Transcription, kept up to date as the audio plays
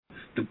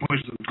The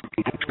boys are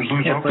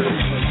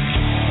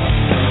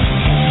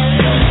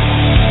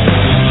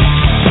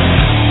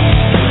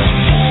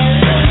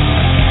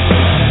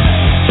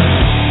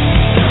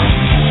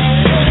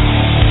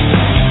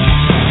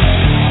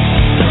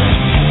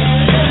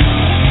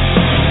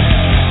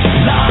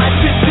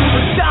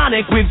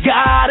We've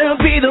gotta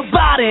be the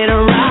body to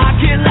rock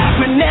it like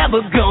we're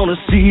never gonna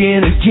see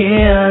it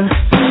again.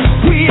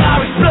 We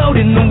are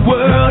exploding, the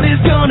world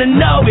is gonna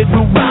know it.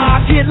 We'll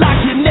rock it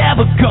like you're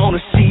never gonna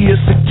see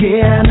us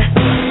again.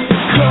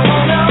 Come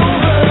on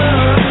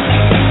over.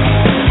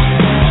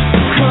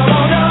 Come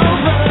on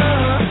over.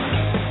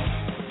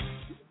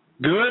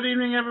 Good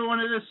evening, everyone.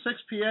 It is 6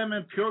 p.m.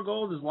 and Pure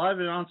Gold is live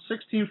on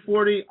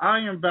 1640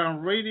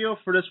 Ironbound Radio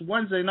for this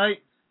Wednesday night,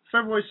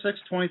 February 6,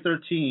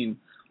 2013.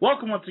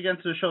 Welcome once again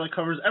to the show that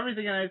covers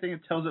everything and anything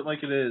and tells it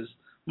like it is.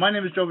 My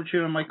name is Joe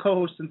Bacino, and my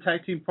co-host and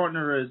tag team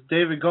partner is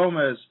David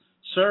Gomez.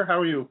 Sir, how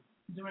are you?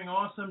 Doing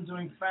awesome,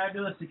 doing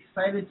fabulous,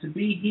 excited to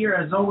be here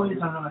as always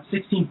on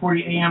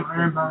 1640 AM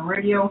Ironbound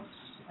Radio.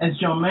 As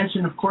Joe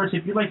mentioned, of course,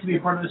 if you'd like to be a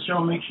part of the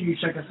show, make sure you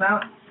check us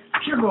out,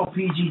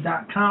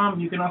 puregoldpg.com.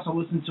 You can also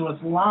listen to us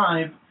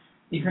live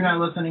if you're not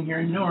listening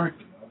here in Newark,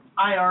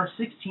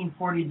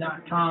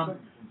 ir1640.com. Of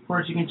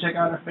course, you can check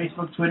out our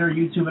Facebook, Twitter,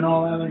 YouTube, and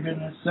all that other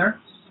goodness, sir.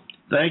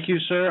 Thank you,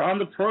 sir. On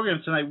the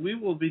program tonight, we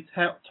will be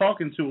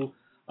talking to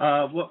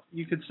what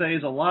you could say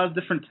is a lot of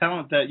different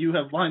talent that you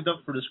have lined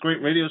up for this great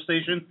radio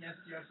station. Yes,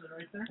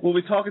 right there. We'll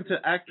be talking to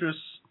actress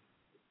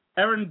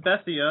Erin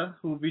Bethea,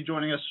 who will be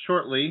joining us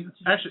shortly.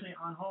 She's actually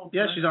on hold.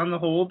 Yeah, she's on the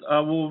hold.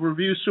 We'll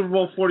review Super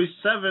Bowl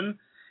 47,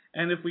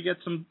 and if we get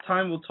some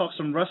time, we'll talk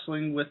some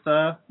wrestling with,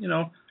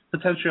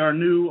 potentially our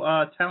new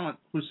talent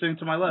who's sitting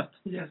to my left.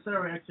 Yes,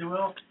 sir, we actually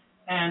will.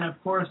 And,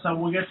 of course,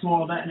 we'll get to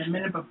all that in a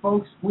minute. But,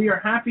 folks, we are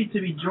happy to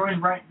be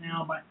joined right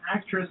now by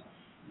actress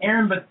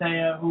Erin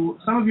Bethea, who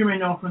some of you may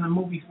know from the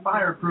movie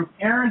Fireproof.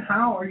 Erin,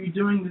 how are you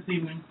doing this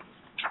evening?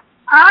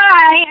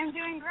 I am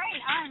doing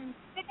great. I'm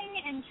sitting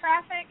in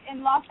traffic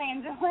in Los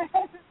Angeles.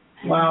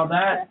 Wow,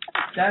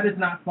 that is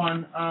not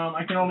fun.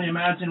 I can only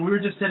imagine. We were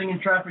just sitting in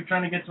traffic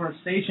trying to get to our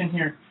station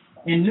here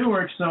in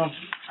Newark, so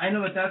I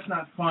know that that's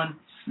not fun.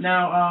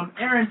 Now,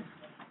 Erin,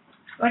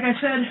 like I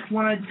said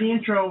when I did the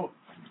intro,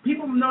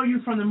 people know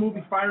you from the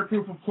movie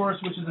Fireproof, of course,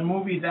 which is a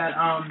movie that,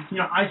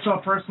 I saw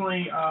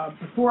personally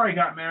before I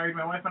got married.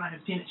 My wife and I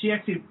have seen it. She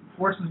actually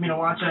forces me to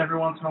watch it every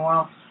once in a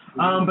while.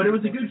 But it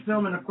was a good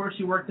film, and, of course,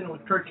 you worked in it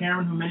with Kirk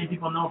Cameron, who many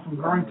people know from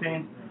Growing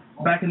Pains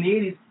back in the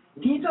 80s.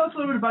 Can you tell us a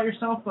little bit about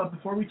yourself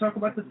before we talk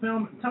about the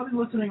film? Tell the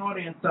listening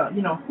audience,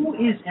 who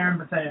is Erin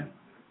Bethea?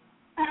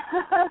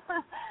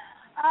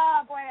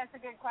 Oh, boy, that's a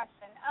good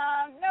question.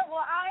 I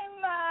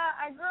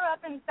grew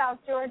up in South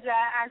Georgia,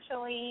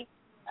 actually,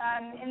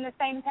 in the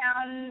same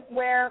town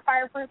where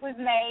Fireproof was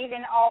made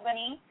in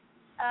Albany.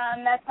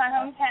 That's my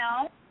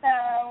hometown.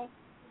 So,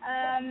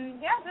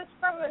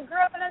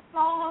 grew up in a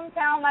small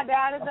hometown. My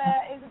dad is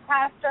a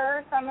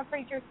pastor, so I'm a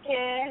preacher's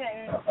kid,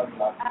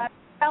 and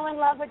fell in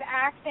love with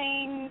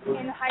acting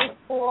in high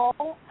school,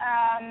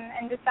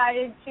 and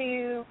decided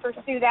to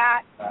pursue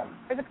that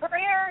as a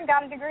career, and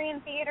got a degree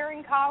in theater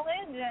in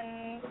college,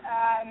 and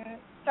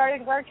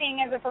started working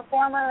as a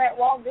performer at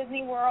Walt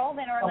Disney World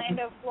in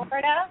Orlando,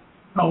 Florida.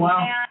 Oh,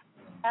 wow.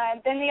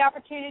 And then the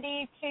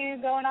opportunity to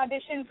go and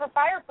audition for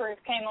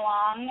Fireproof came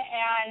along,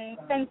 and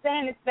since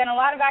then it's been a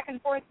lot of back and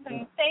forth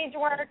and stage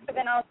work, but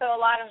then also a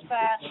lot of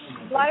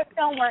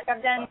film work.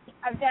 I've done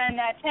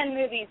 10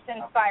 movies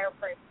since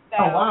Fireproof. So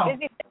oh, wow.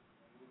 Busy.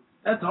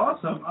 That's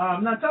awesome.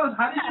 Now tell us,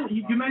 how did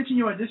you mentioned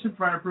you auditioned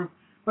for Fireproof,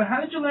 but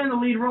how did you land the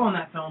lead role in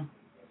that film?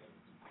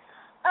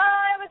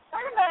 It was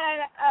sort of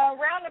a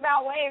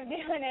roundabout way of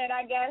doing it,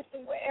 I guess.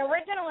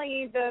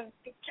 Originally, the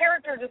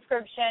character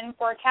description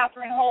for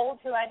Catherine Holt,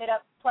 who I ended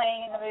up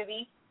playing in the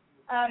movie,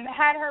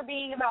 had her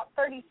being about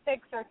 36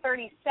 or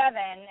 37,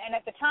 and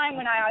at the time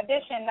when I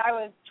auditioned, I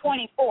was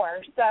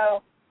 24,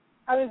 so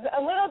I was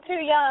a little too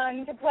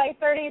young to play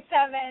 37.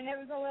 It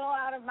was a little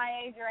out of my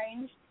age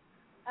range.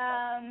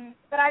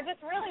 But I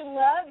just really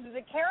loved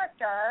the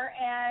character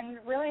and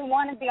really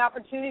wanted the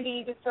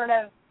opportunity to sort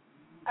of,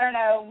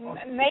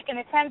 make an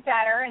attempt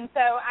at her. And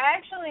so I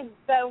actually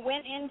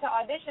went in to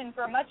audition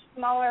for a much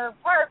smaller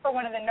part for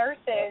one of the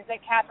nurses that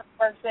Catherine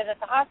works with at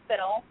the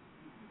hospital.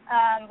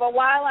 But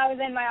while I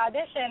was in my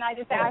audition, I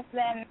just asked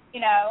them,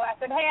 I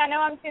said, hey, I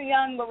know I'm too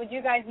young, but would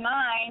you guys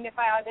mind if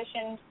I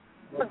auditioned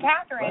for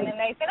Catherine? And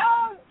they said,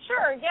 oh,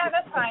 sure, yeah,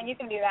 that's fine, you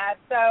can do that.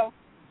 So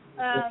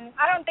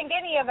I don't think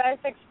any of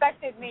us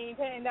expected me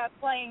to end up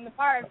playing the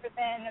part, but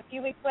then a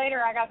few weeks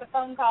later I got the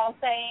phone call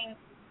saying,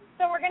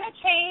 so we're going to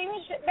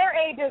change their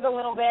ages a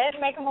little bit,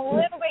 make them a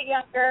little bit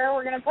younger.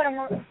 We're going to put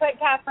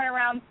Catherine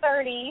around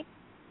 30,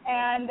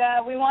 and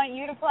we want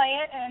you to play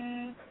it,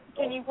 and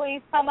can you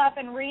please come up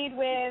and read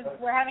with,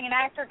 we're having an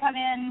actor come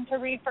in to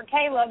read for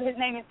Caleb. His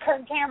name is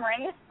Kirk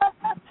Cameron.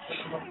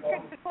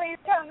 Could you please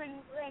come and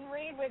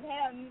read with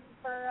him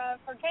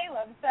for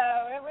Caleb? So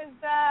it was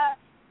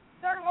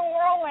sort of a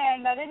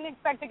whirlwind. I didn't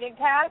expect to get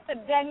cast. I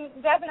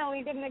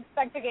definitely didn't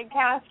expect to get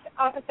cast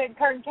opposite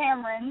Kirk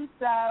Cameron,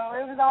 so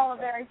it was all a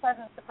very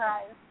pleasant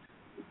surprise.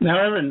 Now,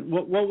 Erin,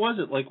 what was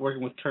it like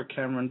working with Kirk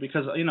Cameron?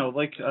 Because,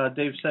 like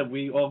Dave said,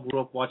 we all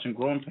grew up watching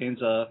Growing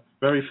Pains, a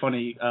very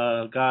funny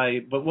guy.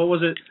 But what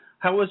was it?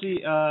 How was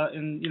he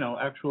in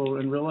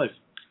real life?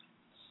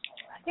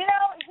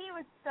 He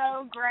was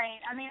so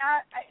great. I mean,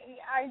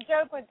 I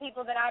joke with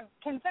people that I've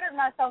considered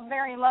myself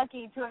very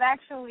lucky to have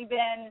actually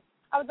been.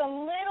 I was a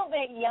little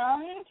bit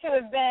young to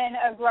have been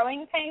a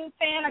Growing Pains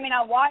fan. I mean,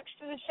 I watched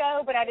the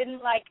show, but I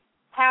didn't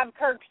have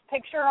Kirk's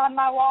picture on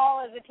my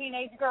wall as a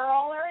teenage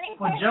girl or anything.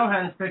 Well, Joe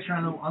had his picture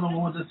on the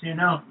wall, just so you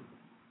know.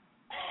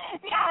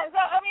 Yeah, so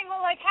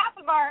half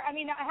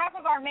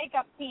of our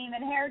makeup team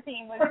and hair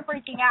team was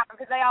freaking out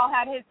because they all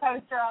had his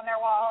poster on their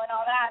wall and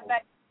all that.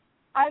 But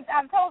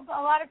I've told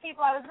a lot of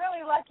people I was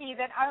really lucky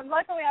that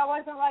luckily I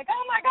wasn't like,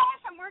 oh my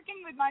gosh, I'm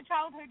working with my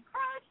childhood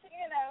crush,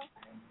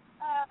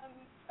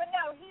 But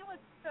no, he was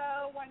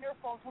so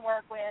wonderful to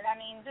work with. I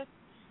mean, just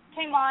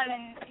came on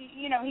and,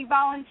 he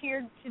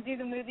volunteered to do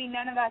the movie.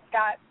 None of us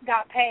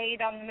got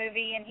paid on the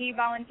movie, and he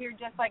volunteered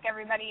just like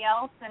everybody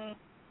else and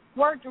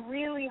worked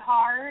really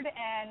hard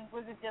and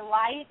was a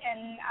delight.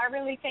 And I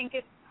really think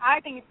it's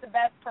the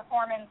best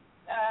performance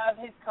of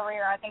his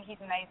career. I think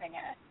he's amazing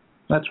in it.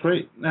 That's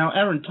great. Now,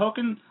 Erin,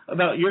 talking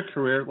about your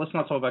career, let's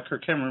not talk about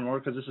Kirk Cameron anymore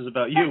because this is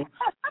about you.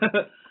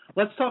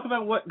 Let's talk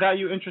about what got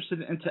you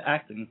interested into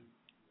acting.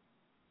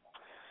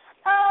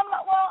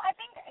 Well, I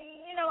think,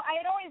 I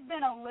had always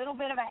been a little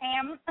bit of a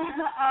ham.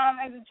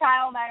 As a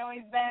child, I'd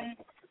always been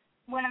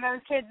one of those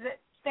kids that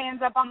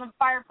stands up on the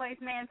fireplace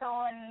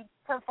mantle and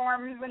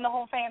performs when the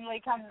whole family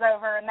comes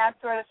over and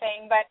that sort of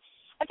thing. But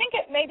I think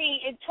it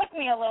took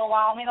me a little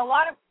while. I mean, a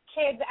lot of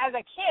kids, as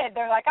a kid,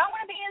 they're like, I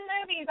want to be in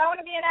movies, I want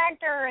to be an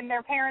actor, and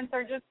their parents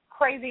are just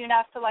crazy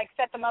enough to,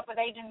 set them up with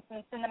agents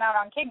and send them out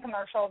on kid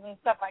commercials and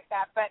stuff like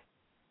that. But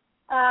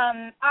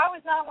I was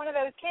not one of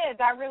those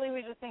kids. I really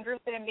was just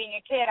interested in being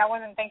a kid. I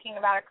wasn't thinking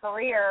about a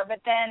career.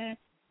 But then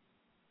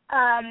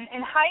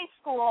in high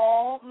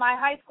school, my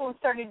high school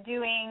started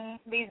doing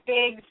these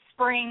big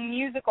spring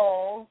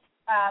musicals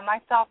my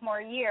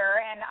sophomore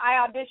year, and I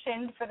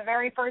auditioned for the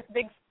very first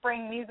big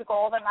spring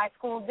musical that my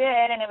school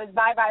did, and it was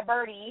Bye Bye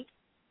Birdie,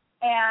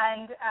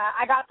 and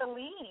I got the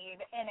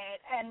lead in it.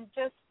 And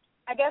just,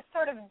 I guess,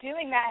 sort of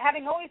doing that,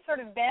 having always sort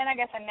of been, I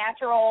guess, a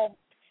natural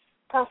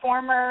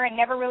performer and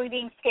never really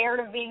being scared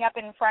of being up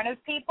in front of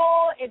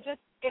people, it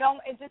just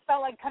felt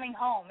like coming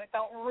home. It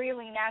felt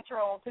really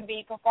natural to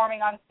be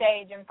performing on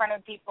stage in front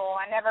of people.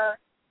 I never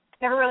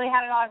really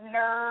had a lot of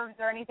nerves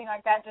or anything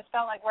like that. It just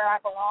felt like where I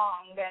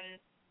belonged.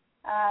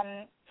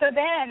 And so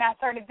then I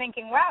started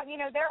thinking, wow,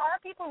 there are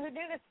people who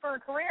do this for a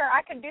career.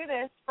 I could do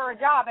this for a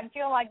job and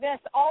feel like this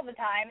all the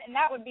time, and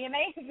that would be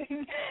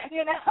amazing.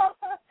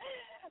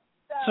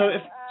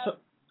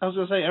 I was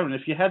going to say, Erin,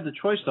 if you had the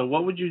choice, though,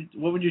 what would you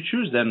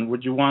choose then?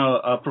 Would you want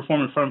to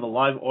perform in front of a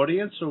live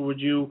audience, or would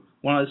you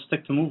want to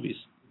stick to movies?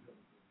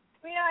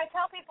 I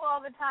tell people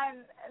all the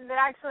time that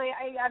actually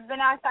I've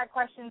been asked that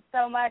question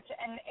so much,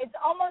 and it's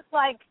almost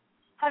like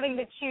having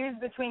to choose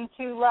between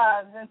two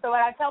loves. And so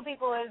what I tell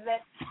people is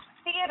that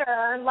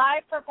theater,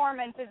 live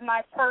performance, is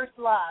my first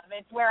love.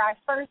 It's where I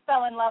first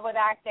fell in love with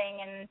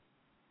acting, and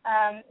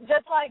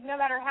just like no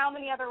matter how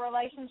many other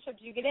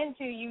relationships you get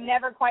into, you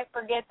never quite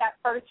forget that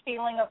first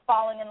feeling of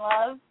falling in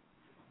love.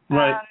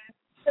 Right.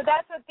 So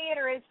that's what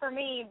theater is for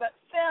me, but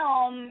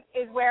film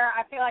is where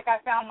I feel like I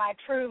found my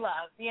true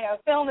love.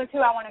 Film is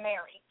who I want to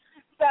marry.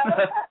 So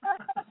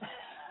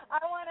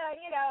I want to,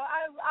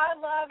 I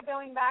love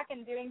going back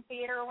and doing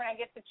theater when I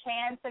get the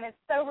chance, and it's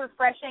so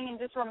refreshing and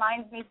just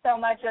reminds me so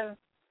much of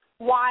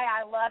why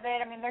I love it.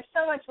 I mean, there's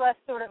so much less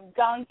sort of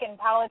gunk and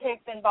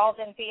politics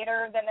involved in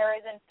theater than there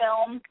is in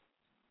film.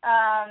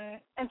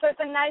 And so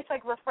it's a nice,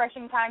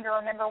 refreshing time to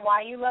remember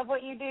why you love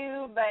what you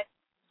do, but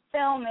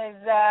film is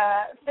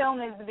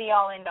the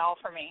be-all, end-all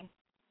for me.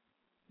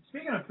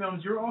 Speaking of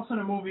films, you're also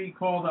in a movie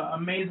called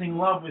Amazing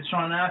Love with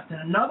Sean Astin,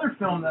 another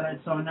film that I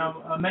saw.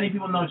 Now, many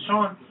people know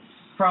Sean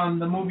from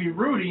the movie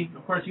Rudy.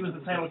 Of course, he was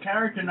the title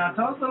character. Now,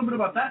 tell us a little bit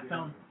about that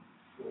film.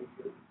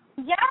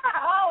 Yeah,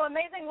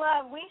 Amazing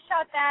Love. We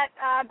shot that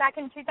back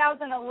in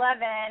 2011,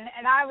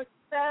 and I was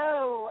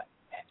so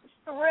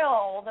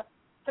thrilled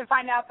to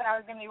find out that I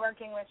was going to be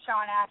working with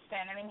Sean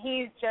Astin. I mean,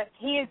 he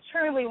is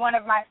truly one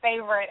of my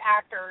favorite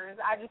actors.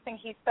 I just think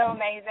he's so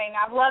amazing.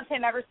 I've loved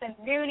him ever since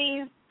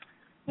Goonies,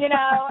 and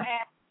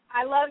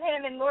I love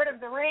him in Lord of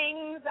the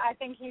Rings. I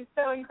think he's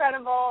so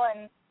incredible,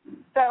 and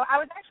so I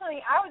was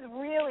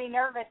really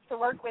nervous to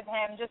work with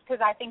him just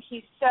because I think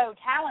he's so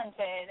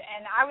talented,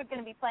 and I was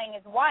going to be playing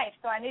his wife,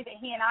 so I knew that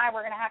he and I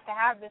were going to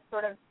have this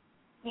sort of,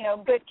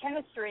 good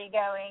chemistry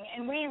going,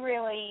 and we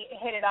really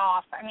hit it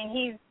off. I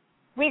mean,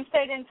 we've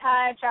stayed in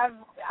touch.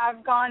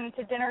 I've gone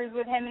to dinners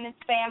with him and his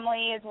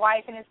family. His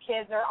wife and his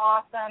kids are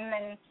awesome,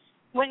 and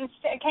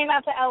came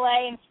out to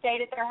LA and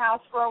stayed at their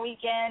house for a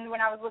weekend when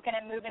I was looking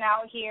at moving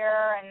out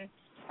here, and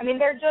I mean,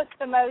 they're just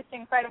the most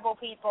incredible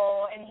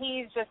people, and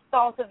he's just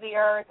salt of the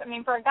earth. I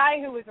mean, for a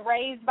guy who was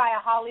raised by a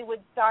Hollywood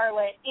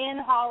starlet in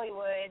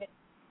Hollywood,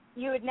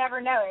 you would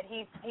never know it.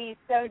 He's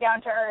so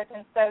down to earth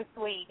and so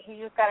sweet. He's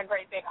just got a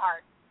great big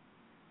heart.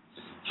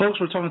 Folks,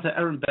 we're talking to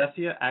Erin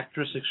Bethea,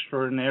 actress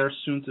extraordinaire,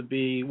 soon to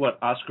be,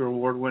 Oscar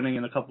award winning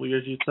in a couple of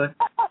years, you'd say?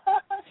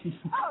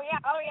 Oh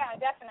yeah,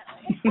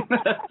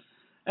 definitely.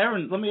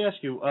 Erin, let me ask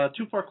you a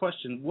two-part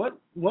question. What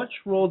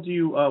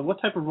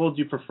type of role do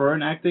you prefer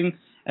in acting,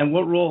 and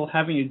what role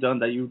haven't you done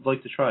that you'd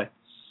like to try?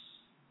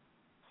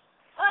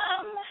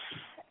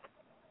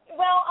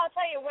 Well, I'll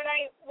tell you what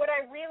I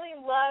really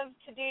love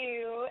to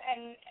do,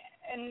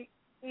 and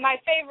my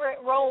favorite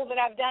role that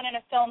I've done in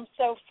a film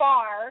so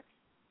far,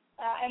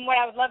 and what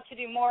I would love to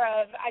do more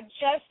of. I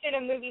just did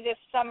a movie this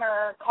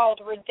summer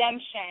called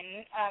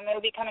Redemption.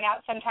 It'll be coming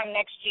out sometime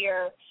next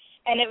year.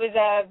 And it was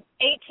a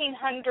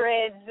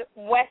 1800s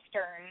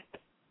Western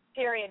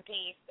period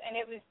piece, and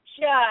it was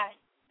just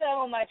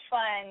so much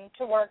fun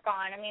to work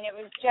on. I mean, it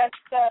was just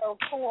so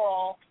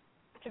cool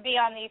to be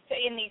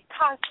in these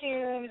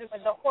costumes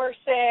with the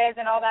horses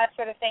and all that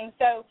sort of thing.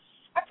 So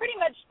I pretty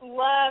much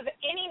love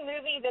any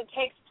movie that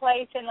takes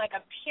place in like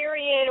a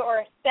period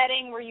or a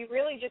setting where you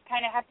really just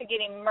kind of have to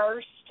get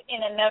immersed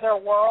in another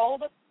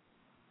world.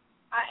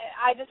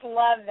 I just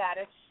love that.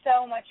 It's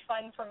so much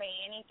fun for me.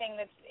 Anything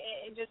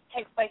it just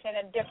takes place in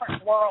a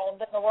different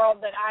world than the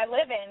world that I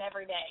live in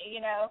every day,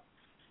 you know.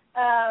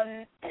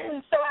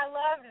 So I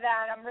love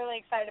that. I'm really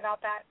excited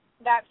about that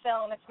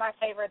film. It's my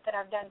favorite that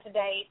I've done to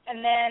date. And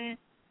then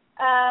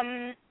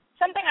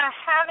something I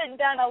haven't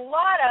done a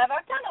lot of,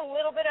 I've done a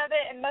little bit of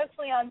it and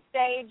mostly on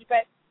stage,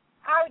 but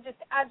I would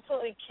just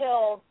absolutely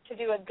kill to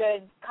do a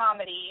good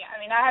comedy. I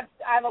mean, I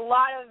have a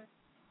lot of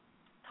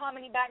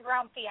comedy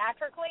background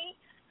theatrically,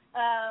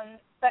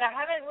 but I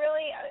haven't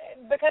really,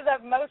 because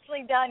I've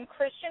mostly done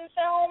Christian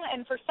film,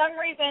 and for some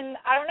reason,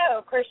 I don't know,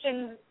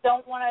 Christians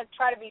don't want to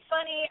try to be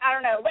funny, I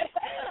don't know, but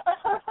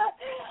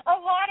a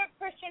lot of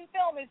Christian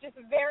film is just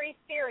very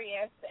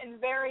serious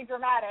and very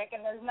dramatic,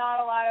 and there's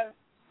not a lot of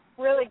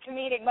really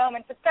comedic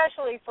moments,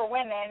 especially for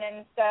women,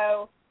 and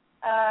so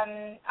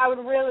I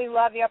would really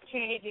love the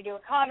opportunity to do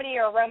a comedy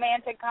or a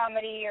romantic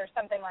comedy or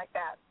something like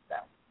that.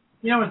 So.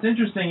 You know, what's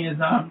interesting is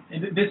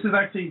this is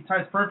actually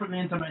ties perfectly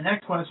into my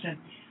next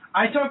question.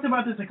 I talked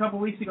about this a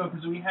couple weeks ago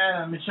because we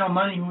had Michelle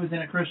Money, who was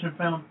in a Christian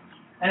film,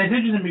 and it's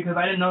interesting because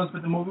I didn't know this,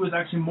 but the movie was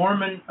actually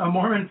a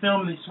Mormon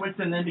film, and they switched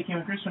it and then became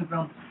a Christian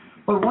film.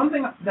 But one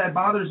thing that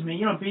bothers me,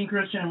 you know, being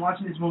Christian and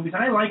watching these movies,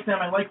 and I like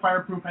them, I like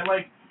Fireproof, I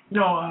like, you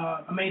know,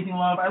 Amazing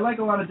Love, I like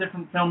a lot of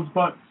different films,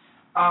 but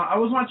I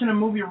was watching a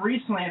movie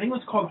recently, I think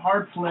it was called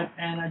Hard Flip,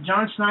 and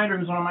John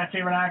Schneider, who's one of my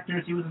favorite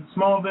actors, he was in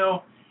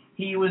Smallville,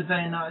 he was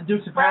in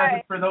Dukes of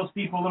Hazzard, for those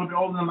people a little bit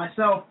older than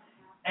myself.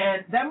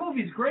 And that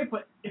movie's great,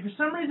 but if for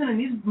some reason in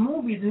these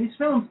movies, in these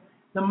films,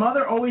 the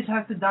mother always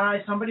has to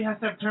die. Somebody has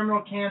to have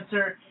terminal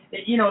cancer.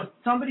 You know,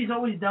 somebody's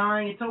always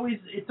dying. It's always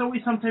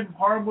some type of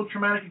horrible,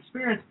 traumatic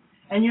experience.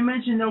 And you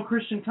mentioned no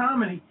Christian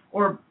comedy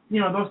or,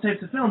 you know, those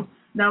types of films.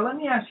 Now, let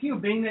me ask you,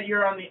 being that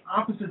you're on the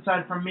opposite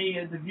side from me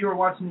as a viewer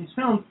watching these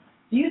films,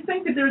 do you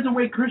think that there's a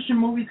way Christian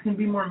movies can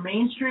be more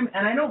mainstream?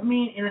 And I don't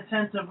mean in a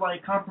sense of,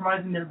 like,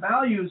 compromising their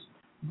values,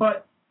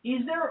 but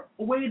is there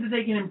a way that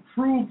they can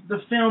improve the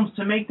films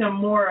to make them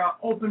more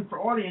open for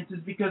audiences?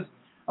 Because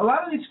a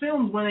lot of these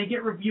films, when they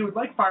get reviewed,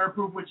 like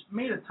Fireproof, which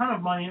made a ton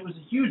of money, it was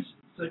a huge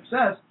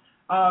success,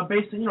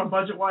 based on, you know,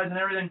 budget-wise and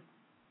everything.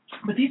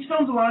 But these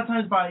films, a lot of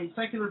times by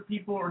secular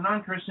people or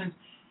non-Christians,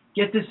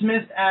 get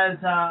dismissed as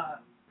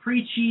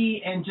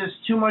preachy and just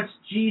too much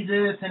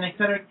Jesus and et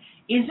cetera.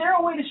 Is there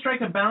a way to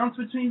strike a balance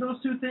between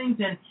those two things?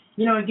 And,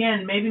 you know,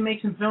 again, maybe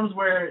make some films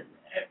where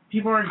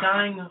people aren't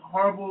dying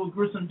horrible,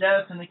 gruesome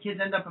deaths, and the kids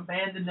end up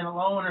abandoned and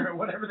alone, or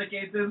whatever the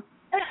case is?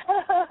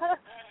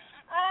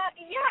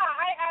 Yeah,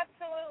 I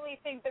absolutely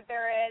think that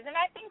there is, and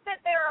I think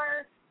that there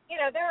are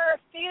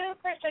a few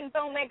Christian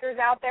filmmakers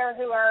out there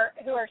who are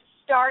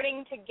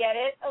starting to get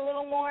it a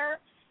little more,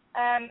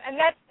 and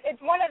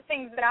it's one of the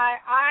things that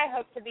I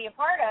hope to be a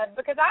part of,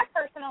 because I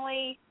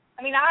personally,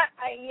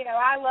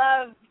 I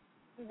love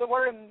the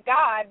Word of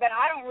God, but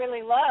I don't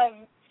really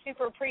love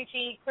super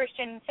preachy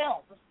Christian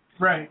films.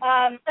 Right.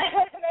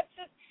 That's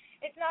just,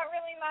 it's not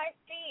really my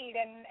speed,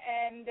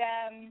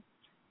 and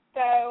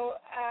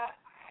so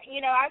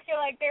I feel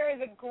like there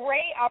is a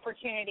great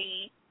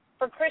opportunity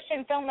for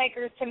Christian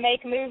filmmakers to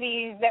make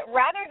movies that,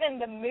 rather than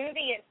the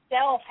movie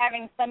itself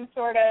having some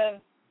sort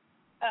of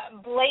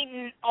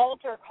blatant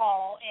altar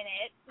call in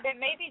it, that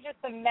maybe just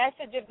the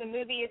message of the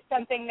movie is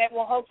something that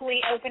will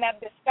hopefully open up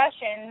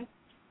discussions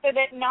so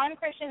that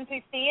non-Christians who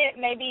see it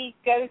maybe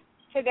go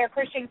to their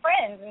Christian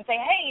friends and say,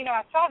 hey,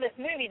 I saw this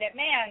movie that,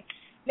 man,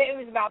 it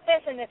was about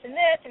this and this and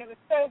this, and it was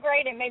so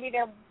great, and maybe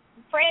their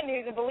friend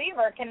who's a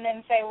believer can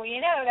then say, well,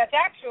 that's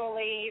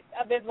actually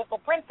a biblical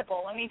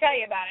principle. Let me tell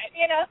you about it,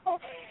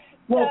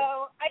 Well,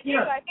 so I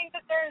think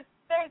that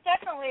there's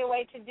definitely a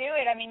way to do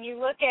it. I mean, you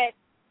look at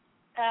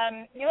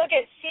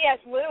C.S.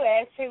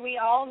 Lewis, who we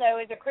all know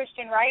is a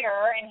Christian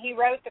writer, and he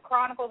wrote the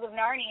Chronicles of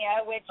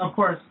Narnia, which of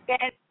course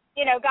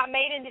got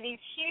made into these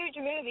huge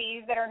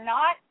movies that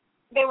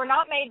were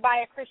not made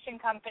by a Christian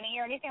company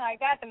or anything like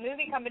that. The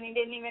movie company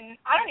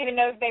I don't even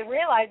know if they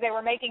realized they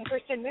were making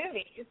Christian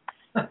movies.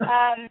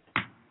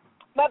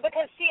 But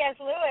because C.S.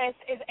 Lewis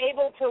is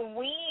able to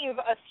weave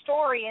a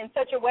story in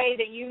such a way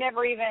that you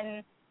never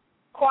even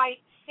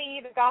quite see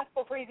the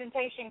gospel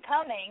presentation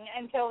coming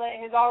until it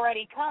has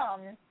already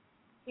come,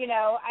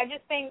 I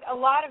just think a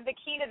lot of the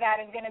key to that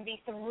is going to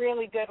be some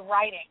really good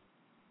writing.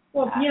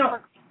 Well,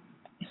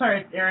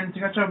 sorry, Erin, to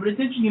cut you off, but it's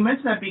interesting you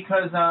mentioned that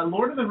because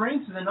Lord of the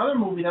Rings is another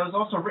movie that was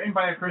also written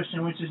by a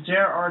Christian, which is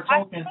J.R.R.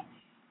 Tolkien.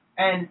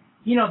 And,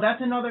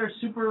 that's another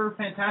super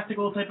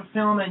fantastical type of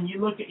film, and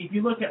if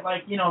you look at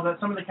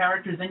some of the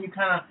characters, then you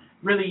kind of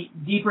really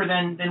deeper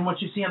than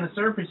what you see on the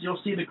surface, you'll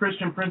see the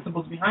Christian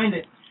principles behind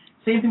it.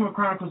 Same thing with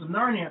Chronicles of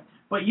Narnia.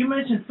 But you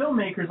mentioned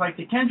filmmakers like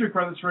the Kendrick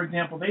brothers, for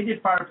example. They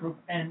did Fireproof,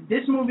 and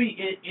this movie,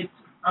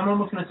 I'm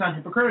almost going to sound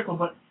hypocritical,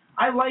 but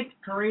I liked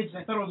Courageous.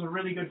 I thought it was a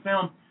really good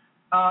film.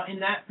 In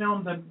that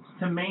film,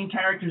 the main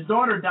character's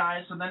daughter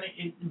dies, so then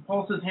it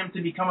impulses him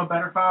to become a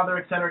better father,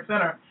 et cetera, et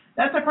cetera.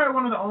 That's probably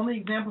one of the only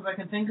examples I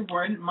can think of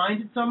where I didn't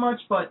mind it so much.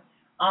 But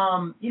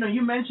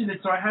you mentioned it,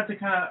 so I had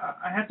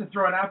to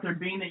throw it out there,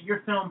 being that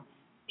your film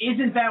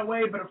isn't that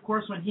way. But of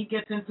course, when he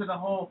gets into the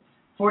whole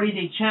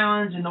 40-day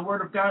challenge and the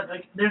Word of God,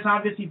 there's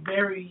obviously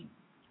very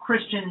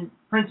Christian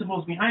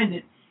principles behind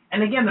it.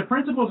 And again, the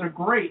principles are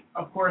great,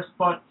 of course,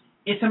 but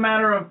it's a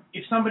matter of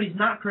if somebody's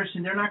not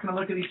Christian, they're not going to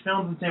look at these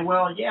films and say,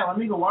 well, yeah, let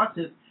me go watch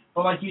this.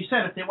 But like you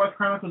said, if they watch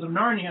Chronicles of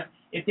Narnia,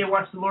 if they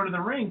watch The Lord of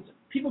the Rings,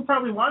 people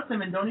probably watch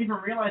them and don't even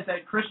realize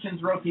that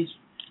Christians wrote these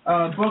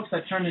books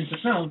that turned into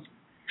films.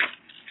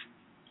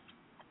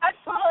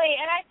 Absolutely.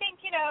 And I think,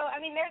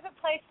 there's a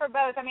place for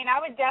both. I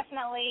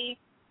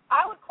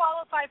would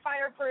qualify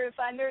Fireproof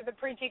under the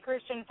preachy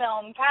Christian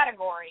film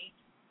category.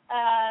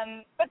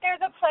 But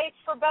there's a place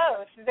for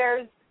both.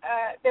 There's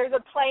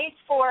a place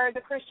for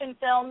the Christian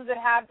films that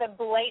have the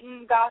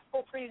blatant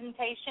gospel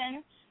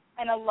presentation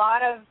and a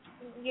lot of,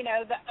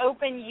 the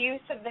open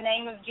use of the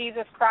name of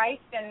Jesus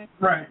Christ and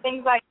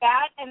things like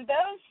that. And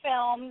those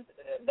films,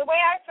 the way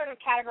I sort of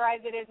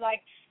categorize it is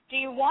do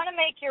you want to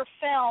make your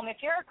film,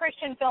 if you're a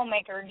Christian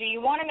filmmaker, do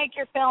you want to make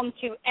your film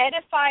to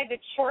edify the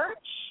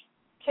church,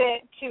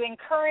 to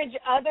encourage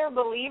other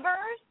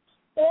believers,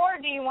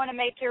 or do you want to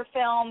make your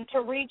film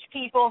to reach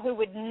people who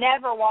would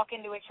never walk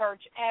into a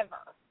church ever?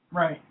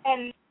 Right.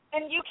 And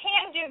you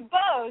can do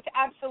both,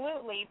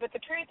 absolutely, but the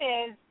truth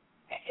is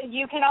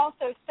you can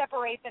also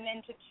separate them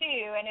into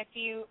two. And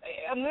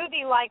a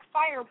movie like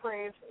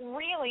Fireproof,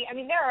 really,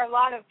 there are a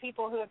lot of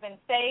people who have been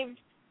saved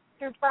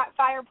through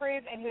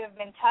Fireproof and who have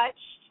been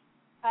touched.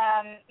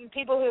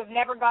 People who have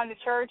never gone to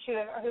church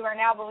who are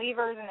now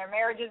believers and their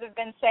marriages have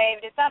been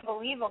saved. It's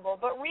unbelievable.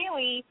 But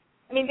really,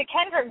 the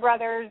Kendrick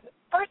brothers,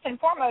 first and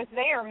foremost,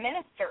 they are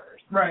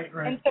ministers. Right.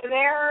 And so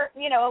they're,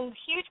 a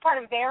huge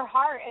part of their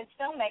heart as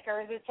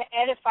filmmakers is to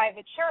edify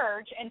the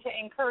church and to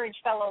encourage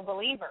fellow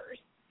believers.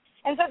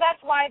 And so that's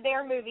why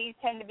their movies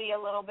tend to be a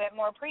little bit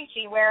more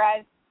preachy,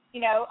 whereas,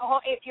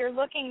 if you're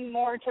looking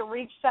more to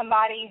reach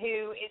somebody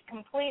who is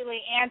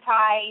completely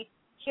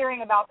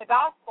anti-hearing about the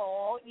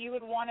gospel, you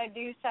would want to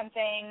do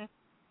something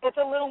that's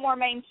a little more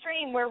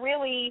mainstream where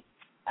really,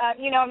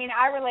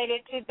 I relate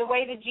it to the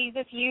way that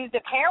Jesus used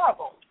a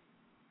parable.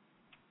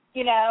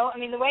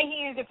 The way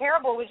he used a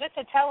parable was just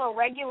to tell a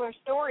regular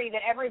story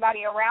that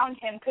everybody around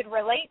him could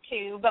relate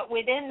to, but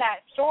within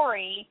that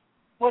story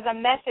was a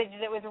message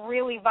that was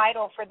really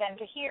vital for them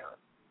to hear.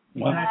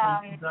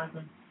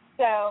 Exactly.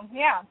 So,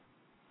 yeah.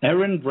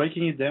 Erin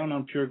breaking it down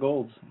on pure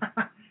gold.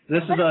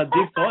 This is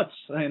deep thoughts.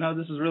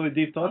 This is really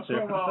deep thoughts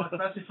here. Well,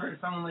 especially for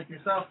someone like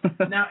yourself.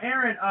 Now,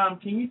 Erin,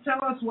 can you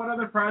tell us what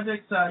other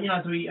projects,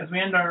 as we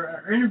end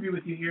our interview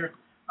with you here,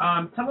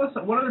 tell us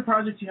what other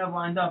projects you have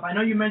lined up. I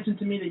know you mentioned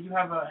to me that you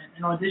have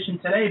an audition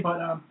today,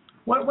 but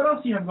what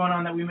else do you have going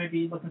on that we may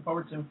be looking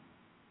forward to?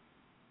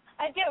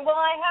 I do. Well,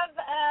 I have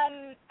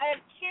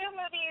two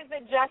movies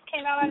that just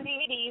came out on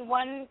DVD.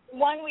 One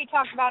we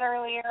talked about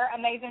earlier,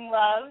 Amazing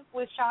Love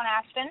with Sean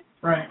Astin.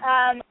 Right.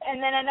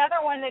 And then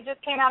another one that just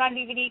came out on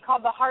DVD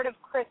called The Heart of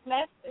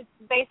Christmas. It's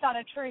based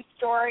on a true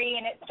story,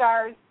 and it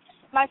stars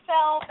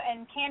myself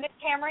and Candace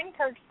Cameron,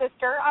 Kirk's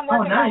sister. I'm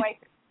working my way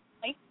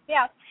through.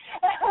 Yeah.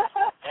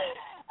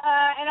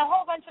 And a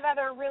whole bunch of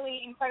other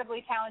really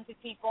incredibly talented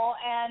people.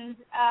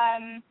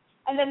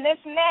 And then this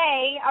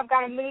May, I've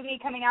got a movie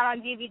coming out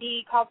on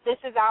DVD called This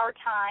Is Our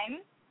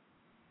Time.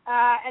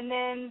 And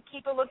then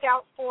keep a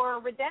lookout for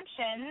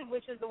Redemption,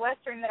 which is the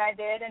Western that I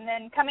did. And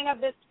then coming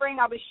up this spring,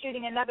 I'll be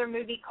shooting another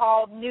movie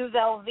called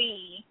Nouvelle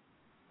Vie.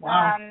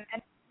 Wow.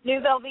 And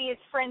Nouvelle Vie is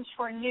French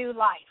for new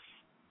life.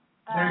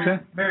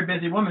 Very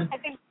busy woman. I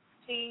think,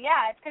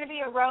 it's going to be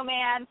a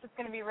romance. It's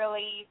going to be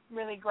really,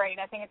 really great.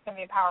 I think it's going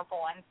to be a powerful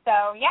one.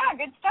 So, yeah,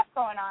 good stuff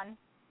going on.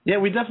 Yeah,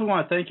 we definitely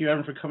want to thank you,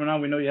 Erin, for coming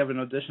on. We know you have an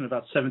audition in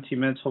about 17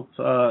 minutes. Hope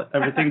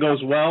everything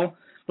goes well.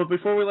 But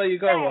before we let you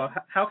go,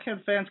 how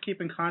can fans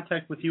keep in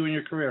contact with you and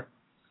your career?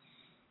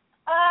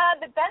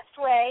 The best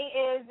way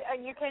is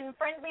you can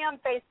friend me on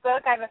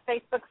Facebook. I have a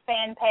Facebook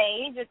fan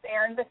page. It's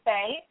Erin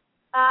Bethea.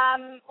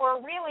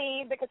 or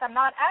really, because I'm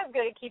not as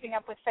good at keeping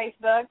up with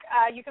Facebook,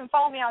 you can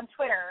follow me on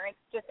Twitter.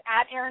 It's just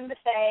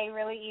 @ErinBethea,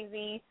 really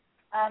easy.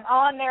 I'm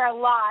on there a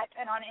lot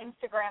and on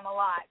Instagram a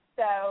lot.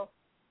 So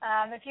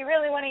if you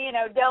really want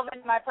to, delve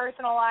into my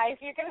personal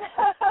life, you can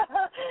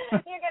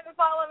you can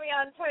follow me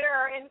on Twitter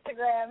or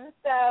Instagram.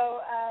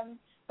 So,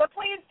 but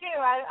please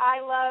do. I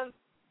love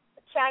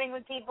chatting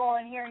with people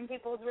and hearing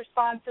people's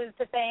responses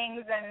to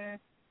things, and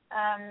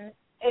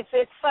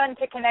it's fun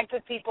to connect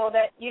with people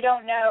that you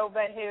don't know,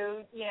 but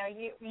who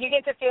you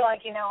get to feel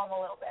like you know them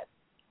a little bit.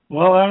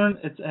 Well, Erin,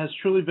 it has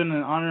truly been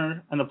an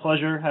honor and a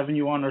pleasure having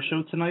you on our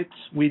show tonight.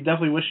 We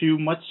definitely wish you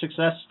much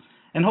success,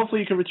 and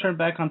hopefully you can return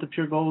back onto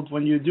Pure Gold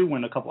when you do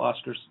win a couple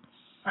Oscars.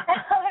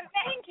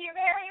 Thank you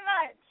very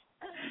much.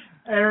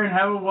 Erin,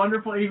 have a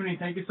wonderful evening.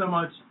 Thank you so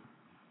much.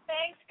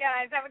 Thanks,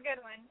 guys. Have a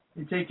good one.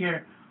 You take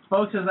care.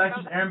 Folks, as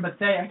actress Erin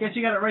Bethea. I guess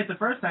you got it right the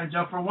first time,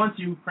 Joe. For once,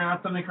 you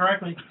pronounced something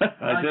correctly.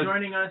 I did.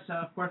 Joining us,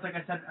 of course, like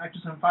I said,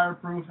 actress on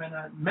Fireproof and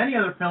many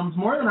other films,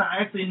 more than I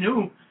actually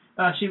knew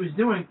she was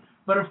doing.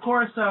 But, of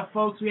course,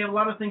 folks, we have a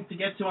lot of things to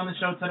get to on the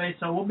show today,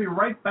 so we'll be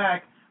right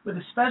back with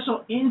a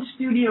special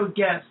in-studio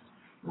guest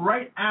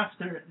right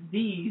after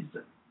these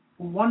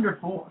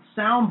wonderful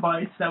sound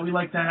bites that we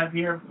like to have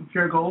here from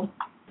Pure Gold.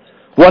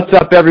 What's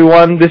up,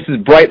 everyone? This is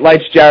Bright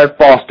Lights Jared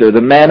Foster,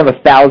 the man of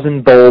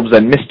 1,000 bulbs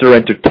and Mr.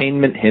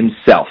 Entertainment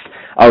himself.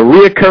 A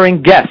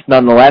reoccurring guest,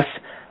 nonetheless,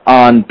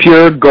 on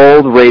Pure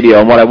Gold Radio.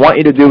 And what I want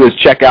you to do is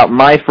check out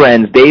my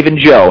friends Dave and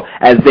Joe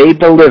as they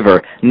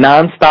deliver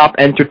nonstop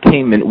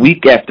entertainment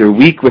week after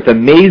week with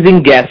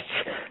amazing guests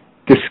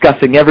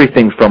discussing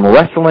everything from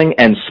wrestling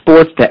and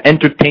sports to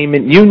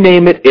entertainment. You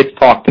name it, it's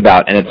talked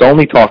about, and it's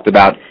only talked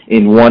about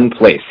in one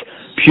place.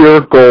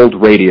 Pure Gold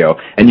Radio,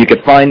 and you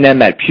can find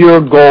them at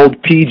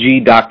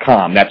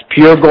puregoldpg.com. That's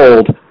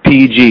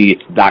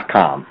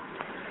puregoldpg.com.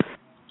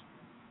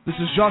 This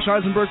is Josh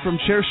Eisenberg from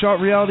Chairshot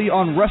Reality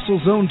on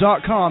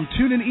WrestleZone.com.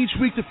 Tune in each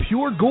week to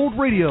Pure Gold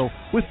Radio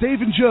with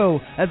Dave and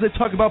Joe as they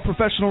talk about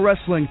professional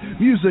wrestling,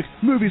 music,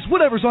 movies,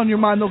 whatever's on your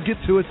mind, they'll get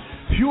to it.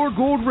 Pure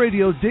Gold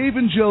Radio, Dave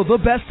and Joe, the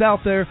best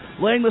out there,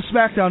 laying the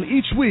smackdown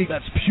each week.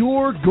 That's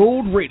Pure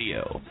Gold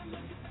Radio.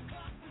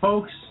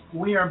 Folks,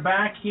 we are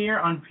back here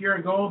on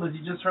Pure Gold, as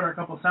you just heard our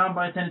couple of sound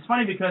bites. And it's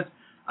funny because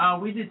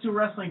we did 2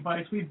 wrestling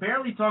bites. We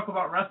barely talk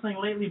about wrestling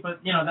lately,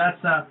 but,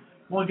 that's...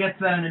 we'll get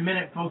to that in a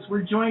minute, folks.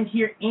 We're joined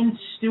here in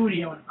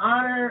studio. An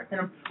honor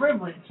and a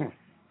privilege to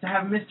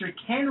have Mr.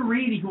 Ken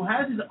Reedy, who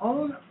has his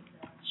own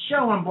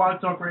show on Blog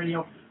Talk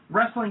Radio,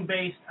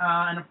 wrestling-based.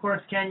 And, of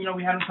course, Ken,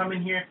 we had him come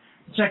in here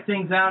to check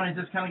things out and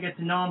just kind of get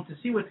to know him, to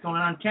see what's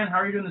going on. Ken,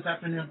 how are you doing this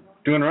afternoon?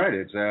 Doing all right.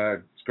 It's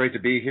great to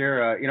be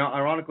here.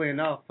 Ironically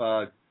enough,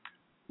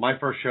 my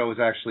first show was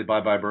actually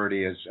Bye Bye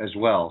Birdie as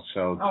well.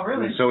 So, oh,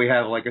 really? So we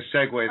have like a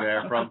segue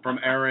there from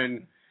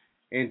Erin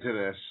into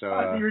this.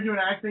 So you were doing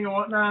acting and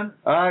whatnot?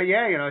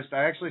 Yeah,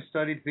 I actually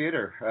studied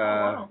theater.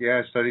 Wow.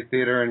 Yeah, I studied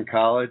theater in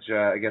college.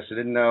 I guess I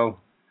didn't know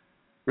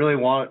really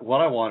what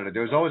I wanted to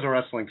do. I was always a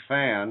wrestling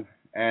fan,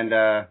 and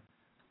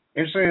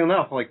interestingly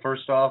enough,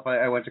 first off,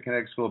 I went to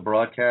Connecticut School of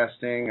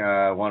Broadcasting.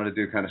 Wanted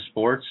to do kind of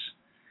sports,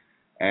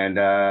 and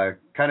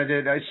kind of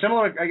did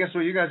similar, I guess,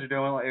 what you guys are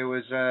doing. It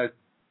was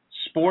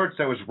sports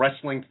that was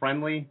wrestling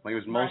friendly. It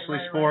was mostly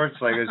sports.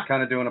 I was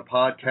kind of doing a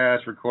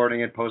podcast,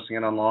 recording it, posting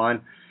it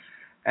online.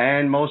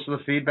 And most of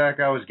the feedback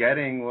I was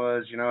getting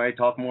was, hey,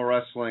 talk more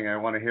wrestling. I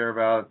want to hear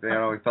about,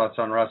 your thoughts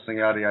on wrestling,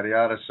 yada, yada,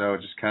 yada. So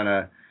it just kind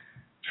of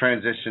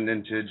transitioned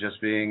into just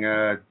being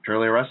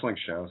purely a wrestling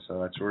show. So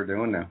that's what we're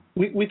doing now.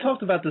 We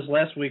talked about this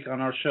last week on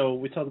our show.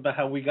 We talked about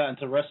how we got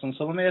into wrestling.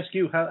 So let me ask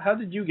you, how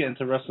did you get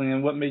into wrestling,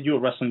 and what made you a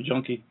wrestling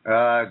junkie?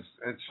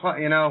 It's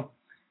fun,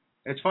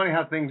 it's funny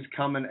how things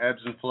come in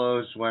ebbs and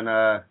flows. When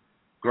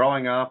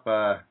growing up,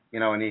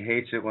 and he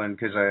hates it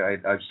because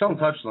I'm still in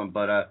touch with him,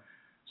 but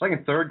it's like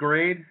in 3rd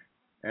grade,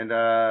 and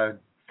a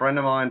friend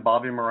of mine,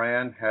 Bobby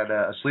Moran, had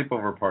a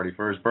sleepover party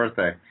for his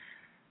birthday.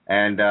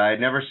 And I'd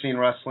never seen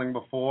wrestling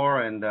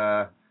before, and,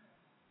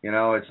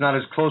 it's not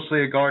as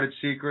closely a guarded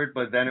secret,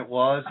 but then it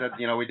was. That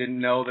we didn't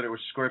know that it was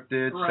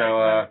scripted.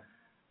 Right.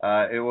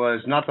 It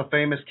was not the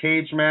famous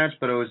cage match,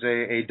 but it was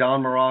a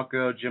Don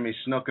Morocco, Jimmy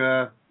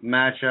Snuka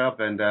matchup,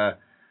 and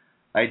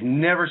I'd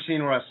never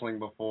seen wrestling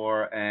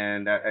before,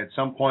 and at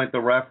some point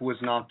the ref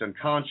was knocked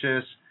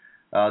unconscious.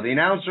 The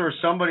announcer or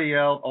somebody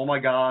yelled, "Oh my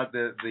God,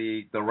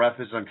 the ref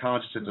is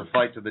unconscious, it's a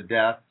fight to the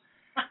death."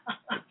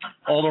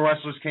 All the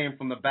wrestlers came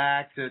from the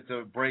back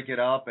to break it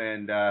up,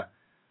 and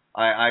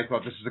I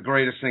thought, this is the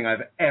greatest thing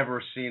I've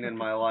ever seen in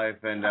my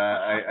life, and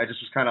I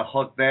just was kind of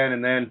hooked then.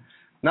 And then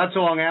not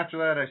so long after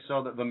that, I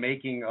saw the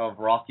making of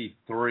Rocky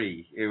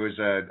III. It was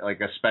a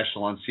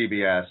special on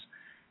CBS,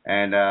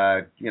 and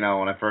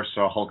when I first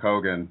saw Hulk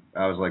Hogan,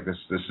 I was like, this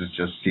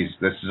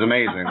is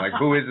amazing.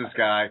 Who is this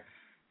guy?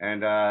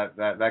 And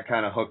that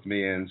kind of hooked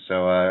me in.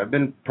 So I've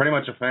been pretty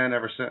much a fan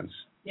ever since.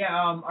 Yeah,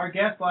 our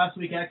guest last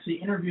week actually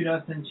interviewed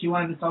us, and she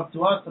wanted to talk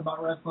to us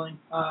about wrestling.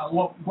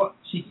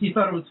 She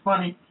thought it was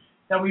funny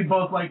that we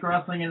both like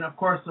wrestling, and of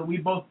course we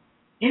both,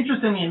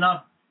 interestingly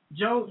enough,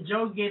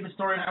 Joe gave a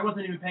story, and I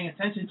wasn't even paying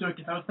attention to it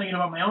because I was thinking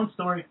about my own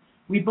story.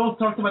 We both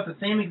talked about the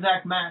same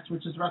exact match,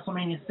 which is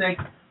WrestleMania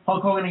 6,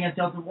 Hulk Hogan against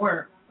the Ultimate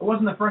Warrior. It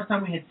wasn't the first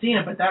time we had seen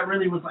it, but that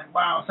really was like,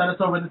 wow, set us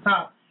over the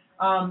top.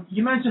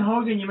 You mentioned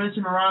Hogan, you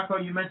mentioned Morocco,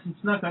 you mentioned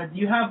Snuka. Do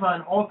you have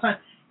an all-time?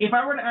 If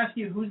I were to ask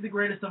you who's the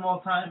greatest of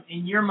all time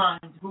in your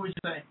mind, who would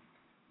you say?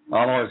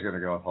 I'm always going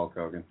to go with Hulk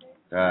Hogan.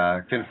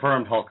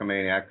 Confirmed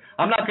Hulkamaniac.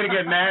 I'm not going to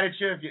get mad at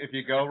you if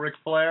you go Ric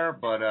Flair,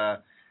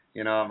 but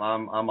you know,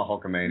 I'm a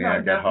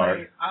Hulkamaniac at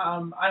heart.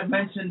 I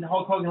mentioned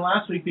Hulk Hogan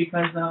last week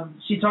because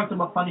she talked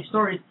about funny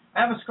stories.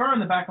 I have a scar on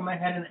the back of my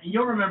head, and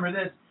you'll remember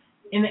this.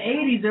 In the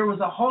 80s, there was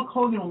a Hulk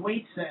Hogan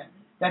weight set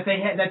that they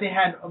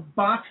had a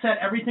box set.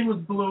 Everything was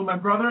blue. My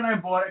brother and I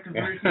bought it because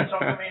we were huge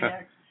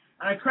Hulkamaniacs.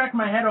 And I cracked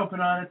my head open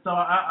on it, so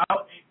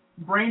I'll,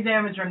 brain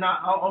damage or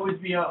not, I'll always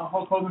be a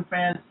Hulk Hogan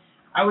fan.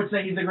 I would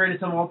say he's the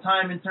greatest of all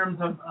time in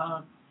terms of,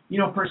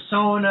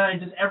 persona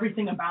and just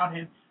everything about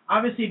him.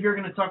 Obviously, if you're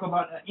going to talk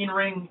about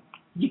in-ring,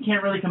 you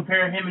can't really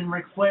compare him and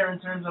Ric Flair in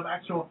terms of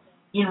actual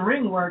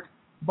in-ring work.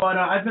 But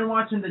I've been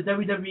watching the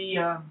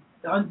WWE,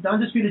 the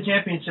Undisputed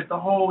Championship, the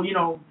whole,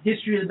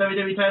 history of the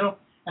WWE title.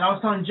 And I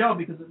was telling Joe,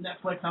 because of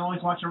Netflix, I'm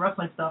always watching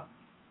wrestling stuff.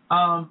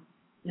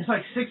 It's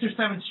like 6 or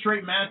 7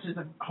 straight matches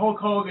of Hulk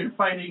Hogan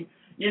fighting,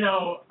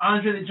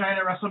 Andre the Giant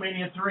at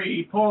WrestleMania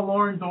 3, Paul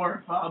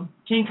Orndorff,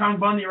 King Kong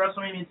Bundy at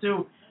WrestleMania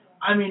 2.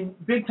 I mean,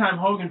 big time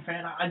Hogan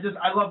fan. I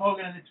love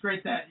Hogan, and it's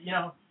great that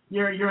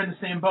you're in the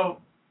same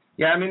boat.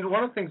 Yeah, I mean,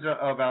 one of the things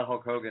about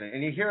Hulk Hogan,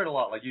 and you hear it a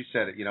lot, like you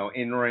said,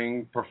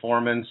 in-ring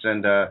performance,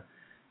 and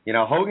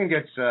Hogan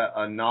gets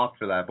a knock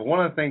for that. But one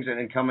of the things,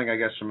 and coming, I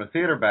guess, from a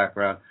theater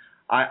background,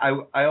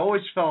 I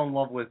always fell in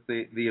love with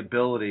the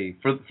ability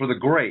for the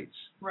greats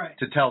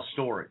to tell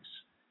stories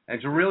and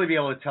to really be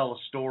able to tell a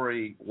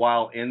story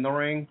while in the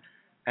ring.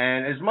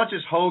 And as much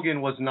as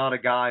Hogan was not a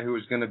guy who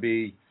was going to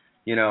be,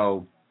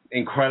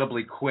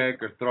 incredibly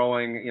quick or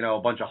throwing, a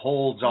bunch of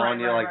holds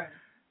on you,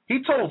 he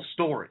told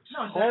stories.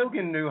 No,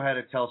 Hogan knew how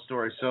to tell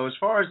stories. So as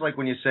far as like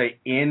when you say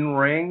in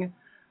ring,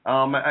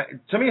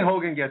 to me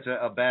Hogan gets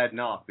a bad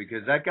knock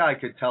because that guy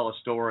could tell a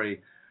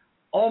story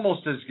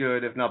almost as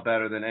good, if not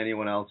better, than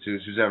anyone else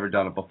who's ever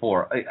done it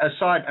before.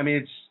 Aside, I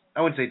mean,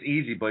 I wouldn't say it's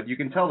easy, but you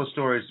can tell the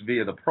stories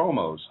via the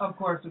promos. Of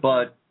course.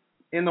 But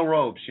in the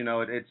ropes,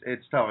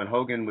 it's tough. And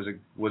Hogan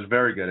was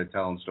very good at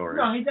telling stories.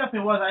 No, he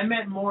definitely was. I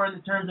meant more in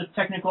the terms of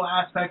technical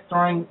aspects,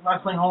 throwing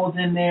wrestling holds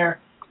in there,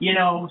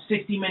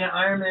 60-minute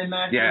Iron Man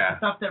matches, the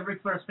stuff that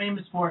Ric Flair is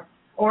famous for.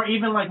 Or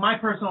even like my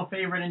personal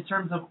favorite in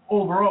terms of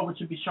overall, which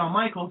would be Shawn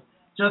Michaels,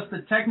 just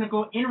the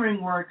technical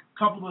in-ring work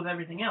coupled with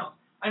everything else.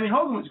 I mean,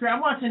 Hogan was great.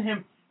 I'm watching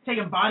him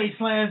taking body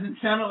slams and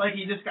sounded like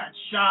he just got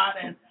shot.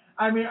 And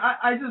I mean,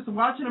 I just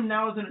watching him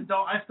now as an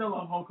adult, I still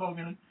love Hulk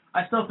Hogan.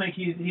 I still think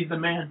he's the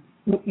man.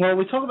 Well,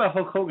 we talk about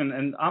Hulk Hogan,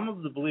 and I'm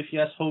of the belief,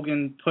 yes,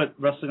 Hogan put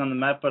wrestling on the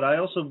map, but I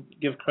also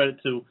give credit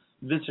to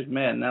Vince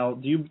McMahon. Now,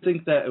 do you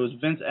think that it was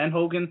Vince and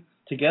Hogan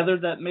together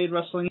that made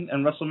wrestling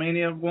and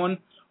WrestleMania one,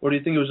 or do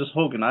you think it was just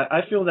Hogan?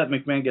 I feel that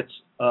McMahon gets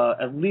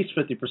at least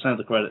 50% of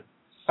the credit.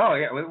 Oh,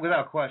 yeah,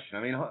 without question.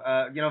 I mean,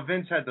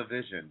 Vince had the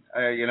vision.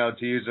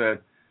 To use a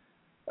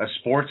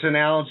sports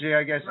analogy,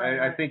 I guess,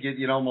 I think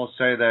you'd almost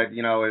say that,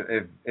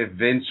 if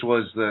Vince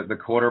was the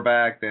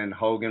quarterback, then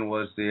Hogan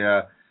was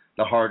the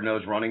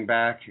hard-nosed running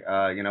back.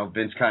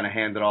 Vince kind of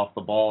handed off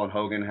the ball, and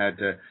Hogan had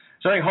to.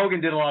 So I think Hogan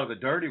did a lot of the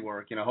dirty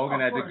work. Hogan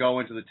had to go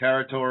into the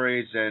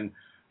territories and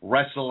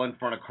wrestle in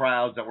front of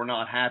crowds that were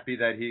not happy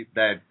that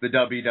the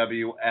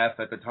WWF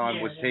at the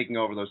time was taking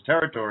over those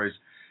territories.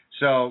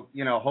 So,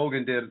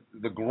 Hogan did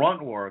the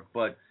grunt work,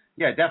 but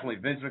yeah, definitely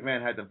Vince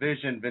McMahon had the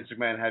vision. Vince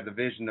McMahon had the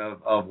vision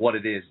of what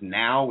it is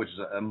now, which is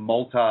a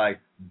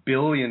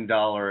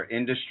multi-billion-dollar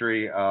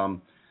industry.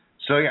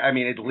 So, yeah, I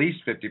mean, at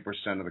least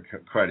 50% of the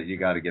credit you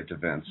got to give to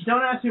Vince.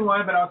 Don't ask me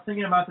why, but I was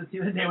thinking about this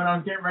the other day when I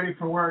was getting ready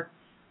for work.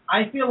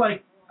 I feel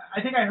like,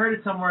 I think I heard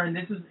it somewhere, and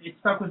it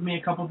stuck with me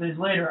a couple of days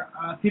later.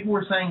 People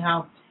were saying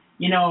how,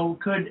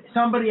 could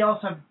somebody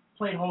else have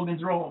played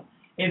Hogan's role?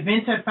 If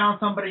Vince had found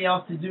somebody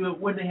else to do it,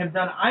 would they have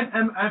done it?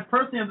 I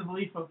personally have the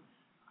belief of,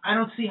 I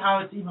don't see how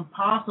it's even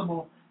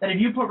possible that if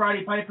you put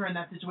Roddy Piper in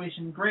that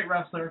situation, great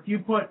wrestler, if you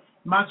put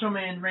Macho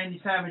Man Randy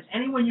Savage,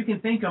 anyone you can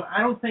think of, I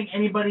don't think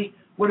anybody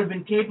would have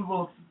been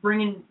capable of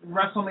bringing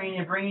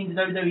WrestleMania, bringing the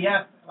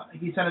WWF,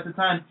 like you said at the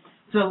time,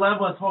 to the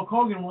level as Hulk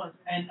Hogan was.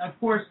 And, of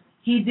course,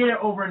 he did it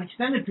over an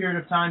extended period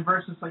of time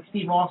versus, like,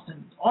 Steve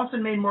Austin.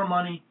 Austin made more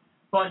money,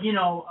 but,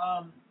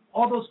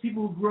 all those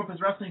people who grew up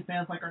as wrestling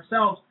fans like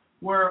ourselves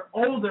were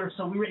older,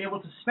 so we were able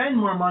to spend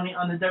more money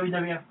on the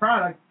WWF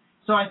product.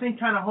 So I think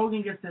kind of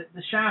Hogan gets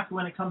the shaft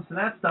when it comes to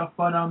that stuff.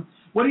 But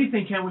what do you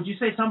think, Ken? Would you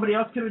say somebody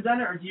else could have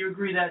done it, or do you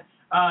agree that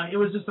it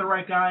was just the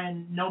right guy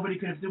and nobody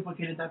could have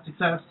duplicated that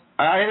success?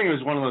 I think it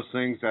was one of those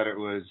things that it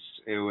was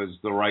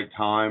the right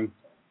time.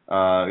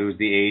 It was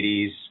the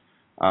 80s.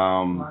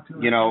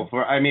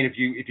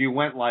 If you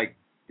went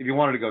if you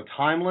wanted to go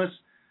timeless,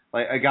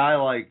 like a guy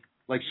like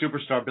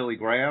superstar Billy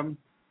Graham,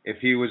 if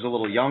he was a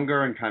little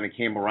younger and kind of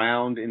came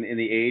around in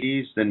the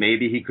 80s, then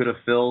maybe he could have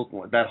filled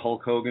that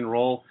Hulk Hogan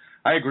role.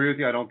 I agree with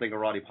you. I don't think a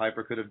Roddy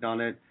Piper could have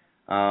done it.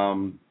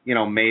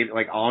 Maybe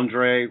like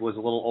Andre was a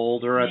little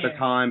older at the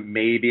time.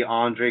 Maybe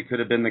Andre could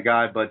have been the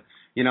guy, but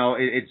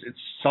it's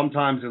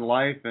sometimes in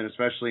life and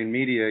especially in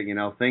media,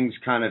 things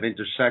kind of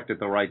intersect at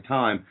the right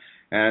time.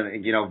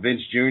 And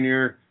Vince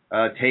Jr.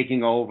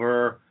 Taking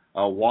over,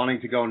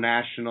 wanting to go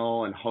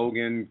national, and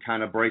Hogan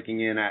kind of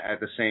breaking in at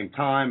the same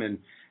time, and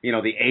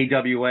the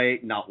AWA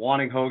not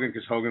wanting Hogan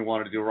because Hogan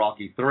wanted to do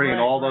Rocky III, and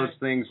all those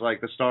things,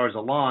 like the stars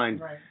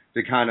aligned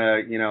to kind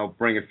of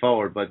bring it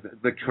forward. But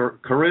the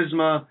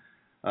charisma,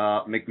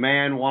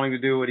 McMahon wanting to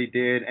do what he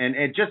did, and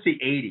just the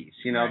 80s,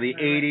 the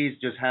 80s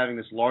just having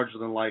this larger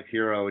than life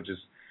hero.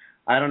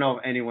 I don't know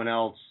if anyone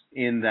else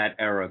in that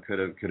era could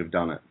have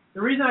done it.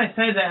 The reason I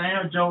say that, and I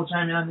know Joe will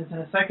chime in on this in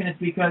a second, is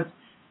because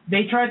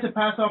they tried to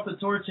pass off the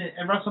torch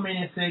at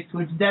WrestleMania 6,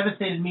 which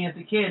devastated me as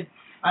a kid.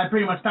 I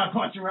pretty much stopped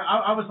watching.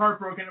 I was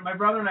heartbroken, and my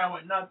brother and I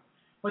went nuts.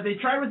 But they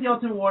tried with the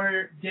Ultimate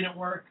Warrior, didn't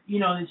work. They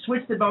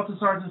switched the belt to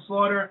Sergeant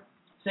Slaughter,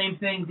 same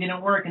thing,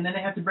 didn't work, and then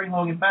they had to bring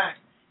Hogan back.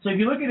 So if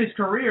you look at his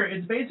career,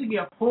 it's basically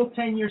a full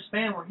 10-year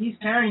span where he's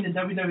carrying the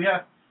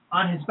WWF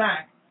on his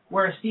back,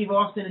 whereas Steve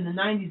Austin in the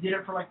 90s did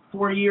it for like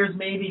 4 years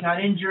maybe,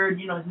 got injured,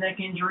 his neck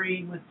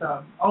injury with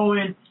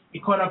Owen.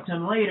 It caught up to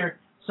him later.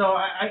 So,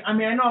 I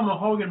mean, I know I'm a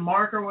Hogan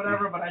mark or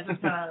whatever, but I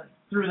just kind of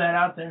threw that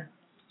out there.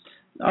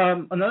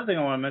 Another thing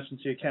I want to mention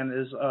to you, Ken,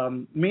 is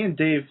me and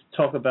Dave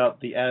talk about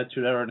the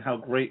Attitude Era and how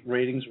great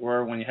ratings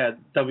were when you had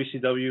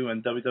WCW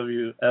and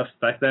WWF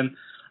back then.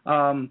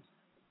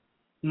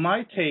 My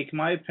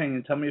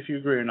opinion, tell me if you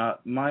agree or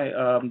not,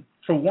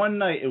 for one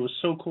night, it was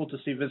so cool to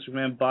see Vince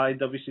McMahon buy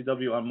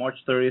WCW on March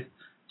 30th,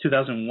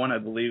 2001, I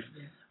believe.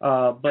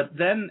 But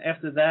then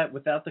after that,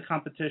 without the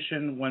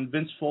competition, when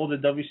Vince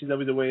folded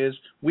WCW the way it is,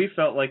 we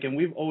felt like, and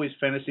we've always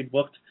fantasy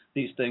booked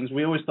these things,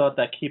 we always thought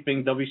that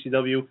keeping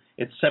WCW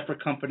its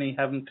separate company,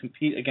 having them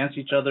compete against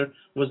each other,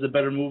 was the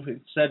better move.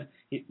 Instead,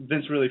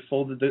 Vince really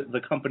folded the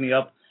company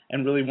up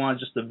and really wanted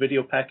just the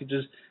video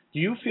packages. Do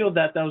you feel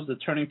that was the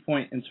turning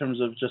point in terms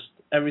of just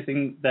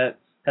everything that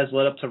has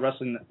led up to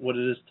wrestling what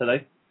it is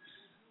today?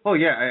 Well,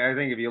 yeah, I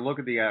think if you look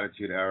at the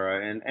Attitude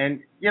Era,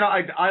 and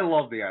I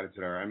love the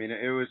Attitude Era. I mean,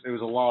 it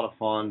was a lot of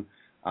fun.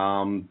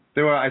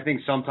 I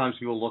think sometimes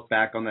people look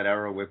back on that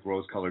era with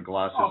rose-colored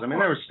glasses. I mean,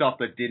 there was stuff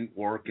that didn't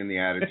work in the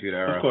Attitude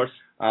Era. Of course.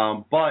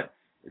 But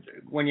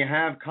when you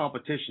have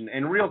competition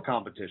and real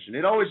competition,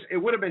 it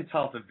would have been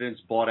tough if Vince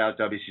bought out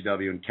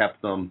WCW and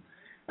kept them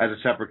as a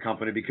separate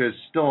company, because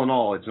still in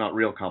all, it's not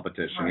real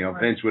competition. Right.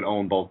 Vince would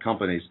own both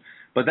companies,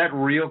 but that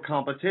real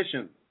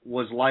competition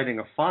was lighting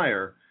a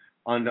fire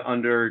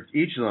under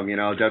each of them.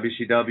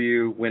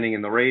 WCW winning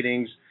in the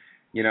ratings,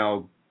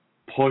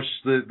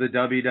 pushed the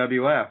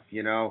WWF.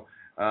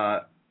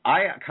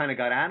 I kind of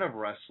got out of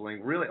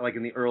wrestling really like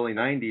in the early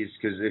 90s,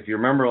 because if you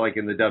remember, like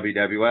in the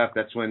WWF,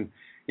 that's when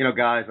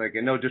guys like,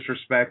 and no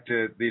disrespect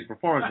to these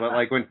performers, but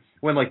like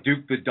when like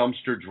Duke the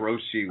Dumpster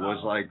Drosy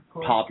was like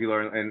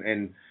popular,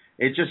 and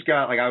it just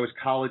got like, I was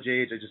college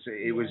age.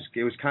 It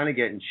was kind of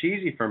getting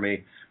cheesy for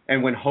me.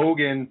 And when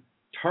Hogan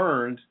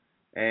turned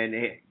and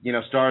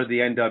started the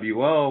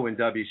NWO and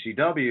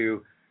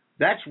WCW,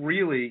 that's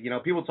really,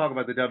 people talk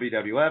about the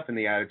WWF and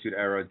the Attitude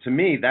Era. To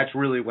me, that's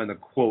really when the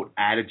quote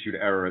Attitude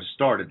Era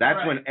started.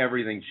 That's when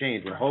everything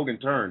changed, when Hogan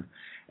turned,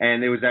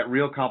 and it was that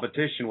real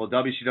competition. Well,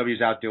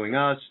 WCW's outdoing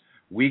us.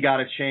 We got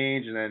to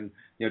change, and then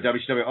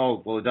WCW.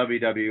 Oh, well, the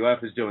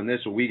WWF is doing this,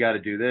 so we got to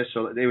do this.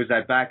 So it was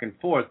that back and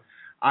forth.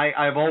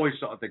 I've always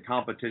thought that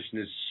competition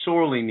is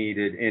sorely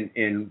needed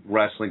in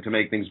wrestling to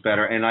make things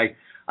better, and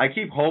I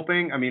keep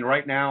hoping. I mean,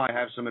 right now I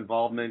have some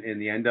involvement in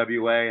the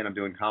NWA, and I'm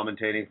doing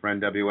commentating for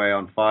NWA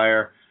on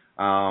Fire.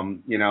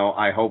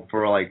 I hope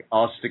for like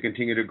us to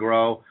continue to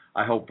grow.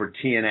 I hope for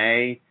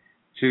TNA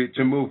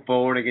to move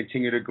forward and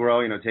continue to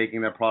grow. Taking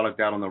their product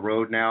out on the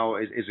road now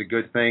is a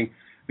good thing,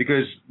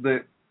 because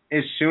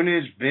as soon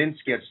as Vince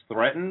gets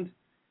threatened,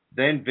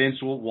 then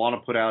Vince will want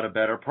to put out a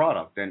better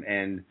product.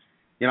 And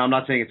I'm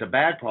not saying it's a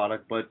bad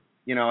product, but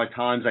at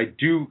times I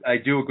do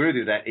agree with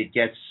you that it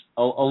gets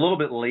a little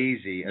bit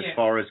lazy as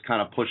far as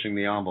kind of pushing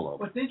the envelope.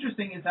 What's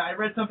interesting is that I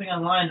read something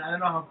online. I don't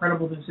know how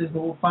credible this is,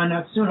 but we'll find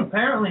out soon.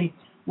 Apparently,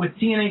 with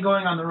TNA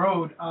going on the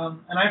road,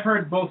 and I've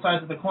heard both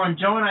sides of the coin.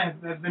 Joe and I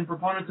have been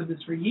proponents of this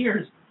for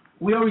years.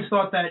 We always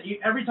thought that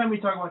every time we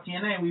talk about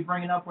TNA, we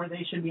bring it up where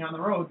they should be on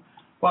the road.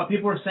 But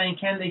people are saying,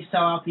 can they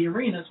sell out the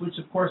arenas, which,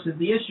 of course, is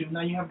the issue.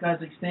 Now, you have guys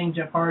like Sting,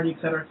 Jeff Hardy,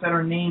 et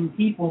cetera, named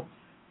people.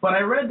 But I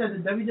read that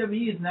the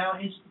WWE is now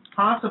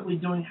possibly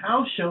doing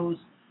house shows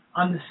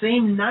on the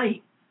same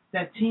night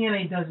that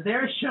TNA does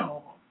their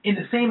show in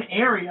the same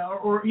area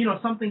or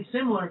something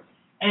similar.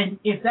 And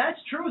if that's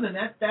true, then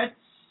that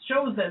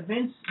shows that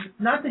Vince,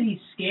 not that he's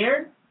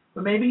scared,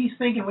 but maybe he's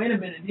thinking, wait a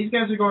minute, these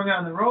guys are going out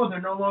on the road.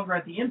 They're no longer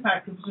at the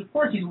Impact, because, of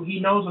course, he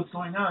knows what's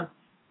going on.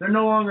 They're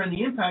no longer in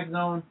the Impact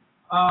zone.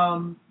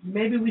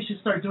 Maybe we should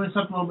start doing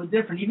something a little bit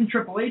different. Even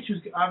Triple H,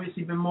 who's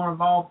obviously been more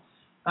involved,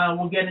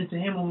 we'll get into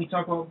him when we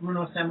talk about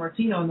Bruno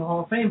Sammartino in the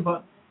Hall of Fame.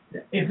 But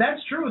if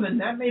that's true, then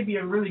that may be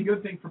a really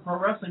good thing for pro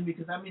wrestling,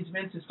 because that means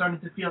Vince is starting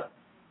to feel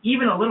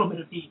even a little bit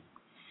of heat.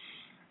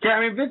 Yeah,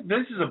 I mean,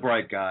 Vince is a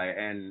bright guy,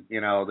 and,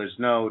 there's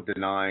no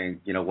denying,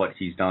 what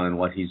he's done and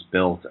what he's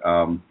built.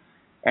 And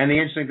the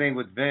interesting thing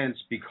with Vince,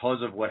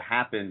 because of what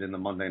happened in the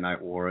Monday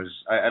Night Wars,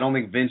 I don't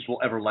think Vince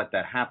will ever let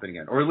that happen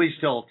again, or at least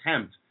he'll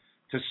attempt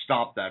to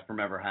stop that from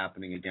ever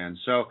happening again.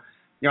 So,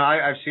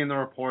 I've seen the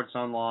reports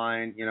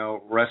online.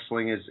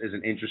 Wrestling is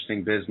an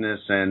interesting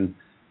business, and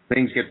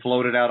things get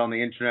floated out on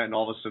the internet, and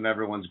all of a sudden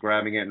everyone's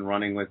grabbing it and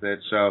running with it.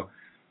 So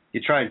you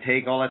try and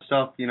take all that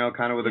stuff,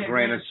 kind of with a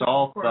grain of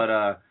salt.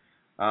 But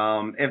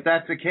if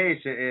that's the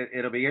case,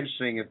 it'll be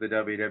interesting if the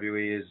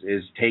WWE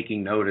is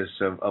taking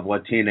notice of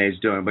what TNA is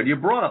doing. But you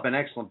brought up an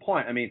excellent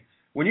point. I mean,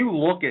 when you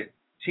look at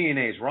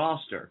TNA's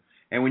roster,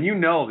 and when you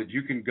know that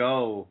you can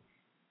go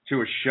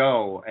to a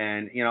show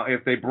and,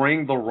 if they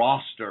bring the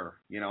roster,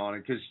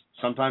 because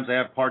sometimes they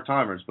have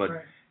part-timers, but,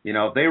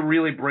 if they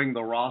really bring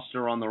the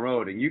roster on the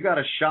road and you got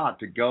a shot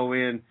to go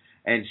in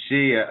and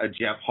see a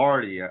Jeff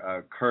Hardy,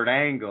 a Kurt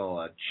Angle,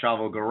 a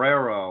Chavo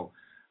Guerrero,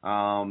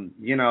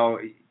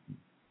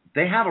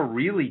 they have a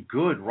really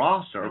good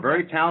roster, a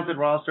very talented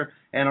roster,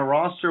 and a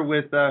roster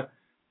with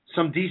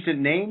some decent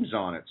names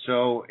on it.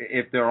 So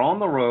if they're on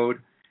the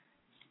road,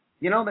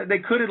 they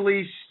could at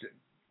least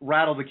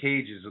rattle the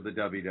cages of the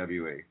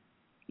WWE.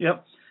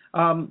 Yep.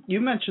 You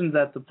mentioned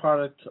that the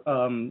product,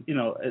 and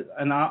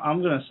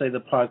I'm going to say the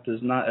product is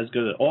not as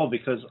good at all,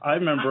 because I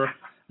remember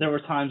there were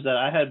times that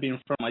I had to be in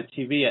front of my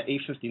TV at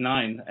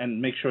 8:59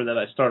 and make sure that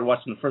I started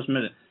watching the first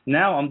minute.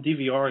 Now I'm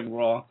DVRing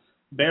Raw,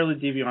 barely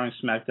DVRing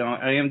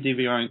SmackDown. I am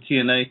DVRing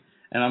TNA,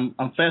 and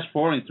I'm fast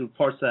forwarding through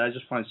parts that I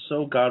just find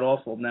so god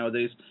awful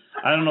nowadays.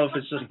 I don't know if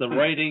it's just the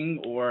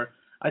writing, or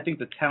I think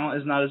the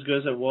talent is not as good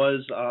as it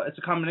was. It's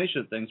a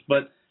combination of things.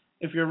 But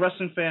if you're a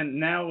wrestling fan,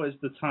 now is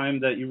the time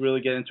that you really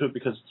get into it,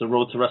 because it's the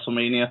road to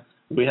WrestleMania.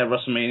 We have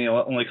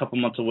WrestleMania only a couple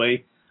months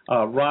away.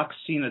 Rock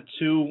Cena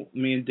 2,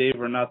 me and Dave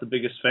are not the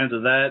biggest fans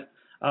of that.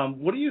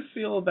 What do you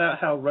feel about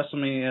how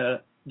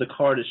WrestleMania, the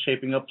card, is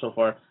shaping up so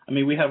far? I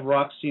mean, we have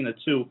Rock Cena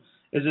 2.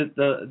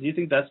 Do you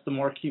think that's the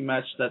marquee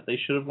match that they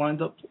should have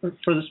lined up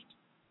for this,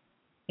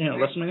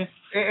 WrestleMania?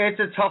 It's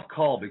a tough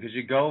call, because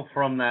you go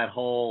from that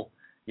whole,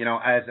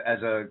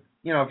 as a,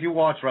 if you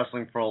watch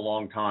wrestling for a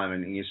long time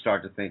and you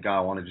start to think,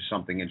 I want to do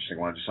something interesting,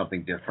 I want to do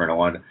something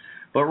different,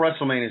 but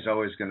WrestleMania is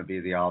always going to be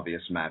the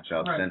obvious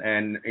matchups, right.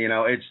 and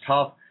it's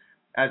tough.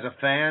 As a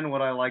fan,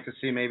 would I like to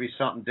see maybe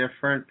something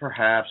different?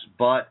 Perhaps,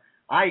 but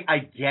I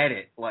get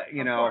it. Like,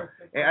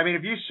 I mean,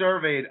 if you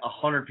surveyed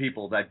 100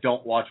 people that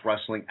don't watch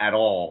wrestling at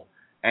all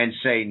and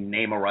say,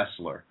 name a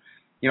wrestler,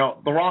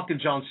 The Rock and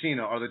John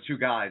Cena are the two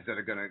guys that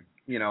are going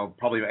to,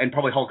 probably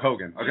Hulk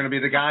Hogan are going to be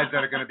the guys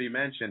that are going to be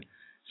mentioned.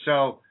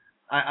 So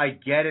I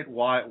get it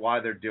why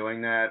they're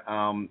doing that.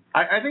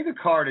 I think the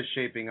card is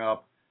shaping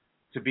up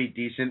to be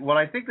decent. What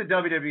I think the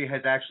WWE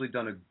has actually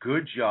done a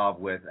good job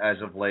with as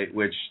of late,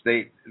 which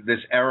this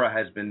era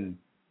has been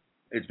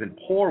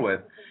poor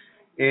with,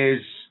 is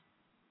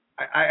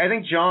I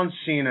think John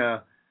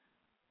Cena,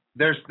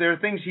 there are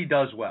things he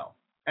does well.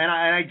 And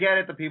I get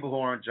it, the people who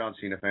aren't John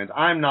Cena fans.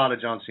 I'm not a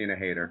John Cena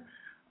hater.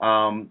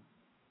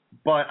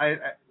 But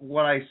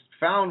what I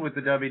found with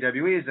the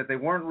WWE is that they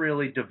weren't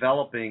really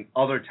developing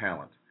other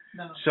talent.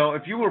 No. So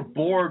if you were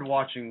bored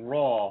watching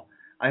Raw,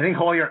 I think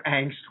all your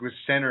angst was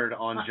centered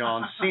on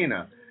John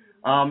Cena.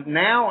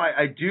 Now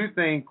I do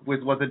think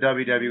with what the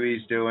WWE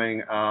is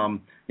doing,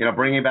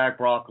 bringing back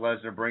Brock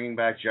Lesnar, bringing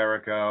back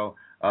Jericho,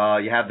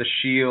 you have the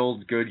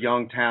Shield, good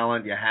young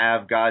talent. You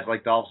have guys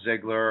like Dolph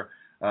Ziggler,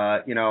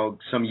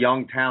 some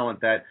young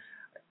talent that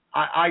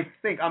I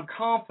think I'm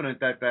confident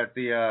that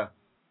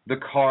the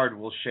card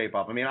will shape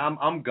up. I mean,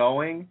 I'm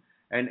going,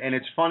 and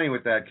it's funny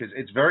with that because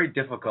it's very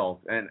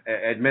difficult, and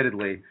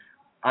admittedly,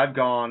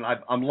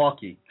 I'm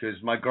lucky because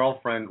my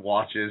girlfriend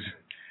watches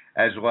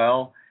as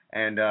well,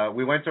 and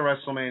we went to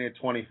WrestleMania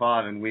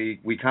 25, and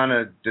we kind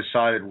of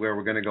decided where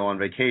we're going to go on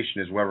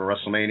vacation is wherever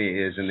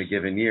WrestleMania is in the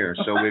given year.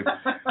 So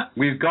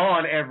we've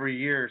gone every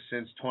year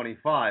since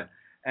 25,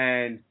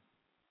 and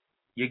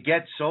you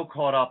get so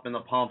caught up in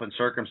the pomp and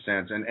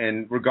circumstance,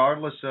 and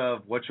regardless of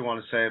what you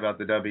want to say about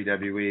the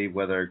WWE,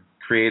 whether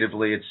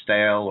creatively it's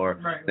stale or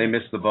they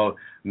missed the boat,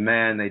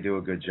 man, they do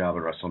a good job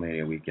at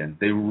WrestleMania weekend.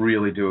 They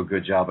really do a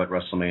good job at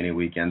WrestleMania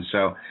weekend.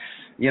 So,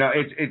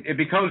 it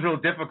becomes real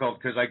difficult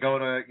because I go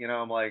to,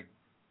 I'm like,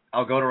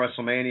 I'll go to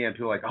WrestleMania and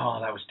people are like,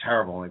 oh, that was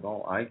terrible. I'm like,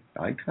 oh, I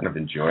kind of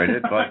enjoyed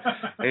it, but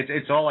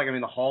it's all like, I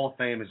mean, the Hall of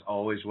Fame is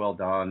always well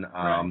done.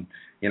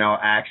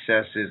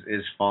 Access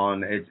is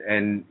fun.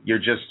 And you're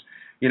just,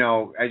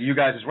 you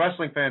guys as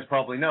wrestling fans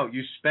probably know,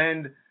 you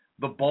spend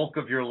the bulk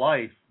of your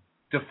life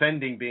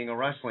defending being a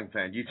wrestling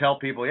fan. You tell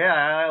people, yeah,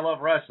 I love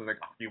wrestling. Like,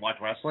 oh, you watch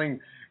wrestling?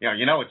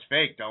 It's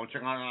fake, don't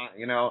you?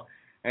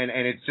 And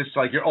it's just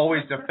like you're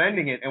always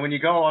defending it. And when you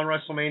go on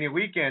WrestleMania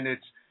weekend,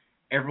 it's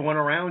everyone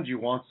around you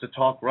wants to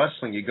talk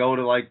wrestling. You go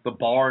to like the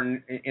bar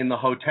in the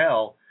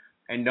hotel,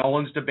 and no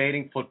one's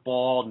debating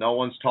football. No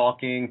one's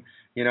talking,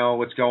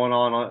 what's going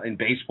on in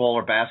baseball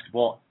or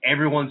basketball.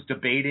 Everyone's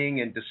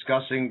debating and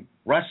discussing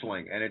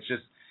wrestling, and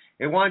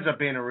it winds up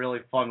being a really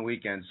fun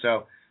weekend.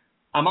 So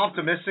I'm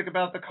optimistic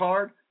about the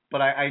card,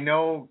 but I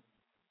know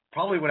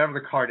probably whatever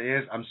the card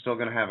is, I'm still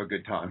going to have a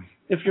good time.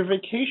 If you're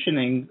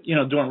vacationing,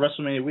 during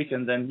WrestleMania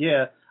weekend, then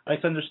yeah, I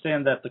can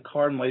understand that the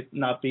card might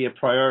not be a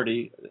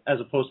priority as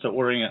opposed to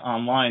ordering it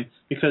online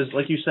because,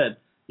 like you said,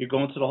 you're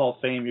going to the Hall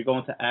of Fame, you're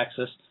going to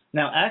Access.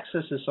 Now,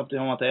 Access is something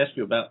I want to ask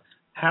you about.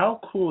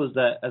 How cool is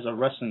that as a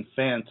wrestling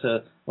fan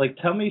to,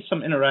 tell me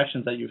some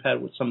interactions that you've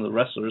had with some of the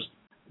wrestlers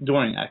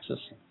during Access?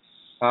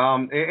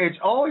 It's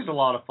always a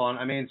lot of fun.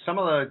 I mean, some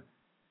of the,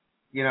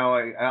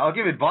 I'll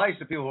give advice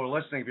to people who are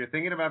listening. If you're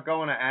thinking about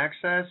going to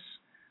Access,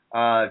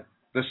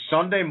 the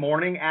Sunday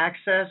morning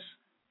Access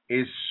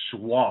is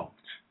swamped.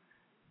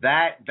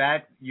 That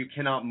you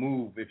cannot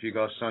move if you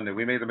go Sunday.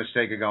 We made the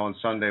mistake of going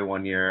Sunday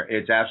one year.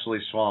 It's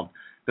absolutely swamped.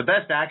 The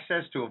best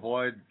access to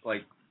avoid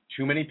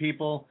too many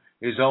people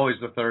is always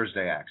the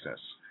Thursday access.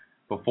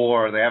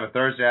 Before they have a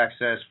Thursday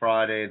access,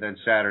 Friday, then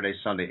Saturday,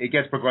 Sunday. It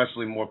gets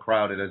progressively more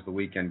crowded as the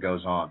weekend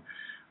goes on.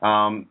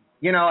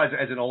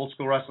 As an old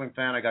school wrestling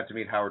fan, I got to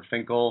meet Howard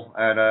Finkel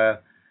at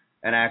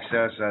an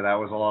access. That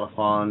was a lot of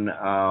fun.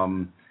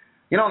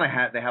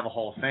 And they have a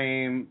Hall of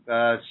Fame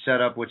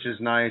set up, which is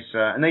nice.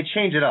 And they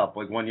change it up.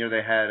 Like one year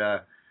they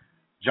had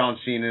John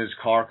Cena's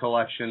car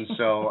collection.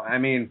 So, I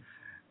mean,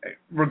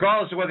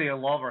 regardless of whether you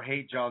love or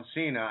hate John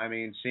Cena, I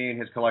mean, seeing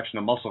his collection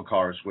of muscle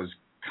cars was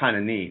kind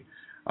of neat.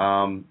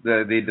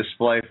 The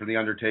display for The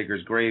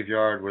Undertaker's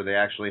graveyard where they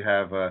actually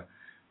have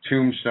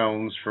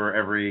tombstones for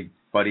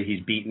everybody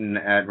he's beaten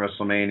at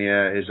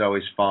WrestleMania is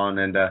always fun.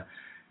 And,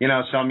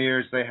 some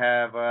years they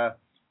have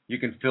you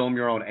can film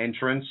your own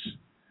entrance.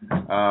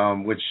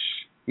 Which,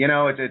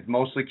 it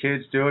mostly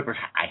kids do it, but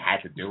I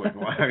had to do it.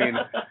 I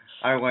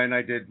mean,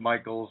 I did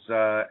Michael's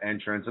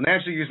entrance, and they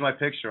actually used my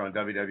picture on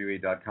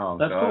WWE.com.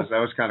 That's cool. That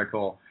was kind of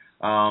cool.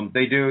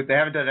 They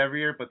haven't done it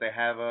every year, but they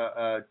have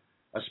a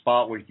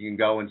spot where you can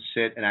go and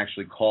sit and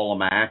actually call a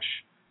match,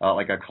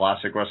 like a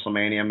classic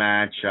WrestleMania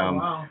match.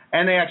 Wow.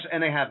 And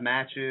they have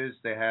matches,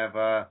 they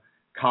have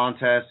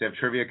contests, they have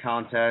trivia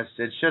contests.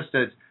 It's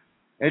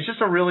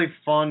just a really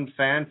fun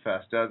fan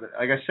fest.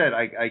 Like I said,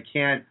 I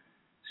can't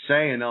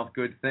say enough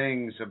good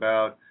things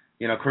about,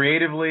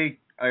 creatively,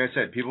 like I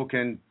said, people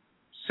can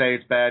say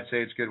it's bad,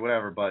 say it's good,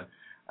 whatever, but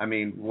I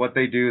mean, what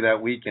they do that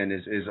weekend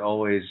is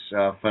always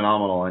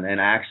phenomenal,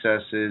 and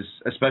Access is,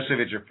 especially if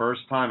it's your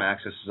first time,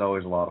 Access is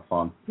always a lot of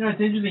fun.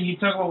 It's interesting, you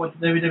talk about what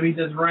WWE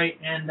does right,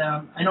 and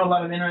I know a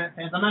lot of internet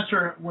fans, I'm not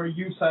sure where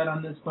you side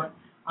on this, but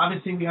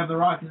obviously we have The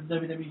Rock as the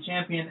WWE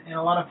champion, and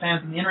a lot of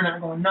fans on the internet are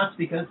going nuts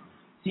because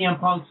CM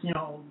Punk's,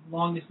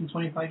 longest in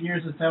 25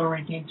 years, the title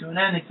reign came to an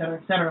end, et cetera,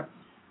 et cetera.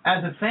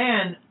 As a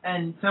fan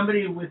and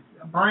somebody with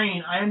a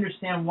brain, I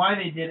understand why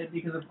they did it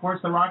because, of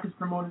course, The Rock is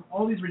promoting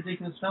all these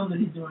ridiculous films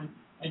that he's doing.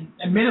 And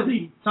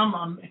admittedly, some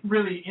I'm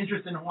really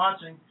interested in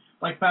watching,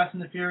 like Fast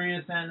and the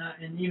Furious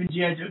and even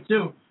G.I. Joe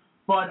 2.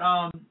 But,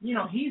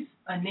 he's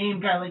a name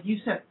guy. Like you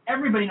said,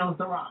 everybody knows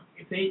The Rock.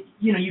 If they,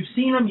 you've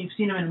seen him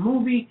in a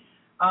movie.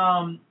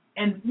 I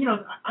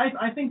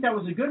think that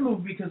was a good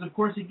move because, of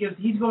course,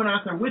 he's going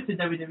out there with the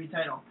WWE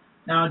title.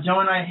 Now, Joe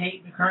and I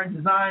hate the current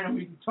design, and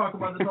we can talk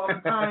about this all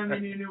the time. They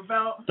need a new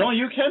belt. Don't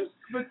you, Ken?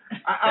 But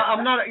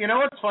I'm not. You know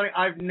what's funny?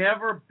 I've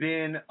never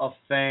been a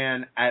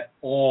fan at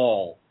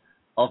all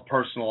of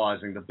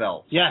personalizing the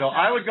belt. Yeah. So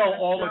I would go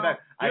all the way back.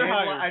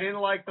 I didn't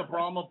like the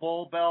Brahma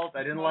Bull belt.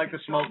 I didn't like the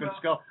Smoking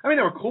Skull. I mean,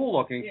 they were cool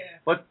looking, yeah.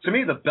 But to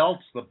me, the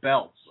belt's the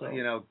belt. So,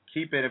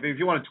 keep it. If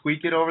you want to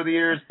tweak it over the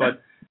years,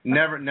 but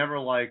never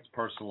liked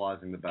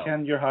personalizing the belt.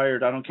 Ken, you're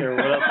hired. I don't care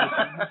what else.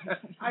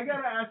 I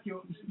gotta ask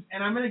you,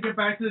 and I'm gonna get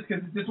back to this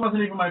because this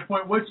wasn't even my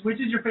point. Which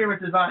is your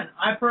favorite design?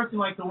 I personally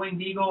like the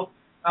Winged Eagle.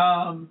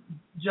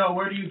 Joe,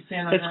 where do you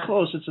stand on that? It's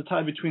close. It's a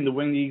tie between the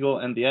Winged Eagle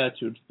and the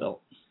Attitude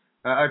belt.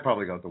 I'd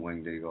probably go with the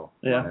Winged Eagle.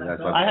 Yeah,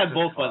 I have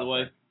both, by the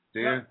way. Do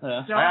you?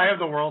 Yeah. I have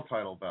the world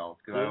title belt.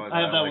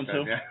 I have that one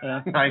too.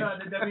 Yeah. The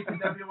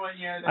WCW one,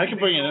 yeah. I can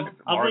bring it in.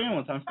 I'll bring it in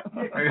one time.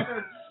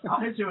 I'll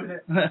hit you with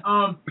it. But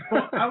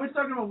I was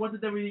talking about what the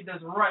WWE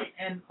does right,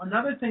 and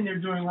another thing they're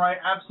doing right,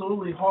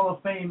 absolutely, Hall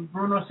of Fame,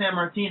 Bruno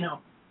Sammartino.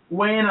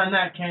 Weigh in on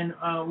that, Ken.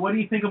 What do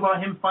you think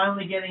about him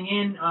finally getting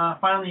in,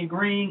 finally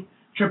agreeing,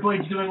 Triple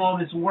H doing all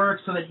this work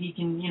so that he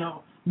can,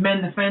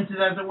 mend the fences,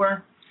 as it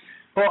were?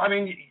 Well, I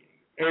mean,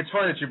 it's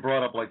funny that you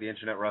brought up, the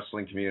internet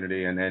wrestling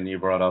community, and then you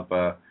brought up,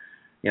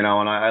 and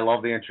I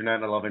love the internet,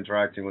 and I love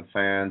interacting with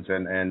fans,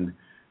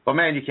 but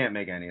man, you can't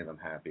make any of them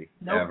happy,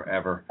 nope.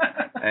 ever.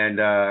 And,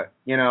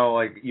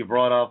 you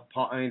brought up,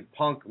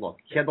 Punk, look,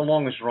 he had the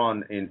longest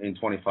run in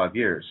 25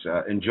 years.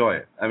 Enjoy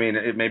it. I mean,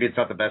 maybe it's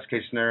not the best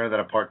case scenario that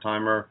a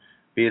part-timer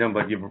beat him,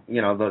 but,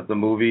 the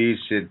movies,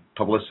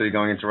 publicity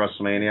going into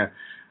WrestleMania.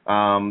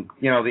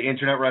 The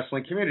internet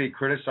wrestling community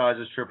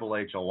criticizes Triple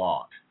H a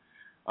lot.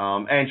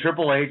 And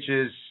Triple H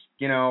is,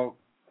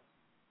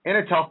 in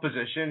a tough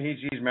position.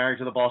 He's married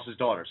to the boss's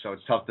daughter, so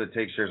it's tough to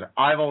take seriously.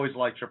 I've always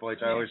liked Triple H.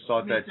 I always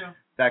thought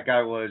that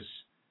guy was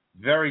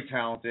very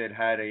talented,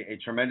 had a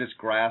tremendous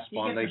grasp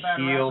on the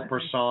heel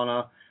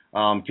persona,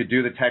 could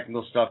do the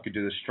technical stuff, could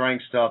do the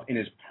strength stuff. In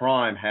his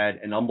prime, had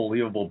an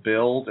unbelievable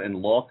build and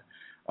look.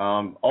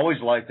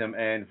 Always liked him,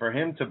 and for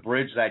him to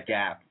bridge that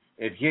gap,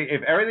 if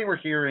everything we're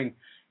hearing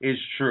is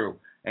true.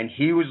 And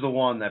he was the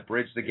one that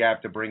bridged the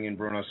gap to bring in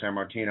Bruno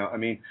Sammartino. I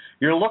mean,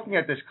 you're looking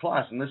at this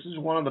class, and this is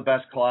one of the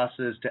best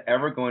classes to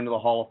ever go into the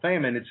Hall of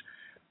Fame. And it's,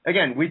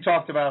 again, we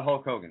talked about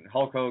Hulk Hogan.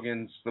 Hulk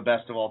Hogan's the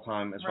best of all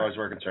time as far as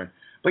we're concerned.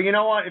 But you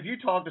know what? If you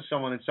talk to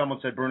someone and someone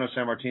said Bruno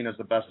Sammartino is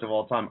the best of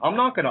all time, I'm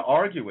not going to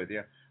argue with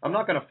you. I'm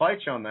not going to fight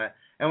you on that.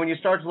 And when you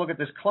start to look at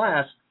this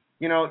class,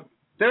 you know,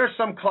 there are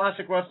some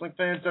classic wrestling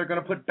fans that are going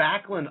to put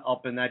Backlund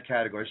up in that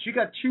category. So you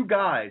got two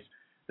guys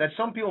that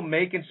some people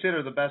may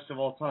consider the best of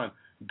all time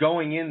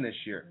going in this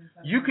year.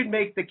 You could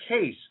make the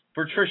case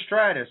for Trish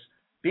Stratus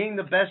being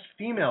the best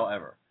female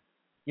ever.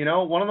 You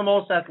know, one of the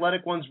most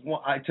athletic ones,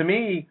 to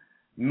me,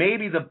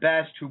 maybe the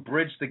best who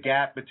bridged the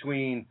gap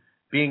between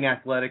being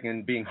athletic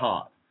and being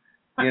hot.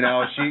 You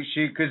know,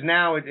 she because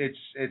now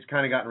it's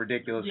kind of gotten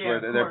ridiculous where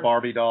they're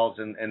Barbie dolls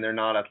and they're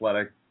not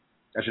athletic.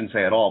 I shouldn't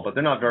say at all, but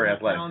they're not very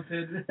athletic.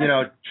 Talented. You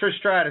know, Trish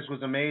Stratus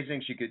was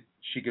amazing.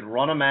 She could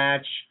run a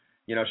match.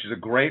 You know, she's a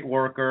great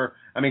worker.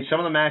 I mean, some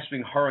of the matches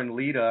between her and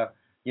Lita,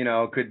 you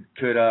know, could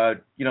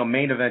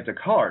main event a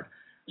card.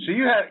 So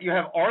you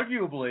have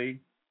arguably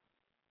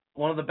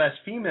one of the best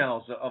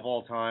females of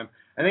all time.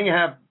 I think you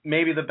have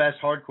maybe the best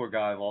hardcore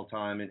guy of all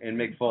time in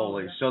Mick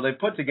Foley. So they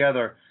put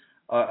together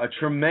a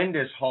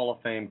tremendous Hall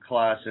of Fame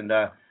class. And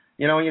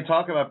you know, when you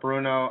talk about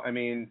Bruno, I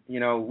mean, you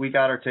know, we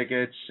got our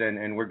tickets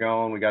and we're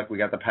going. We got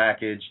the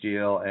package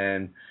deal,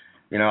 and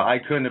you know, I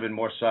couldn't have been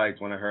more psyched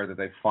when I heard that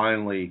they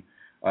finally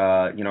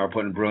are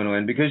putting Bruno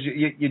in, because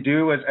you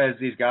do as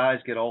these guys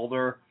get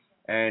older.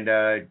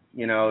 And,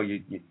 you know,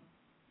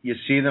 you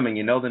see them and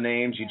you know the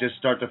names. You just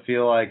start to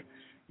feel like,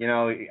 you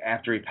know,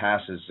 after he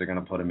passes, they're going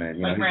to put him in.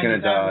 You know, he's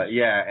going to die.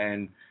 Yeah,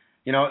 and,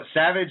 you know,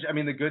 Savage, I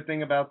mean, the good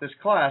thing about this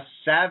class,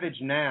 Savage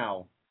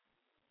now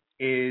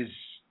is,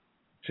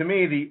 to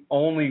me, the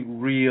only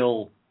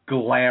real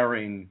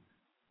glaring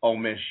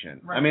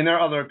omission. Right. I mean, there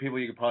are other people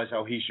you could probably say,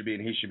 oh, he should be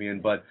in, he should be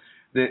in. But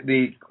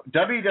the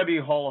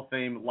WWE Hall of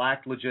Fame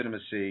lacked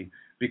legitimacy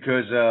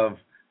because of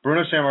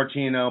Bruno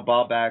Sammartino,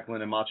 Bob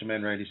Backlund, and Macho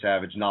Man Randy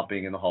Savage not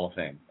being in the Hall of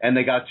Fame. And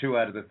they got 2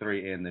 out of the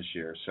 3 in this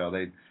year. So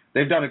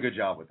they've done a good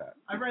job with that.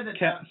 I read that.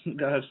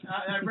 Go ahead.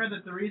 I read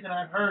that the reason,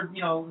 I've heard,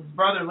 you know, his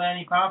brother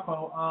Lanny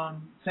Poffo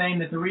saying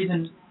that the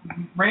reason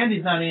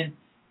Randy's not in,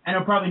 and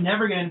he'll probably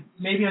never get in,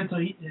 maybe until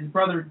his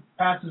brother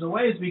passes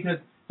away, is because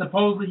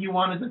supposedly he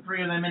wanted the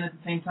 3 of them in at the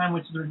same time,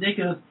 which is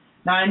ridiculous.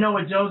 Now, I know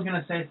what Joe's going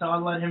to say, so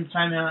I'll let him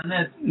chime in on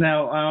this.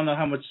 Now, I don't know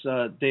how much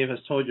Dave has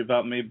told you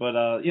about me,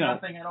 but, you know.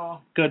 Nothing at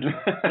all. Good.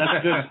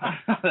 That's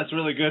good. That's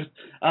really good.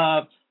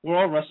 We're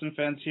all wrestling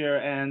fans here,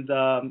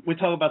 and we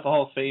talk about the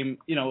Hall of Fame.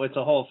 You know, it's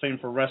a Hall of Fame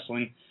for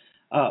wrestling.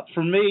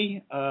 For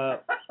me,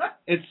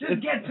 it's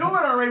get to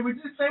it already. We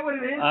just say what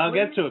it is. I'll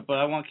get to it, but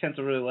I want Ken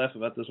to really laugh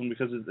about this one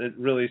because it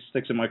really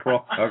sticks in my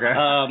craw. Okay.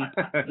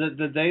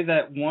 The day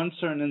that one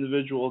certain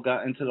individual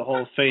got into the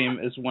Hall of Fame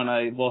is when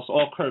I lost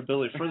all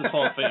credibility for this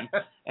Hall of Fame,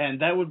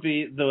 and that would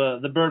be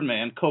the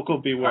Birdman, Coco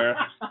Beware.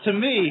 To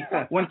me,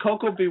 when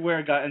Coco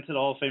Beware got into the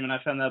Hall of Fame and I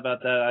found out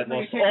about that,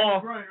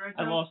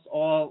 I lost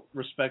all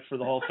respect for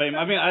the Hall of Fame.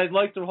 I mean, I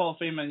like the Hall of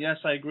Fame, and yes,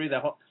 I agree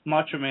that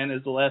Macho Man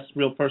is the last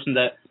real person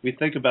that we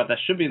think about that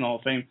should be in the Hall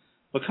of Fame.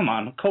 But come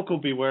on, Coco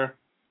Beware.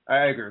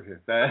 I agree with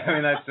you. I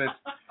mean, that's it.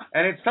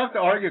 And it's tough to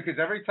argue because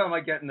every time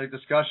I get in a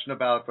discussion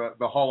about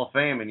the Hall of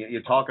Fame and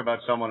you talk about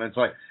someone, it's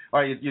like,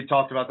 all right, you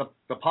talked about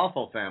the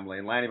Poffo family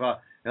and Lanny Poffo.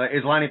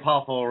 Is Lanny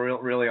Poffo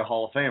really a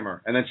Hall of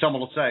Famer? And then someone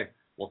will say,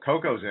 well,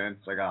 Coco's in.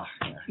 It's like,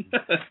 yeah.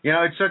 You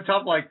know, it's so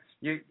tough. Like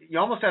you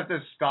almost have to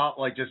stop.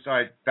 Like, just all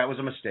right, that was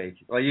a mistake.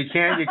 Like you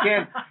can't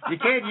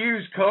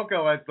use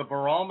Coco as the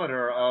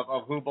barometer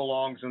of who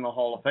belongs in the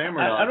Hall of Fame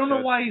or not. I don't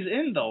know why he's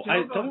in though.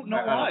 I don't know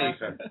why.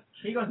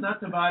 He goes nuts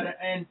about it.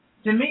 And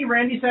to me,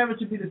 Randy Savage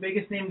would be the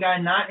biggest name guy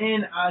not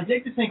in.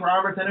 Jake the Snake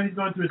Roberts, I know he's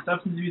going through a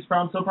substance abuse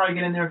problem, so he'll probably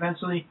get in there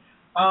eventually.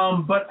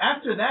 But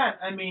after that,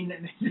 I mean,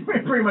 they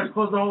pretty much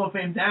closed the Hall of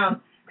Fame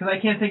down because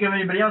I can't think of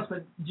anybody else.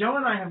 But Joe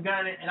and I have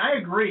gotten it, and I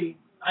agree.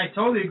 I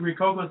totally agree.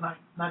 Coco's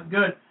not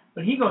good,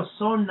 but he goes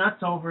so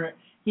nuts over it.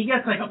 He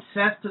gets like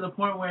obsessed to the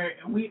point where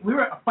we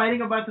were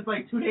fighting about this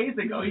like 2 days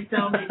ago. He's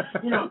telling me,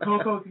 you know,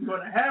 Coco can go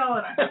to hell,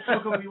 and I said,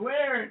 Coco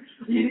beware.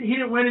 He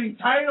didn't win any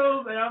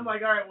titles, and I'm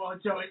like, all right, well,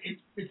 Joe,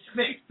 it's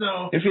fixed.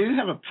 So if he didn't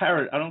have a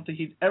parrot, I don't think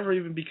he'd ever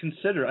even be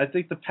considered. I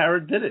think the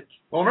parrot did it.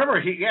 Well,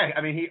 remember, he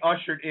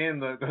ushered in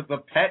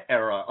the pet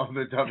era of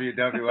the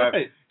WWF.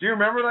 Right. Do you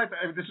remember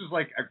that? This is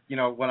like, you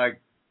know, when I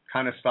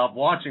kind of stopped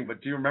watching,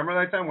 but do you remember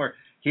that time where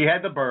he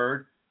had the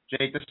bird?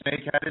 Jake the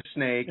Snake had his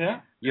snake.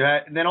 Yeah.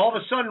 And then all of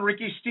a sudden,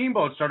 Ricky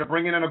Steamboat started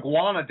bringing an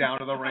iguana down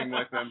to the ring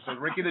with him. So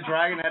Ricky the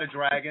Dragon had a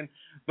dragon.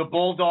 The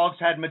Bulldogs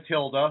had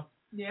Matilda.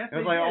 Yeah. It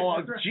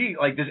was like, gee,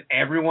 like, does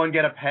everyone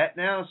get a pet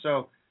now?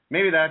 So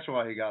maybe that's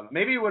why he got it.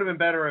 Maybe it would have been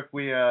better if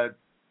we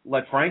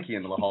let Frankie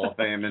into the Hall of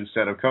Fame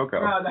instead of Coco.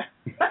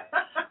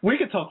 We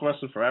could talk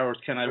wrestling for hours,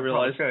 Ken, I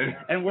realize. Okay.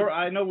 And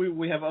I know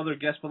we have other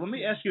guests, but let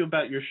me ask you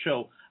about your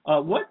show.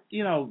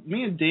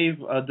 Me and Dave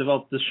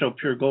developed this show,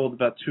 Pure Gold,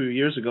 about 2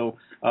 years ago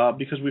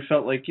because we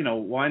felt like, you know,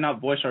 why not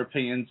voice our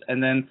opinions?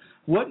 And then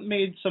what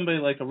made somebody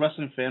like a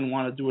wrestling fan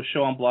want to do a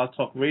show on Blog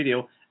Talk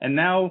Radio? and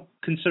now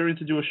considering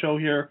to do a show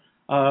here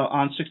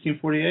on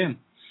 1640 AM.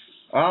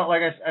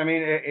 Like I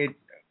mean,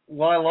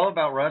 what I love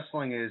about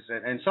wrestling is,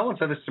 and someone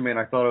said this to me, and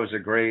I thought it was a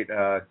great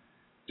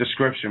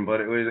description,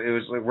 but it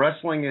was like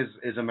wrestling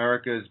is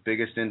America's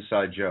biggest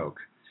inside joke,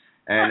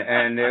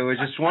 and it was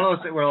just one of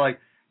those things where, like,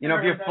 you know,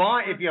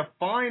 if you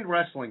find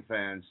wrestling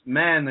fans,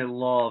 man, they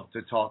love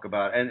to talk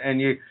about it.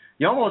 And you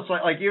almost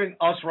like even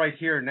us right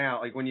here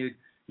now, like when you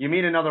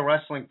meet another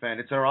wrestling fan,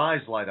 it's their eyes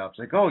light up. It's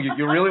like, oh,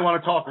 you really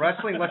want to talk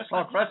wrestling? Let's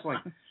talk wrestling.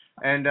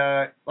 And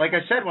like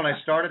I said, when I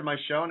started my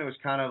show, and it was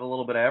kind of a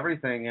little bit of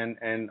everything,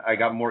 and I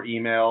got more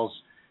emails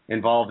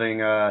involving,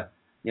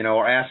 you know,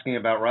 or asking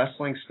about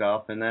wrestling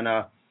stuff. And then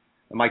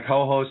my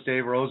co-host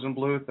Dave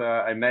Rosenbluth,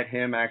 I met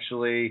him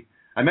actually.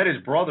 I met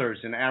his brothers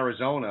in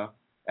Arizona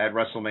at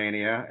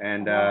WrestleMania,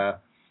 and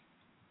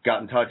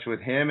got in touch with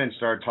him and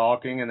started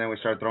talking, and then we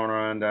started throwing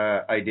around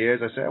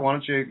ideas. I said, why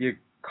don't you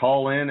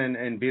call in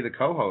and be the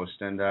co-host?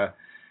 And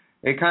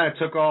it kind of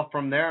took off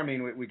from there. I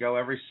mean, we go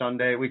every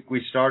Sunday.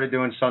 We started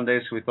doing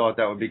Sundays because we thought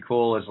that would be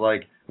cool, as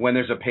like when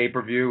there's a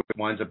pay-per-view, it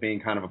winds up being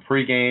kind of a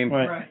pregame.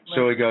 Right.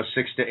 So we go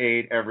 6 to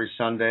 8 every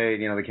Sunday,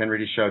 you know,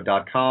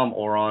 thekenreadyshow.com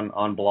or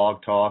on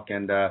Blog Talk.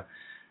 And,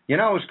 you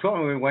know, it was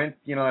cool. We went,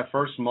 you know, that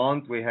first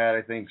month we had,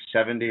 I think,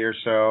 70 or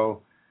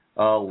so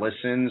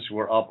listens.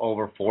 We're up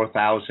over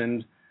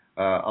 4,000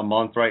 a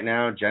month right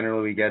now.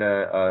 Generally,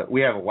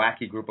 we have a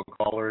wacky group of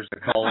callers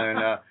that call in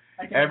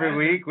every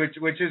week,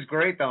 which is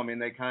great though. I mean,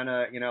 they kind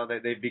of, you know,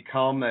 they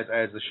become, as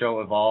the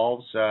show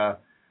evolves,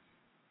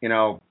 you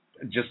know,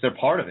 just they're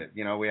part of it.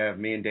 You know, we have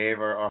me and Dave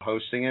are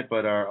hosting it,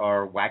 but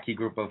our wacky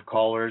group of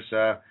callers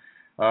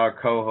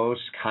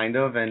co-hosts kind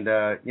of, and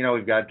you know,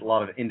 we've got a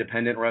lot of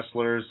independent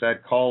wrestlers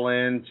that call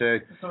in to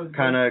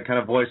kind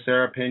of voice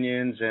their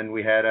opinions. And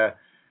we had a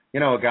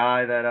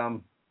guy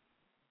that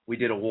we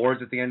did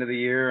awards at the end of the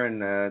year,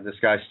 and this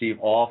guy Steve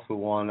Off, who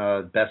won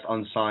Best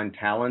Unsigned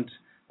Talent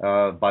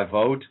by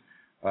vote,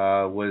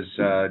 was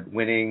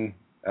winning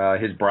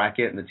his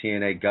bracket in the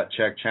TNA Gut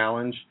Check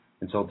Challenge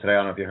until today. I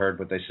don't know if you heard,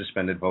 but they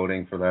suspended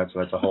voting for that, so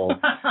that's a whole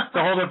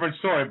different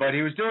story. But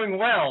he was doing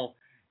well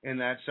in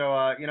that,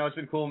 so you know, it's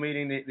been cool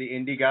meeting the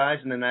indie guys,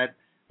 and then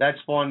that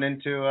spawned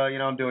into you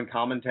know, I'm doing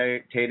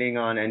commentating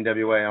on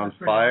NWA on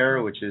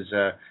Fire, which is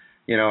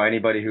you know,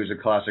 anybody who's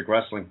a classic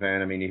wrestling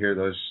fan, I mean, you hear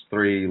those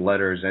 3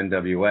 letters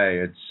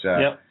NWA, it's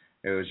yep.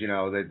 It was, you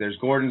know, there's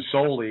Gordon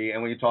Soley,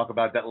 and when you talk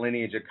about that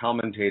lineage of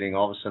commentating,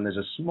 all of a sudden there's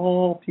a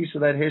small piece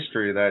of that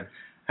history that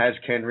has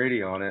Ken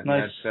Reedy on it.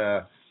 Nice. And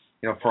that's,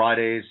 you know,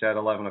 Fridays at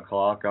 11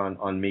 o'clock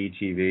on Me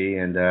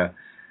TV. And,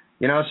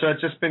 you know, so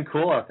it's just been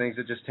cool. Things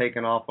have just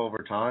taken off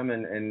over time.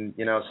 And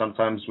you know,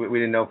 sometimes we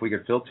didn't know if we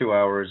could fill 2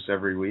 hours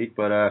every week,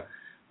 but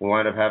we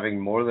wound up having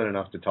more than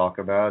enough to talk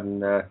about.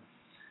 And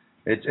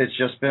it's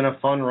just been a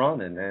fun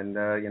run. And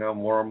you know,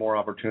 more and more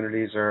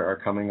opportunities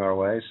are coming our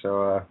way.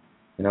 So,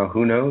 you know,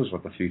 who knows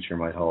what the future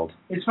might hold.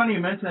 It's funny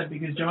you mention that,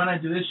 because Joe and I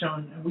do this show,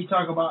 and we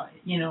talk about,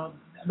 you know,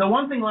 the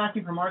one thing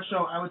lacking from our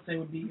show, I would say,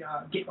 would be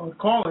with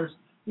callers,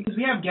 because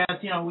we have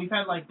guests. You know, we've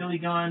had like Billy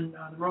Gunn,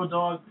 the Road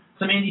Dogg,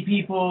 some indie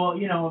people,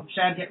 you know,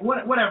 Shad,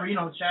 whatever, you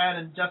know, Shad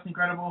and Just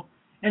Incredible,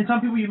 and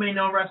some people you may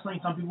know wrestling,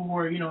 some people who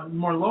are, you know,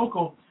 more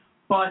local.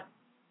 But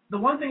the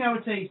one thing I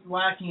would say is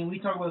lacking, and we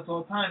talk about this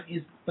all the time,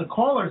 is the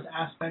callers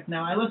aspect.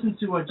 Now, I listen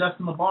to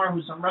Justin LeBar,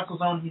 who's on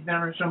WrestleZone. He's been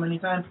on our show many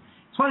times.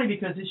 It's funny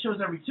because his show's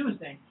every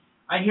Tuesday.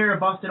 I hear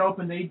Busted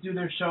Open, they do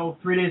their show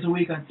 3 days a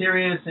week on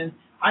Sirius, and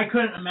I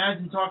couldn't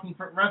imagine talking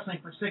for wrestling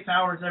for 6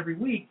 hours every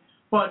week.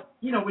 But,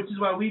 you know, which is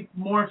why we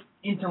morphed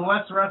into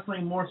less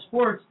wrestling, more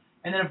sports,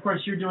 and then, of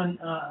course, you're doing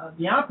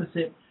the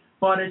opposite.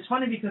 But it's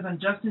funny because on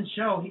Justin's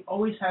show, he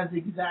always has the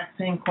exact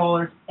same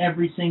callers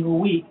every single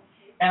week.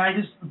 And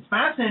I'm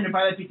fascinated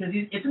by that, because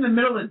it's in the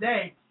middle of the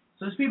day,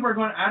 so these people are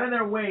going out of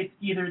their way.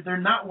 Either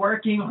they're not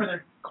working or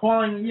they're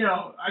calling, you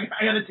know,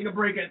 I got to take a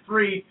break at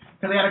 3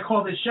 because I got to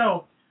call this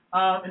show.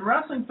 And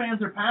wrestling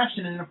fans are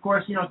passionate, and of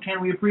course, you know,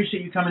 Ken, we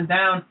appreciate you coming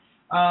down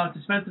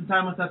to spend some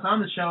time with us on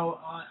the show.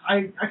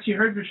 I actually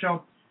heard your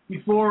show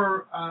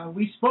before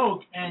we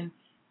spoke, and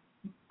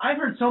I've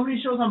heard so many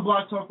shows on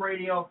Blog Talk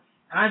Radio,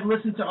 and I've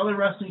listened to other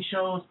wrestling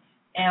shows,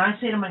 and I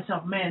say to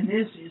myself, man,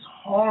 this is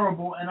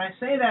horrible. And I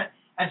say that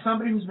as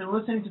somebody who's been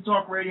listening to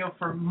talk radio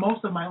for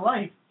most of my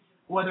life,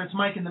 whether it's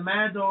Mike and the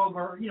Mad Dog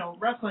or, you know,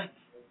 wrestling.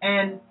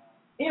 And,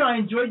 you know, I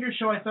enjoyed your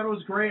show. I thought it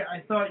was great.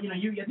 I thought, you know,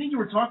 I think you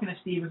were talking to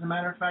Steve, as a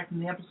matter of fact, in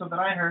the episode that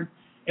I heard.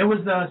 It was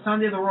the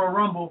Sunday of the Royal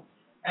Rumble,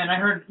 and I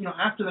heard, you know,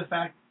 after the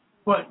fact.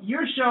 But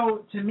your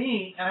show, to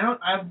me, and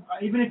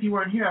even if you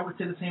weren't here, I would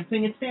say the same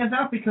thing. It stands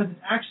out because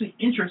it's actually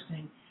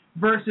interesting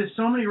versus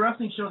so many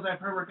wrestling shows I've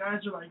heard where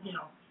guys are like, you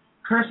know,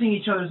 cursing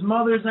each other's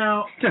mothers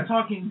out,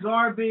 talking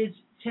garbage,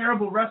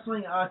 terrible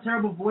wrestling,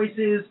 terrible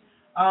voices,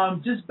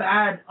 just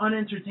bad,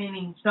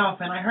 unentertaining stuff.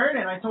 And I heard it,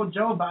 and I told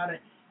Joe about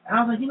it. And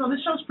I was like, you know, this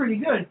show's pretty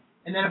good.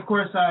 And then, of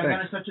course, I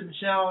got in touch with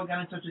Michelle,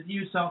 got in touch with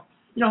you. So,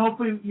 you know,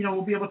 hopefully, you know,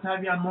 we'll be able to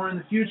have you on more in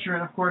the future.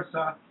 And, of course,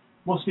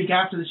 we'll speak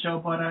after the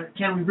show. But,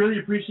 Ken, we really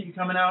appreciate you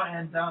coming out.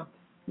 And,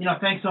 you know,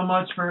 thanks so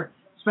much for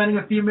spending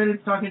a few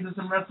minutes talking to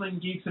some wrestling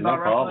geeks about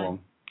wrestling. No problem.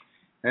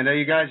 And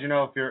you guys,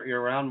 if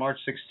you're around March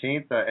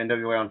 16th,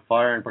 NWA on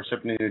Fire in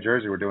Parsippany, New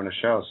Jersey, we're doing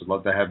a show. So I'd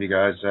love to have you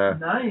guys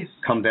nice.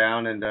 come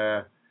down and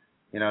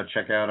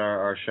check out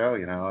our show.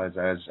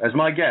 As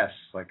my guests,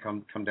 like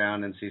come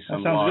down and see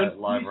some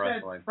live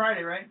wrestling. Said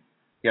Friday, right?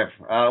 Yeah.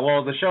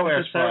 Well, the show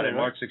airs Saturday, Friday.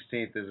 right? March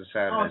 16th is a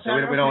Saturday, Oh,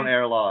 Saturday, so we don't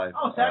air live.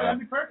 Oh, Saturday, that'd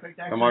be perfect.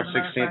 Actually, March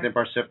 16th in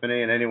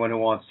Parsippany, and anyone who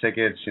wants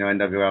tickets,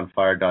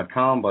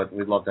 NWAonfire.com. But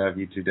we'd love to have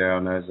you two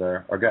down as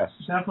our guests.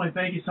 Definitely.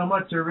 Thank you so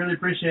much, sir. Really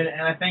appreciate it.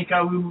 And I think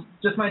we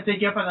just might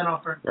take you up on that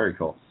offer. Very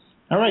cool.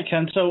 All right,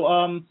 Ken.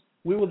 So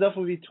we will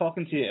definitely be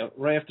talking to you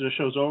right after the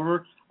show's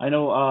over. I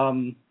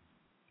know,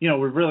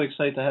 we're really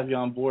excited to have you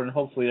on board, and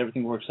hopefully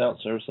everything works out,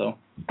 sir. So.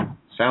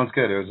 Sounds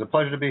good. It was a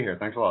pleasure to be here.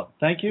 Thanks a lot.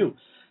 Thank you.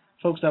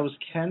 Folks, that was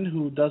Ken,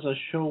 who does a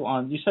show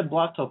on, you said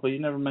Blog Talk, but you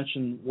never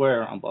mentioned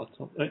where on Blog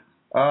Talk, right?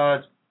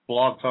 It's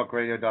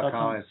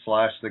blogtalkradio.com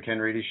 / The Ken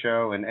Reedy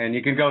Show, and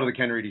you can go to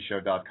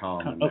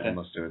thekenreedyshow.com and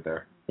let's do it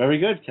there. Very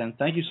good, Ken.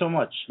 Thank you so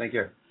much. Thank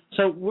you.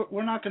 So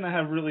we're not going to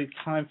have really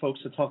time,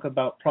 folks, to talk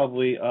about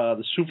probably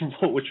the Super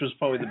Bowl, which was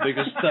probably the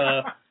biggest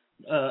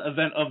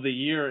event of the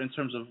year in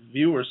terms of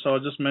viewers. So I'll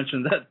just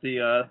mention that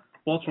the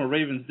Baltimore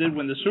Ravens did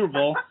win the Super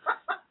Bowl.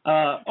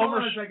 Hold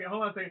on a second.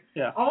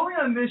 Yeah. Only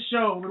on this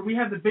show would we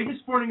have the biggest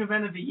sporting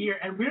event of the year,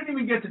 and we don't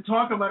even get to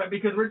talk about it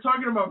because we're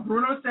talking about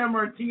Bruno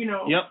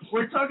Sammartino. Yep.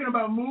 We're talking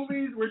about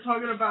movies. We're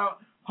talking about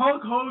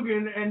Hulk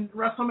Hogan and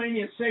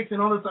WrestleMania 6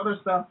 and all this other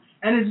stuff.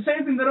 And it's the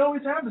same thing that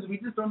always happens. We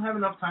just don't have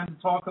enough time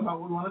to talk about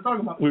what we want to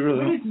talk about. We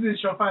need to do this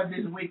show 5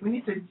 days a week. We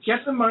need to get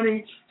the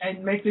money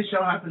and make this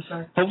show happen,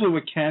 sir. Hopefully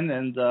with Ken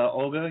and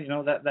Olga,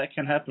 that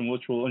can happen,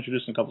 which we'll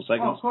introduce in a couple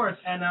seconds. Oh, of course.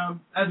 And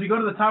as we go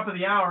to the top of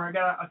the hour, I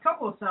got a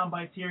couple of sound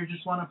bites here.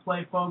 Just want to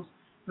play, folks,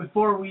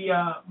 before we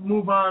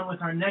move on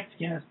with our next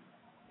guest.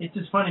 It's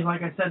just funny,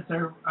 like I said,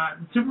 sir.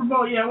 Super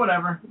Bowl, yeah,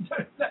 whatever.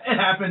 It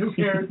happened. Who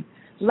cares?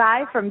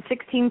 Live from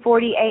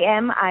 1640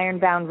 AM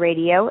Ironbound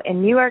Radio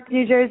in Newark,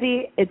 New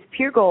Jersey, it's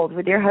Pure Gold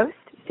with your hosts,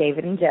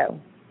 David and Joe.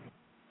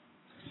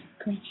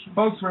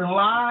 Folks, we're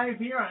live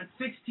here on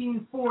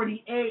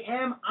 1640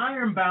 AM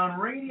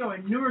Ironbound Radio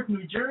in Newark,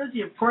 New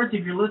Jersey. Of course,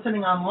 if you're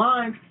listening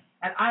online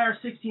at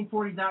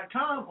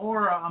ir1640.com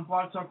or on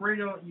Blog Talk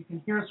Radio, you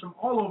can hear us from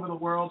all over the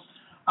world.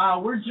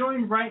 We're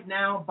joined right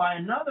now by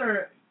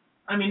another,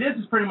 this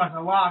is pretty much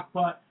a lock,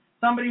 but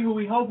somebody who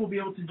we hope will be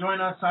able to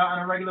join us on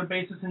a regular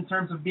basis in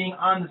terms of being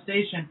on the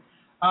station.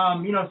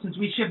 Since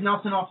we shipped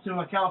Nelson off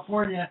to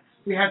California,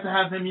 we had to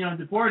have him,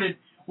 deported.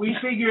 We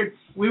figured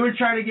we would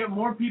try to get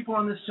more people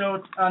on the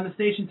show, on the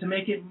station, to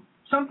make it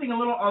something a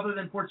little other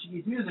than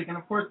Portuguese music. And,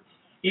 of course,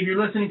 if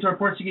you're listening to our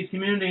Portuguese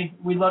community,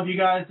 we love you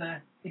guys.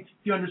 If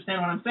you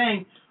understand what I'm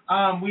saying,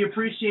 we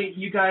appreciate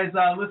you guys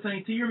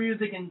listening to your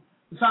music and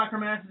the soccer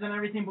matches and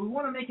everything, but we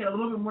want to make it a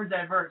little bit more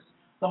diverse.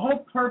 The whole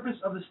purpose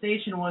of the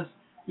station was,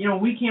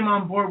 we came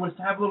on board was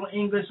to have a little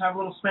English, have a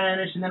little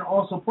Spanish, and then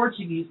also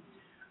Portuguese.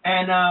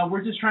 And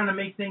we're just trying to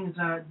make things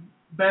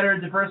better,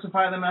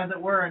 diversify them, as it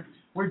were. And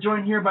we're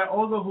joined here by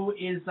Olga, who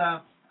is,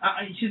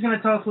 she's going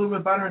to tell us a little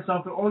bit about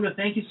herself. But Olga,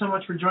 thank you so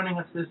much for joining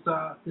us this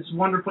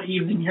wonderful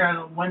evening here on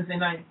a Wednesday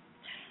night.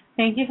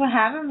 Thank you for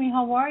having me.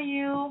 How are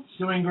you?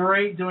 Doing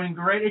great.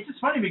 It's just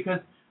funny because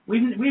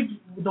we've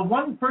the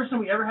one person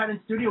we ever had in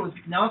studio was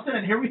Nelson,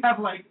 and here we have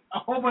like a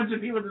whole bunch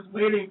of people just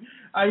waiting,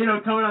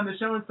 coming on the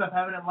show and stuff,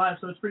 having it live.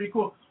 So it's pretty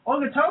cool.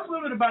 Olga, tell us a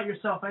little bit about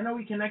yourself. I know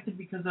we connected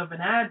because of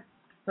an ad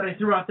that I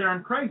threw out there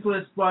on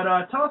Craigslist, but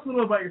tell us a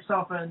little about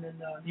yourself and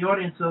the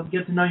audience so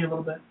get to know you a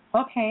little bit.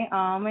 Okay.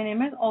 My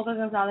name is Olga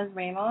Gonzalez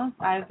Ramos.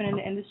 I've been in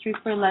the industry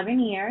for 11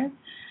 years.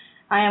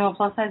 I am a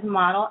plus-size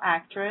model,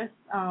 actress,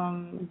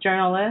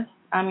 journalist.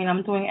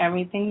 I'm doing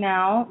everything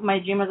now. My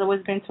dream has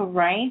always been to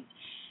write.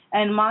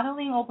 And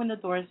modeling opened the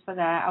doors for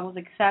that. I was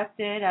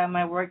accepted.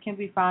 My work can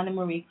be found in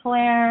Marie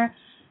Claire,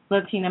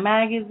 Latina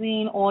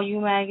Magazine, All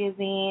You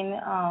Magazine.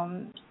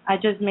 I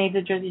just made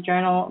the Jersey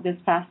Journal this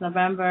past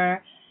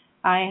November.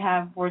 I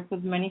have worked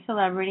with many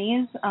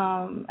celebrities.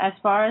 As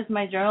far as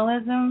my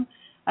journalism,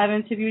 I've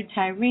interviewed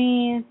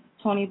Tyrese,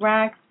 Toni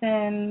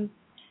Braxton,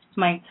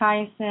 Mike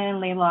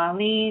Tyson, Layla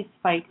Ali,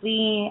 Spike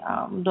Lee,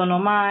 Don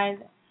Omar.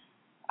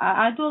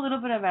 I do a little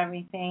bit of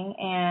everything.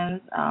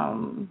 And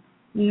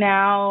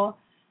now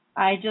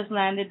I just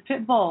landed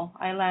Pitbull.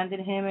 I landed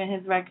him in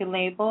his record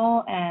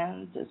label,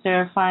 and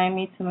they're flying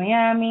me to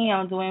Miami.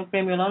 I'm doing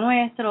Premio Lo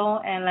Nuestro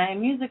and Latin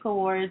Music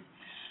Awards,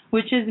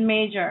 which is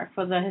major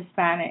for the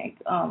Hispanic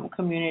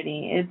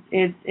community.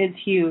 It's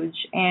huge.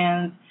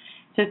 And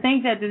to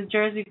think that this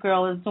Jersey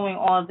girl is doing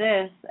all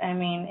this,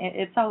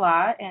 it's a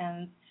lot.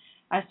 And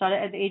I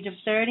started at the age of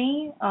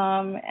 30,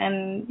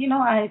 and,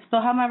 I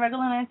still have my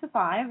regular 9 to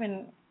 5,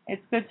 and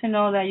it's good to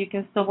know that you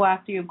can still go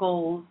after your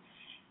goals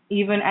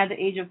even at the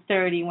age of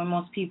 30, when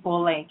most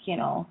people,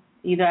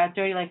 either at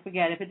 30,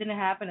 forget it. If it didn't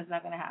happen, it's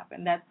not going to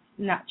happen. That's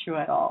not true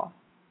at all.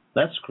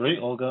 That's great,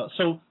 Olga.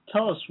 So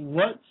tell us,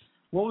 what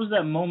was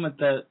that moment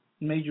that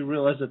made you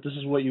realize that this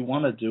is what you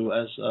want to do?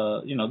 As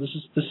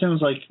this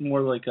seems like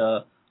more like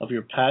of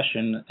your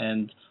passion,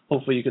 and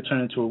hopefully you could turn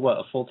into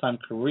a full-time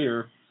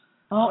career.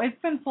 Oh, it's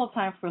been full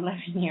time for 11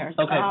 years.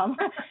 Okay.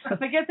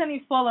 If it gets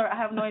any fuller, I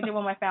have no idea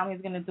what my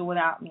family's gonna do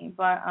without me.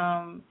 But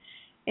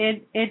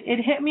it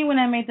hit me when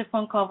I made the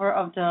front cover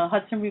of the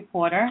Hudson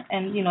Reporter,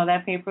 and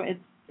that paper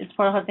it's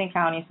part of Hudson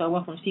County, so it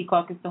went from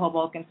Secaucus to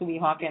Hoboken to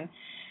Weehawken,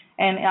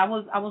 and I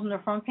was on the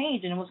front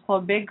page, and it was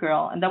called Big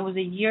Girl, and that was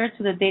a year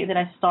to the date that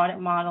I started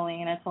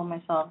modeling, and I told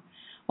myself,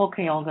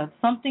 okay, Olga,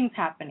 something's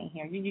happening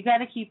here. You got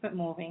to keep it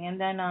moving, and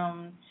then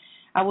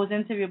I was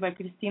interviewed by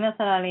Cristina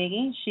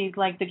Saralegui. She's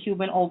like the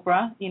Cuban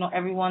Oprah.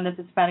 Everyone that's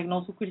Hispanic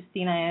knows who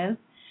Cristina is.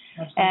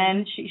 Absolutely.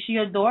 And she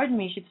adored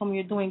me. She told me,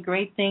 you're doing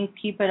great things,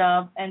 keep it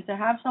up. And to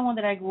have someone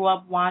that I grew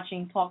up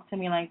watching talk to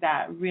me like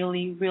that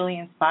really, really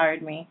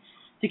inspired me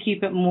to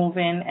keep it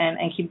moving and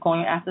keep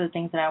going after the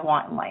things that I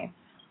want in life.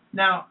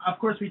 Now, of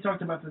course, we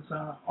talked about this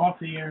off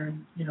the air,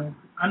 and,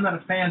 I'm not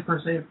a fan, per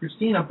se, of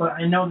Cristina, but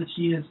I know that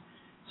she is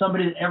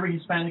somebody that every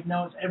Hispanic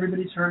knows.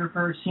 Everybody's heard of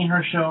her, seen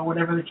her show,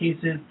 whatever the case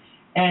is.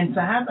 And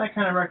to have that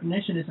kind of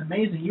recognition is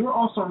amazing. You were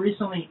also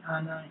recently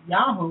on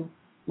Yahoo,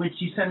 which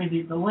you sent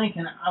me the link,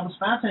 and I was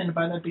fascinated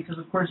by that because,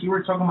 of course, you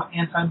were talking about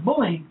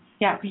anti-bullying.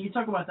 Yeah. Can you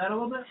talk about that a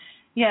little bit?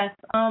 Yes.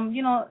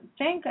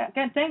 Thank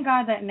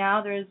God that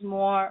now there's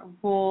more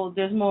rules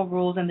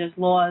and there's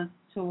laws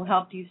to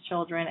help these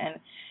children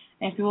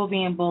and people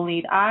being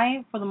bullied.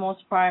 I, for the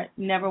most part,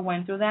 never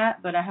went through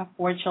that, but I have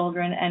 4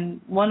 children,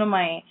 and one of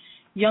my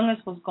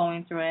youngest was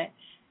going through it.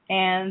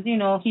 And,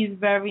 he's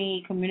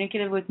very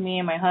communicative with me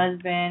and my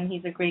husband.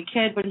 He's a great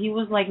kid, but he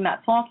was,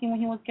 not talking when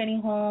he was getting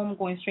home,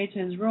 going straight to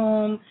his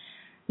room,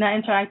 not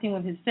interacting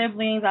with his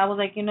siblings. I was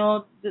like,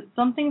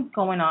 something's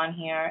going on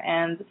here.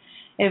 And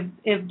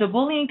if the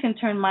bullying can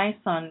turn my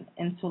son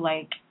into,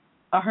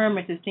 a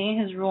hermit to stay in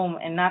his room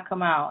and not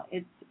come out,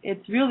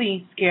 it's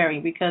really scary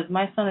because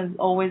my son has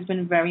always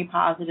been very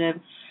positive,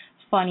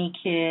 funny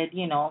kid,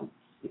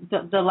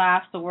 the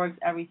laughs, the works,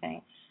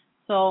 everything.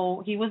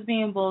 So he was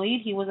being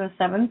bullied. He was in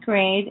 7th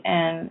grade,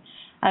 and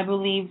I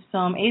believe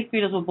some 8th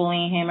graders were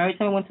bullying him. Every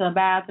time we went to the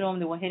bathroom,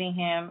 they were hitting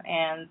him.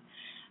 And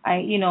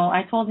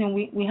I told him,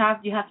 you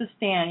have to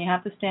stand. You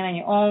have to stand on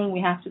your own.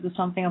 We have to do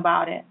something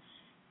about it.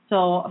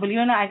 So believe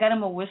it or not, I got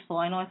him a whistle.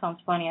 I know it sounds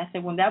funny. I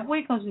said, when that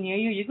boy comes near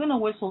you, you're gonna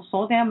whistle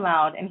so damn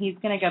loud, and he's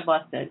gonna get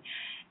busted.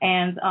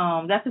 And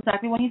that's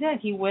exactly what he did.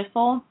 He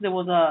whistled. There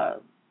was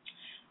a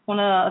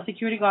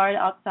security guard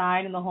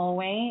outside in the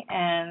hallway,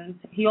 and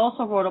he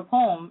also wrote a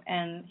poem,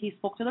 and he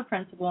spoke to the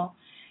principal,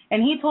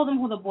 and he told him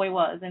who the boy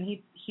was, and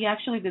he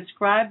actually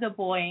described the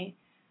boy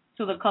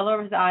to the color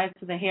of his eyes,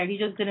 to the hair. He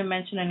just didn't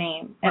mention a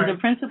name. And the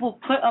principal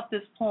put up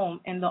this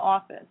poem in the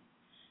office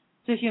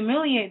to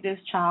humiliate this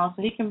child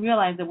so he can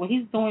realize that what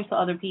he's doing to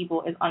other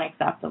people is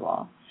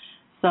unacceptable.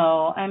 So,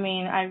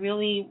 I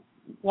really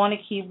want to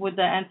keep with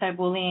the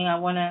anti-bullying. I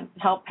want to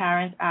help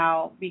parents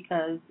out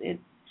because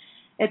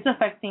it's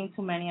affecting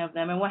too many of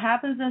them. And what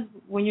happens is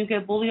when you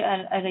get bullied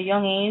at a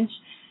young age,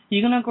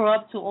 you're going to grow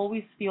up to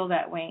always feel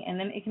that way. And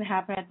then it can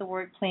happen at the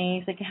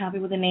workplace. It can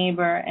happen with a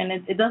neighbor. And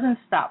it doesn't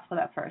stop for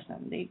that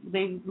person.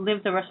 They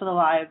live the rest of their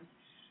lives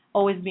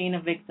always being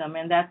a victim.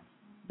 And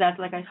that's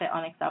like I said,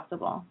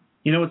 unacceptable.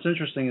 What's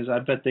interesting is I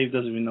bet Dave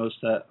doesn't even notice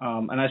that.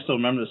 And I still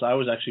remember this. I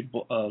was actually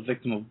a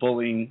victim of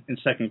bullying in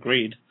 2nd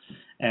grade.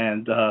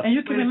 And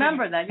you can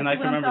remember that. And I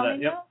can remember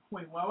that, yep.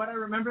 Wait, why would I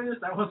remember this?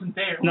 I wasn't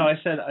there. No, I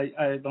said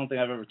I don't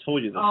think I've ever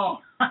told you this. Oh.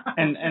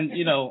 and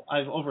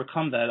I've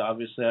overcome that,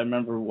 obviously. I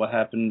remember what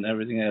happened and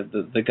everything.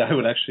 The guy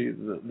would actually,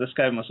 this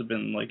guy must have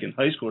been in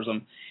high school or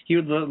something. He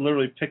would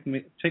literally pick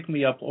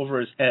me up over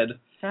his head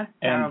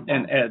and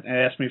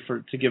ask me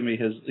to give me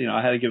his,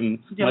 I had to give him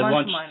my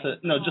lunch.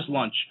 Just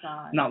lunch.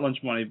 God. Not lunch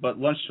money, but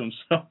lunch to him.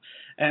 So,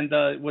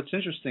 and what's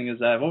interesting is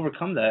that I've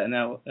overcome that, and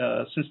now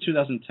since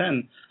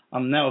 2010,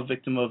 I'm now a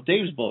victim of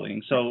Dave's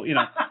bullying. So,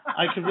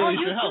 I could really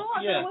use your help.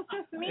 Yeah. It was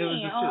just me. It was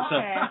just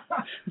okay.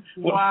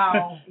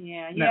 Wow.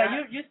 Yeah.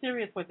 You're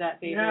serious with that,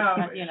 Dave. Yeah.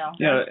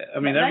 Yeah.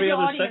 Every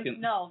other audience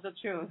second. No, the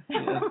truth.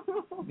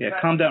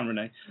 Yeah. Calm down,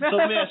 Renee. So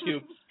let me ask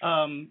you,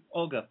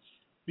 Olga.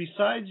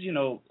 Besides,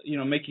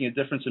 making a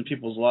difference in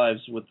people's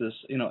lives with this,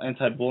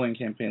 anti-bullying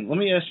campaign, let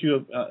me ask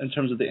you, in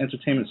terms of the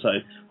entertainment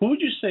side, who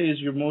would you say is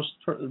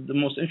the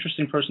most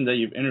interesting person that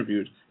you've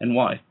interviewed, and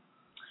why?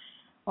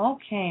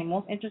 Okay,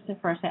 most interesting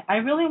person. I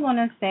really want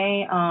to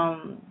say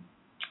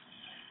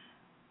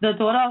the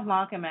daughter of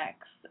Malcolm X.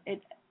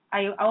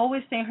 I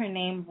always say her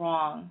name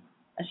wrong.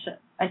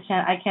 I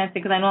can't say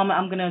because I know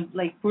I'm gonna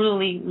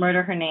brutally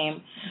murder her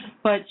name,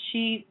 but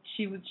she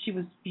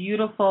was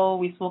beautiful.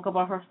 We spoke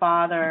about her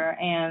father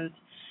and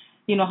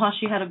how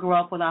she had to grow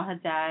up without her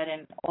dad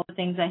and all the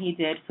things that he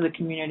did for the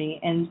community,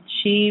 and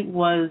she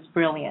was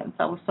brilliant.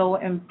 I was so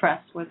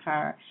impressed with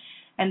her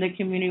and the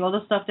community, all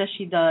the stuff that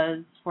she does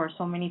for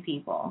so many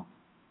people.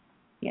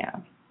 Yeah.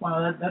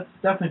 Wow, that's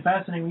definitely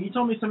fascinating. When you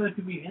told me some of the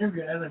people you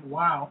interviewed, I was like,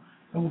 wow.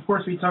 And of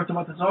course, we talked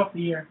about this off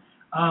the air,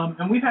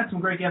 and we've had some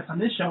great guests on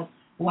this show.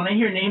 When I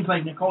hear names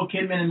like Nicole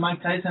Kidman and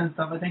Mike Tyson and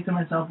stuff, I think to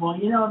myself, well,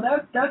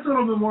 that's a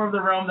little bit more of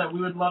the realm that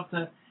we would love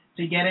to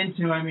get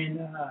into. I mean,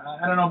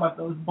 I don't know about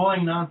those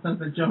bullying nonsense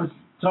that Joe's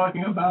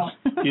talking about.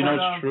 You know,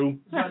 it's true.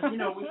 But,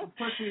 of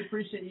course, we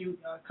appreciate you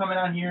coming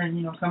out here and,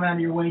 coming out of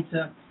your way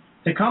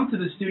to come to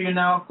the studio.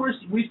 Now, of course,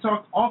 we've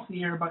talked off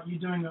the air about you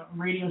doing a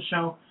radio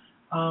show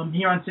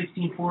here on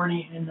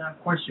 1640, and,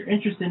 of course, you're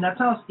interested. Now,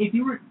 tell us, if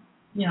you were,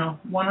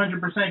 100%,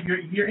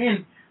 if you're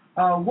in,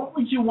 what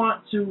would you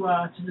want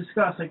to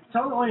discuss? Like,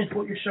 tell the audience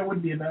what your show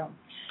would be about.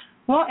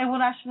 Well, it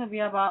would actually be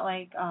about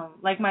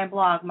like my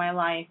blog, my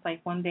life.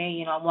 Like one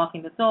day, I'm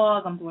walking the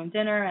dog, I'm doing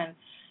dinner, and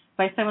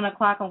by 7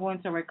 o'clock I'm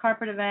going to a red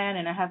carpet event,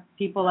 and I have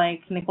people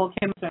like Nicole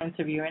Kim to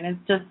interview, and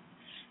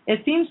it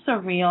seems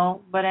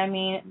surreal, but I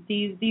mean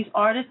these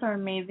artists are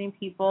amazing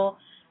people.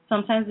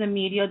 Sometimes the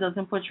media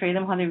doesn't portray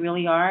them how they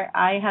really are.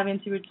 I have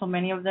interviewed so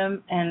many of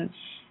them, and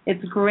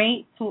it's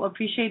great to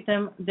appreciate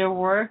their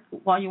work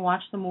while you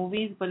watch the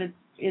movies, but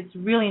it's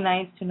really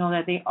nice to know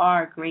that they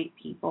are great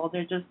people.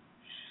 They're just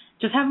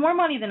have more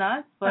money than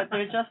us, but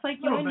they're just like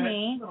you and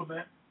me. A little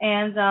bit.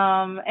 And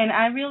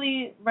I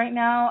really right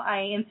now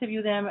I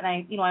interview them, and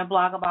I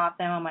blog about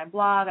them on my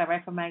blog. I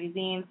write for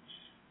magazines,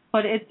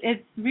 but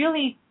it's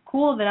really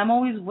cool that I'm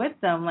always with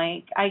them.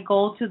 Like I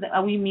go to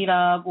we meet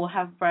up, we'll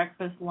have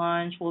breakfast,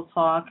 lunch, we'll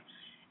talk,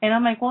 and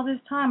I'm like, well, this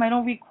time I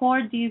don't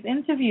record these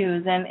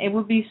interviews, and it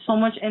would be so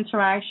much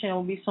interaction. It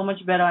would be so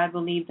much better, I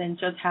believe, than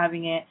just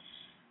having it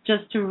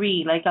just to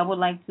read. Like I would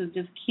like to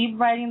just keep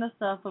writing the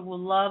stuff, but would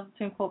love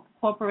to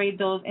incorporate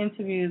those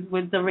interviews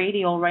with the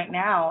radio right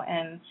now,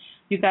 and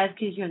you guys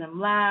can hear them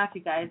laugh.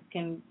 You guys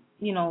can,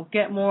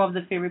 get more of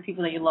the favorite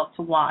people that you love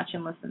to watch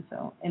and listen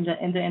to in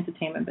the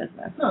entertainment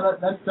business. No,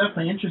 that's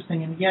definitely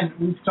interesting. And again,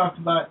 we've talked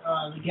about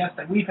the guests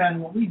that we've had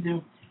and what we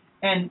do,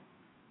 and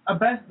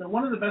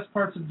one of the best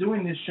parts of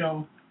doing this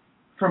show,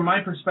 from my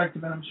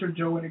perspective, and I'm sure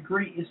Joe would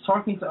agree, is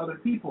talking to other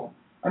people.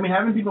 I mean,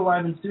 having people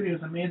live in studio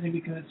is amazing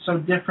because it's so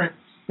different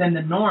than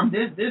the norm.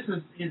 This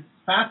is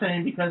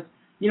fascinating because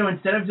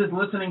instead of just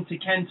listening to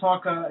Ken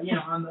talk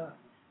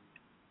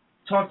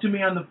talk to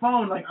me on the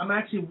phone, like I'm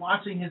actually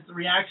watching his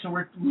reaction.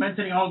 We're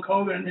mentioning Hulk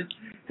Hogan, and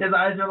his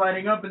eyes are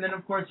lighting up, and then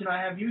of course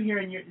I have you here,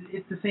 and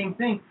it's the same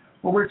thing.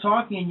 Where we're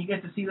talking, and you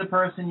get to see the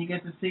person, you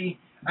get to see.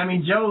 I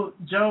mean, Joe,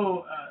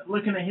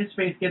 looking at his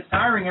face gets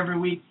tiring every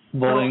week.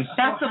 Bullying.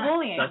 That's the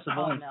bullying. That's the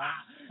bullying. Oh,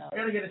 no. I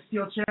gotta get a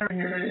steel chair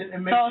here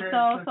and make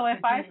sure. So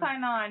if I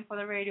sign on for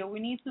the radio, we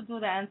need to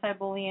do the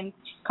anti-bullying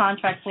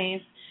contract,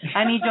 please.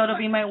 I need Joe to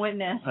be my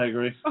witness. I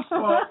agree.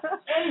 Well,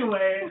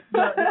 anyway,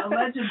 the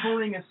alleged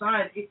bullying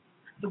aside,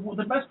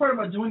 the best part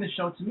about doing the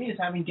show to me is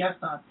having guests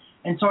on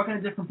and talking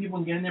to different people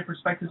and getting their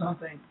perspectives on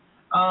things.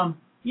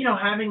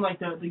 Having like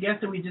the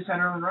guest that we just had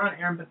earlier on,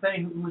 Erin,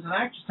 Bethea, who was an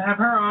actress, to have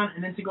her on,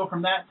 and then to go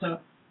from that to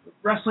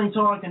wrestling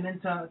talk, and then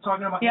to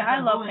talking about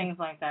I love things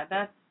like that.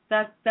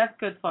 That's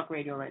good talk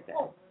radio right there.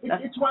 Oh,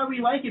 it's why we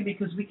like it,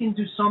 because we can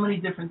do so many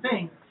different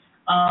things.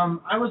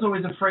 I was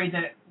always afraid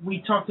that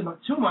we talked about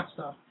too much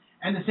stuff,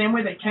 and the same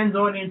way that Ken's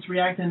audience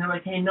reacted, and they're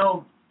like, hey,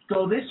 no,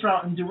 go this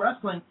route and do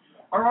wrestling.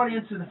 Our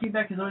audience, the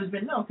feedback has always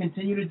been, no,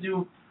 continue to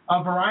do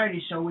a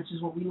variety show, which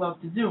is what we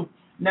love to do.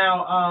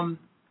 Now,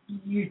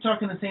 you're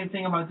talking the same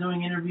thing about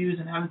doing interviews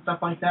and having stuff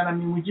like that. I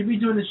mean, would you be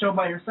doing the show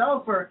by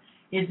yourself, or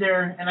is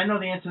there, and I know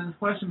the answer to this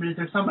question, but is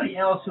there somebody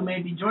else who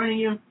may be joining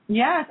you?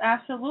 Yes,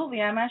 absolutely.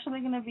 I'm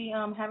actually going to be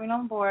having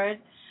on board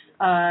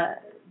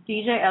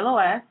DJ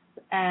LOS,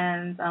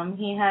 and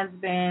he has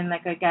been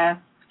like a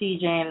guest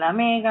DJ in La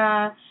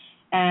Mega,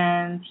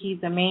 and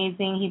he's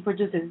amazing. He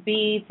produces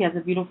beats. He has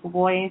a beautiful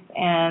voice,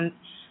 and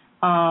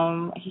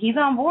he's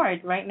on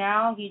board right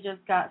now. He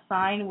just got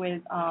signed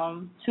with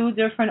 2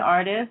 different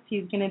artists.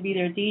 He's going to be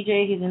their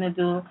DJ. He's going to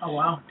do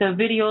the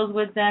videos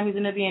with them. He's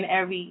going to be in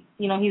every,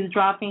 he's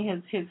dropping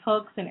his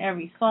hooks in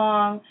every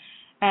song,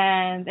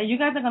 and you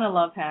guys are going to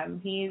love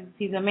him.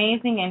 He's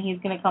amazing, and he's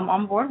going to come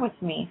on board with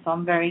me, so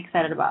I'm very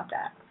excited about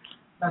that.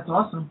 That's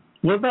awesome.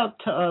 What about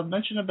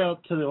mention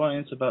about to the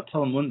audience about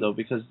Telemundo,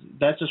 because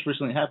that just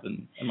recently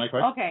happened. Am I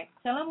correct? Okay,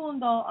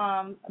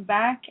 Telemundo.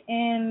 Back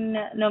in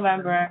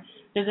November,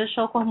 there's a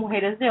show called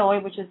Mujeres de Hoy,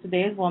 which is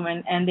Today's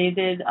Woman, and they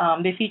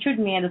featured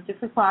me at the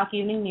 6 o'clock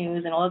evening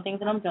news and all the things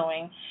that I'm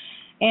doing.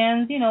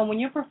 And when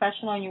you're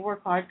professional and you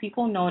work hard,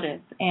 people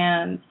notice.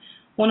 And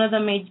one of the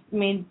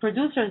main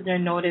producers there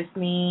noticed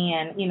me,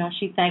 and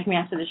she thanked me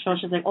after the show.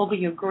 She's like, "Oh, but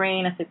you're great."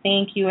 And I said,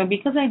 "Thank you." And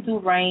because I do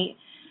write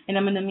and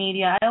I'm in the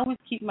media, I always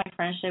keep my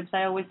friendships.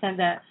 I always send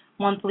that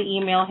monthly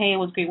email, hey, it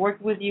was great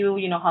working with you,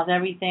 how's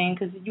everything?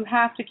 Because you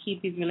have to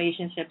keep these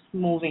relationships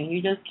moving.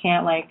 You just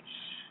can't,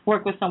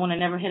 work with someone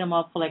and never hit them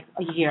up for,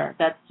 a year.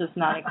 That's just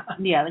not,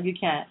 you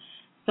can't.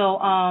 So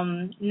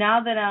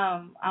now that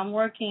I'm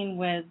working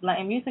with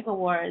Latin Music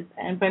Awards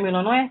and Premio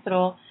Lo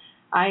Nuestro,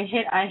 I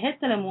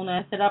hit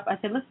Telemundo. I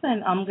said,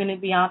 listen, I'm going to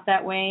be out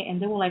that way. And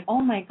they were like,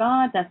 oh, my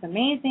God, that's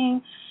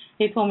amazing.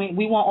 They told me,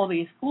 we want all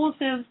the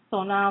exclusives.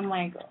 So now I'm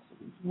like,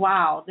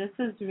 wow, this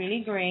is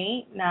really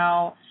great.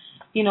 Now,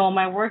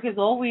 my work is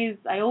always,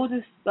 I always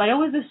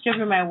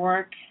distribute my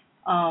work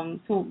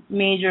to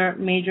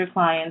major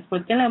clients,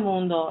 but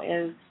Telemundo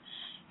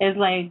is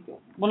like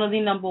one of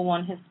the number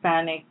one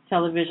Hispanic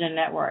television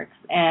networks,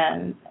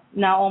 and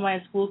now all my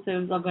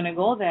exclusives are going to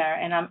go there,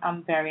 and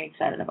I'm very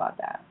excited about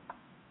that.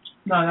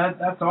 No,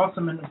 that's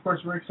awesome, and of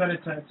course we're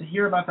excited to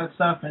hear about that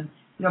stuff. And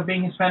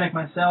being Hispanic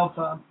myself,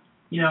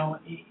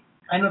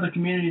 I know the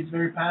community is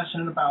very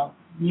passionate about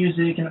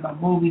music and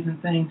about movies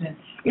and things. And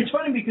it's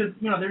funny because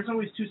there's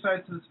always two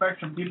sides to the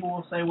spectrum. People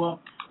will say, well,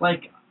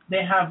 like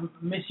they have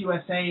Miss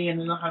USA and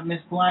then they'll have Miss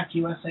Black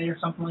USA or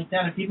something like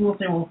that. And people will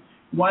say, well,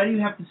 why do you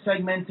have to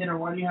segment it or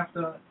why do you have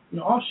to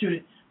offshoot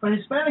it? But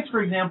Hispanics,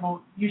 for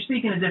example, you're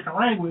speaking a different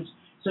language.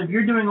 So if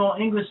you're doing all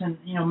English and,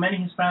 many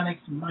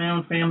Hispanics, my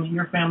own family,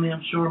 your family,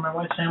 I'm sure, my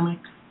wife's family,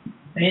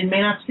 they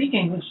may not speak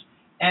English.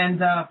 And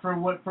for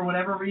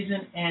whatever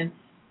reason, and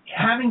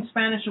having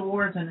Spanish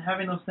awards and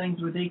having those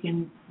things where they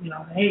can,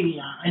 hey,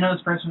 I know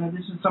this person, or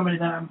this is somebody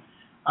that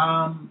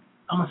I'm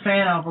a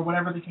fan of, or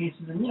whatever the case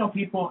is. And,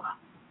 people,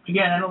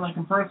 again, I don't like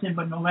them personally,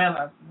 but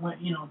novelas,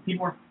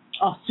 people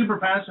are super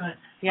passionate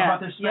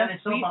about their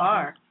Spanish soap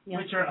operas,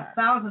 which are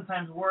 1,000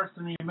 times worse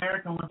than the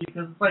American one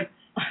because it's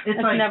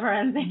like never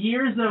ending.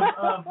 Years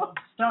of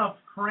stuff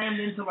crammed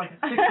into like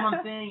a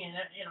 6-month thing, and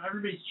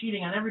everybody's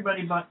cheating on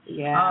everybody. But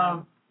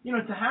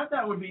to have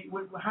that would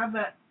have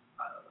that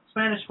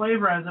Spanish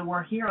flavor, as it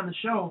were, here on the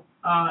show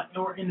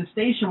or in the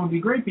station would be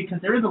great because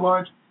there is a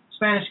large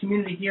Spanish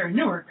community here in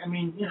Newark. I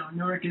mean,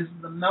 Newark is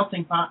the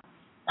melting pot,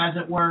 as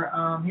it were,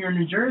 here in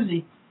New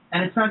Jersey,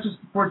 and it's not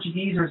just the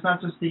Portuguese or it's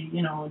not just the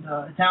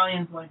the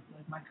Italians like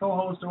my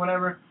co-host or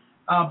whatever.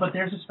 But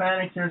there's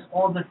Hispanics, there's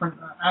all different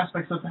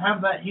aspects. So to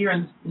have that here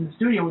in the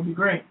studio would be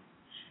great.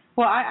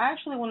 Well, I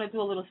actually want to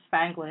do a little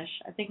Spanglish.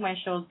 I think my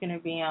show's going to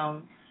be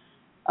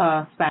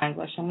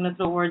Spanglish. I'm going to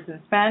throw words in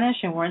Spanish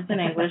and words in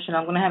English, and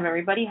I'm going to have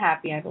everybody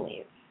happy, I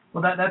believe.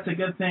 Well, that's a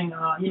good thing.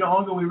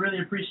 Olga, we really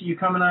appreciate you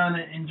coming on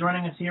and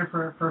joining us here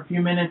for a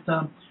few minutes.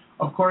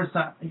 Of course,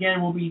 again,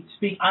 I will be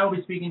speaking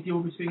to you.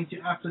 We'll be speaking to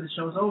you after the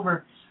show's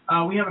over.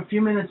 We have a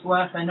few minutes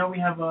left. I know we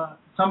have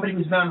somebody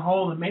who's been on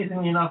hold,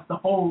 amazingly enough, the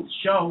whole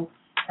show,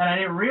 and I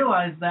didn't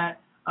realize that.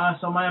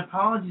 So my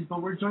apologies,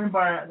 but we're joined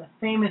by the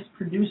famous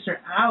producer,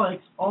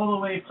 Alex, all the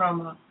way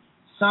from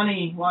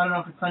sunny, well, I don't know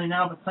if it's sunny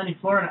now, but sunny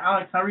Florida.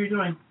 Alex, how are you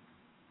doing?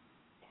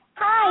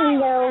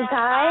 Hello,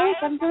 guys.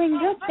 I'm doing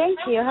good, thank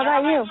you. How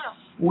about you?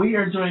 We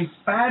are doing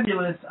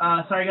fabulous.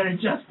 Sorry, I got to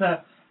adjust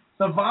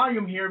the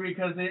volume here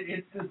because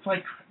it's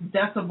like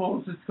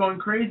decibels. It's going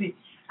crazy.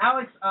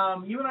 Alex,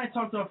 you and I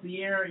talked off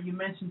the air. You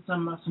mentioned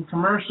some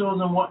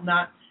commercials and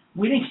whatnot.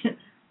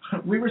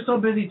 We were so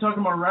busy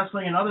talking about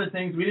wrestling and other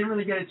things, we didn't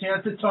really get a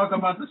chance to talk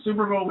about the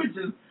Super Bowl, which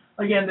is,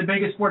 again, the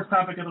biggest sports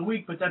topic of the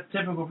week, but that's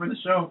typical for the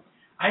show.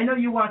 I know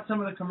you watched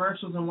some of the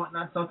commercials and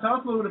whatnot, so tell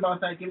us a little bit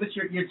about that. Give us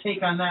your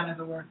take on that, as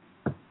it were.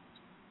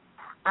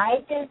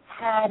 I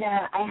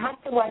had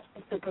to watch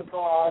the Super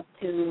Bowl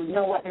to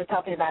know what they're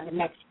talking about the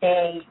next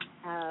day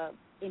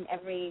in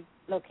every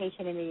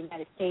location in the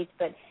United States,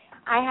 but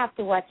I have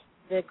to watch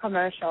the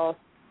commercials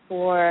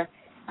for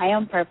my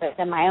own purpose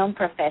and my own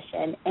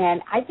profession.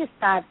 And I just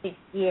thought this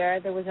year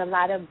there was a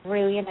lot of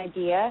brilliant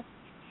ideas.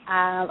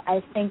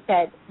 I think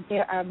that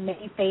there are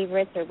many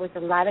favorites. There was a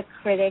lot of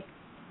critics,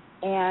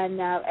 and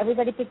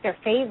everybody picked their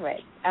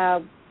favorite.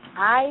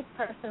 I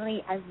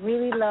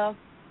really love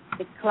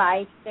the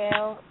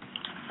Clydesdale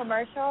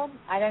commercial.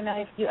 I don't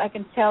know if I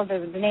can tell the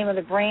name of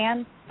the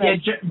brand. Yeah,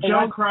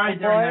 Joe cried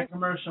during that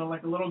commercial,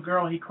 like a little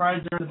girl. He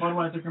cried during the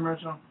Budweiser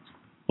commercial.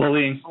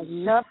 Bullying. I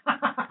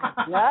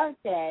loved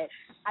it.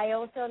 I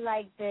also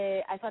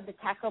I thought the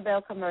Taco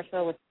Bell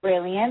commercial was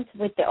brilliant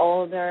with the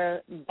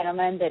older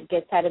gentleman that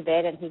gets out of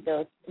bed and he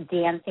goes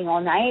dancing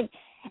all night.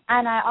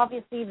 And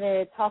obviously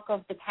the talk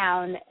of the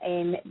town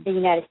in the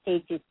United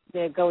States is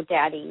the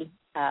GoDaddy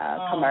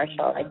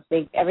commercial. I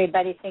think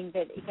everybody thinks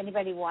that if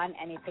anybody won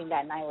anything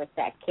that night was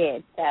that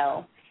kid.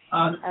 So,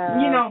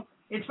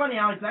 it's funny,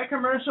 Alex, that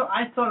commercial,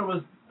 I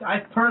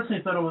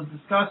personally thought it was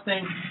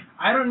disgusting.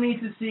 I don't need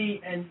to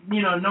see, and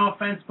no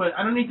offense, but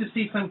I don't need to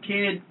see some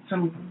kid,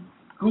 some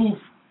goof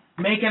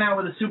making out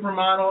with a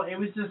supermodel. It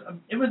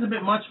was a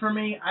bit much for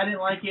me. I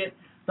didn't like it.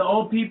 The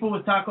old people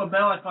with Taco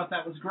Bell, I thought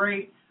that was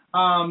great.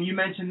 You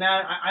mentioned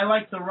that. I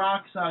like The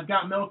Rock's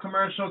Got Milk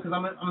commercial because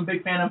I'm a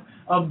big fan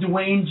of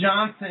Dwayne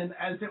Johnson,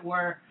 as it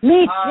were.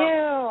 Me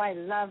too. I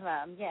love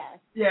him. Yes.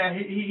 Yeah,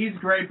 he's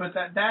great. But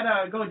that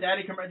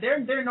GoDaddy commercial,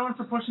 they're known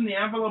for pushing the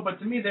envelope, but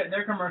to me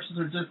their commercials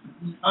are just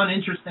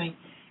uninteresting.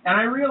 And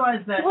I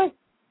realized that.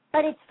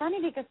 But it's funny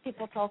because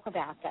people talk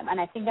about them, and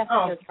I think that's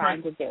what they're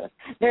trying to do.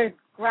 They're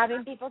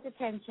grabbing people's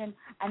attention,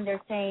 and they're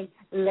saying,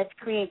 let's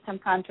create some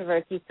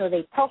controversy, so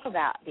they talk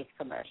about this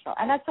commercial.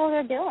 And that's all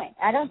they're doing.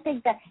 I don't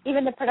think that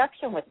even the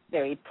production was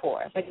very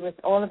poor, but it was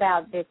all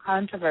about the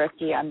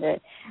controversy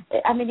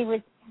it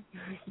was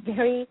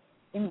very,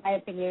 in my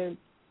opinion,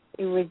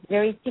 it was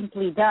very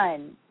simply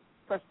done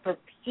for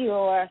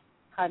pure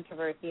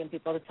controversy and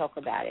people to talk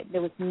about it.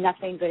 There was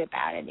nothing good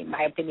about it, in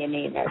my opinion,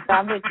 either. So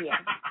I'm with you.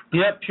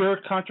 Yeah, pure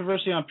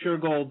controversy on pure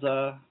gold.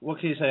 What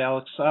can you say,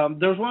 Alex?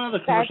 There's one other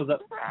commercial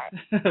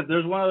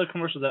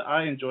that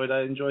I enjoyed.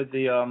 I enjoyed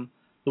the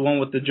the one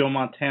with the Joe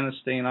Montana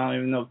stain. I don't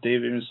even know if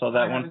Dave even saw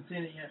that one. I haven't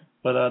seen it yet.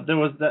 But there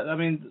was that. I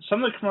mean,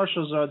 some of the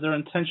commercials, their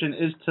intention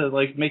is to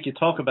like make you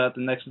talk about it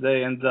the next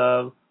day and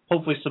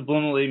hopefully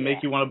subliminally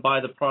make you want to buy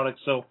the product.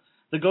 So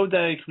the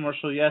GoDaddy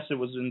commercial, yes, it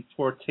was in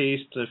poor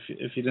taste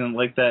if you didn't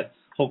like that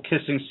whole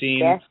kissing scene.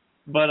 Yes.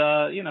 But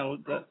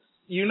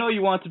you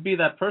want to be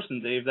that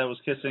person, Dave, that was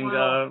kissing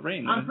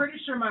Rain. I'm pretty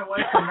sure my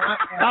wife would not.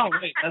 Oh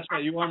wait, that's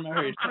right, you are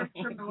married. I'm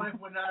pretty sure my wife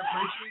would not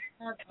appreciate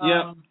that.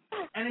 Yeah.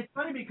 And it's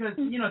funny because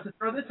to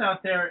throw this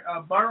out there,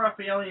 Bar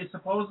Raffaelli is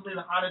supposedly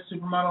the hottest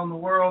supermodel in the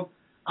world.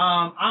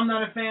 I'm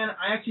not a fan.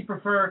 I actually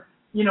prefer,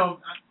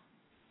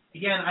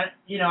 again,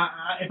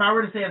 if I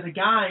were to say as a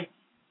guy,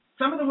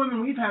 some of the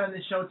women we've had on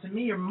this show to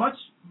me are much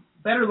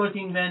better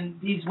looking than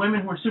these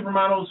women who are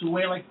supermodels who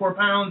weigh like 4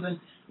 pounds and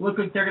look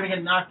like they're going to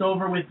get knocked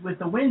over with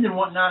the wind and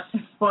whatnot.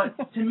 But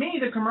to me,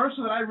 the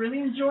commercial that I really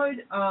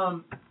enjoyed,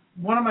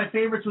 one of my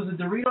favorites was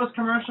the Doritos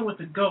commercial with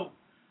the goat.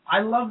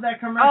 I love that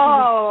commercial.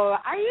 Oh,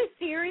 are you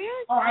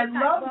serious? Oh, I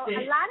loved it.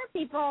 A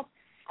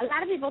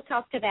lot of people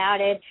talked about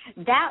it.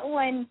 That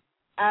one,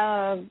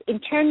 in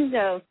terms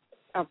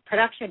of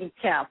production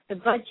itself, the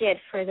budget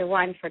for the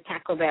one for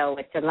Taco Bell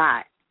was a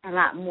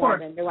lot more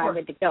than the one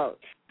with the goat.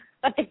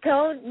 But the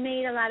goat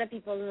made a lot of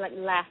people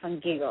laugh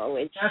and giggle,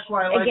 which, that's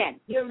why I like again,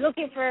 you're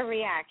looking for a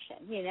reaction.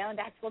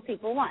 That's what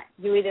people want.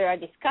 You either are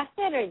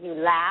disgusted or you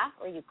laugh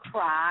or you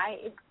cry.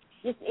 It's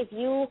just, if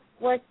you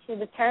were to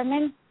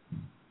determine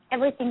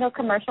every single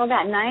commercial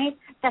that night,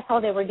 that's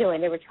all they were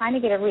doing. They were trying to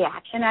get a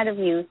reaction out of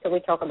you, so we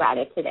talk about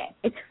it today.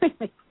 It's really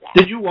sad.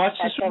 Did you watch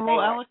the Super Bowl,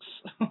 Alex?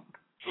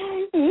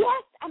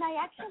 Yes, and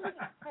I actually,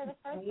 for the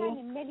first time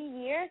in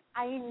many years,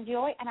 I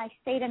enjoyed, and I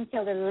stayed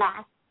until the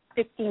last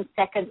 15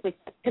 seconds, which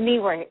to me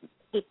were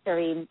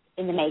history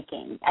in the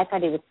making. I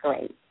thought it was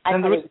great. I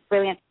thought it was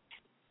brilliant.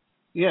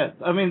 Yeah,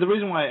 I mean, the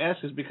reason why I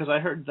ask is because I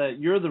heard that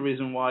you're the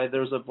reason why there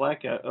was a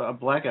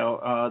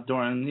blackout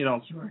during,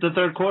 the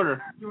third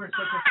quarter. You were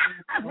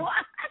such a What?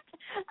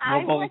 I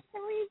was the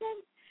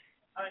reason?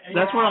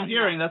 That's what I'm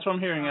hearing. That's what I'm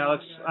hearing,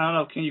 Alex. I don't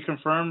know. Can you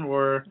confirm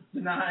or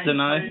deny?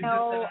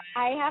 No,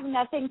 I have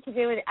nothing to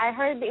do with it. I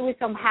heard it was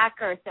some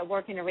hackers that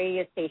work in a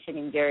radio station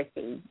in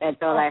Jersey. That's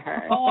all I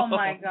heard. Oh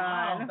my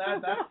God.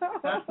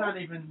 That's not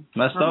even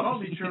messed up.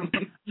 remotely true.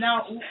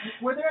 Now,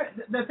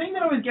 the thing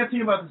that always gets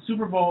me about the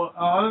Super Bowl,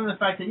 other than the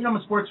fact that I'm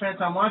a sports fan,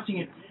 so I'm watching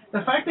it,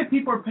 the fact that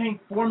people are paying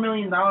 $4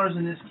 million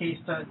in this case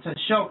to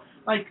show,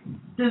 like,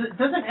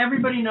 doesn't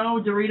everybody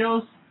know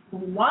Doritos?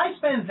 Why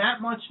spend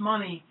that much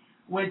money?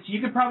 Which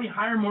you could probably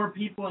hire more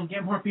people and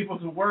get more people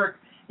to work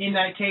in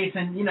that case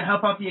and,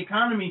 help out the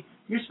economy.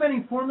 You're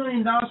spending $4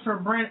 million for a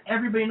brand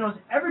everybody knows.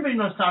 Everybody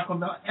knows Taco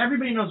Bell.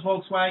 Everybody knows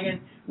Volkswagen,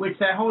 which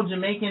that whole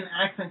Jamaican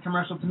accent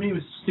commercial to me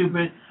was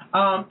stupid.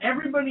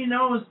 Everybody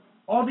knows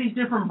all these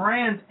different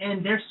brands,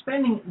 and they're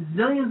spending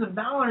zillions of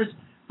dollars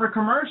for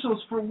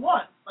commercials for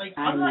what? Like,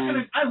 I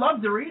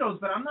love Doritos,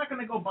 but I'm not going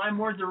to go buy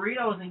more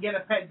Doritos and get a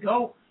pet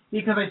goat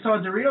because I saw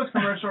a Doritos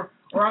commercial,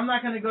 or I'm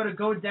not going to go to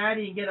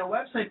GoDaddy and get a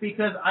website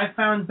because I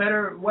found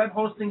better web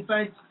hosting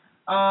sites,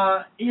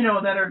 that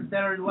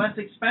are less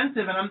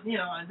expensive,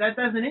 and that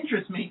doesn't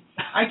interest me.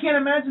 I can't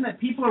imagine that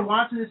people are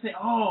watching this and say,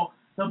 oh,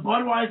 the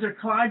Budweiser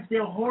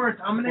Clydesdale horse,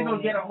 I'm going to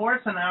go get a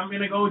horse and I'm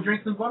going to go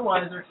drink some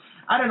Budweiser.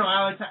 I don't know,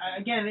 Alex.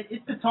 Again,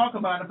 it's to talk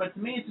about it, but to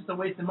me it's just a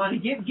waste of money.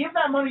 Give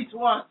that money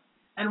to us,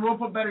 and we'll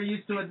put better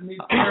use to it than these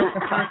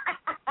people.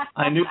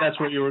 I knew that's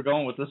where you were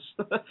going with this.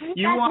 Where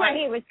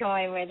he was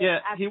going with it. Yeah,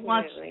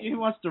 Absolutely. he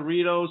wants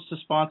Doritos to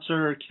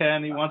sponsor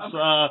Ken. He wants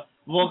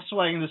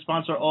Volkswagen to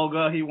sponsor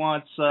Olga. He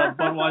wants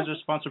Budweiser to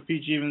sponsor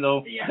PG, even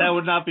though that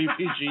would not be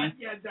PG.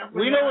 Yeah,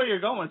 definitely. We know where you're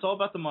going. It's all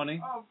about the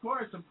money. Oh, of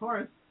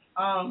course.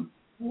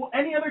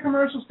 Any other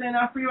commercials stand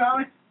out for you,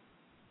 Alex?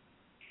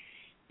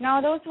 No,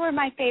 those were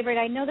my favorite.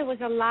 I know there was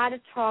a lot of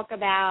talk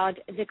about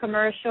the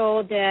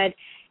commercial that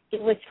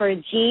it was for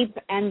Jeep,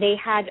 and they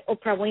had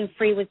Oprah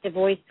Winfrey with the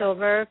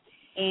voiceover,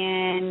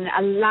 and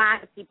a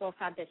lot of people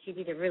thought that she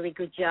did a really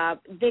good job.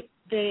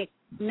 The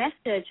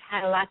message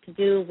had a lot to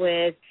do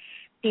with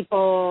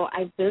people,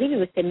 I believe it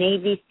was the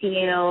Navy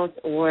SEALs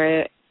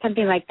or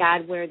something like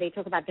that, where they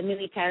talk about the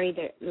military,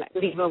 they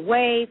live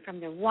away from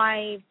their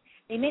wives.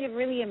 They made it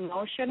really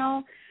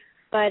emotional,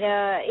 but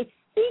it's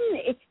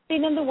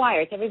been in the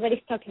wires.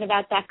 Everybody's talking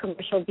about that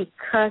commercial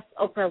because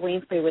Oprah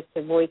Winfrey was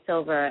the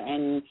voiceover,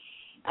 and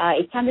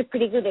it sounded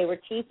pretty good. They were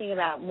teasing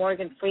about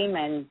Morgan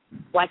Freeman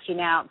watching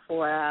out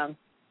for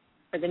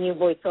the new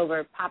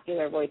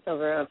popular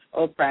voiceover of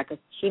Oprah,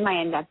 because she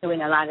might end up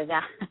doing a lot of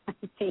that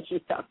since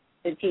she's on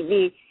the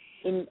TV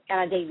on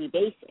a daily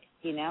basis.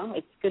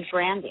 It's good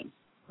branding.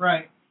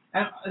 Right.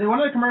 And one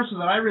of the commercials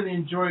that I really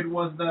enjoyed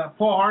was the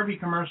Paul Harvey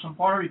commercial.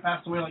 Paul Harvey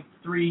passed away like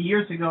 4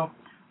 years ago,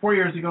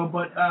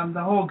 but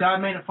the whole God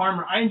Made a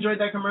Farmer. I enjoyed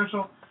that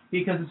commercial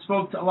because it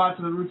spoke a lot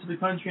to the roots of the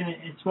country, and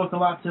it spoke a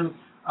lot to.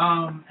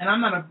 And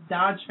I'm not a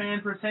Dodge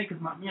fan per se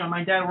because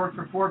my dad worked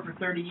for Ford for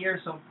 30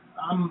 years, so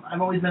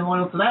I've always been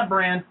loyal to that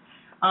brand.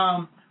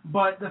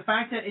 But the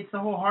fact that it's the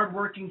whole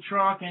hardworking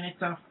truck and it's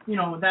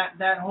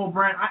that whole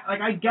brand,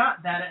 I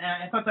got that,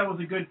 and I thought that was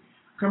a good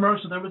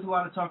commercial. There was a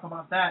lot of talk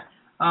about that.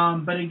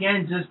 But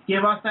again, just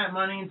give us that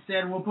money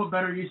instead. We'll put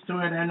better use to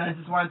it, and I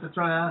just wanted to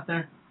throw that out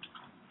there.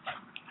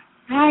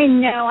 I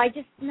know. I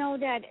just know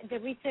that the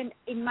reason,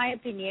 in my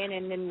opinion,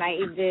 and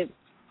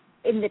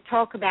in the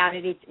talk about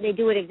it, they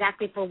do it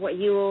exactly for what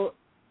you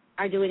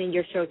are doing in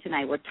your show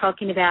tonight. We're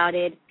talking about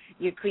it.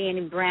 You're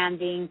creating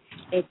branding.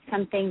 It's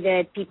something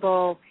that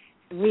people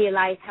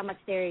realize how much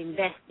they're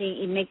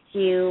investing. It makes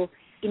you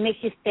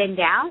stand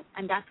out,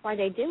 and that's why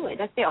they do it.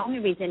 That's the only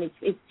reason.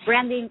 It's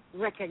branding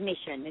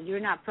recognition, and you're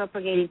not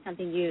propagating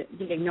something you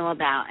didn't know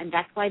about, and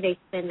that's why they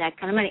spend that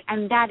kind of money.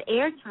 And that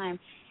airtime,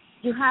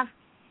 you have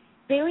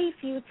very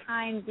few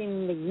times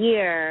in the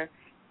year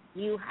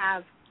you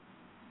have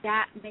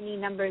that many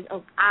numbers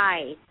of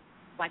eyes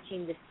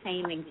watching the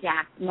same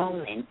exact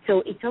moment.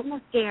 So it's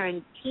almost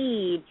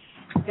guaranteed.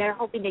 They're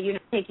hoping that you're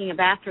not taking a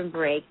bathroom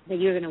break, that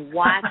you're going to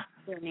watch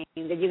their name,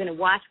 that you're going to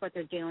watch what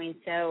they're doing.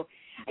 So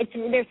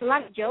there's a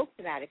lot of jokes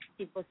about it.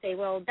 People say,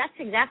 well, that's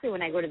exactly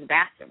when I go to the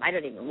bathroom. I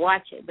don't even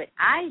watch it. But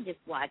I just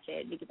watch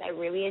it because I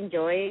really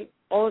enjoy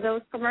all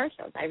those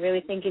commercials. I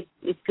really think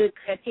it's good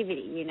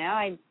creativity,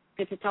 It's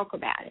good to talk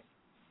about it.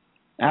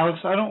 Alex,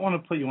 I don't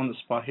want to put you on the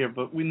spot here,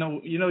 but we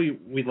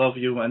we love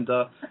you, and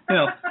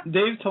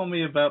Dave told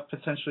me about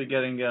potentially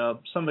getting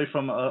somebody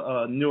from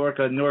a Newark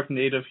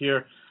native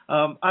here.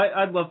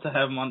 I'd love to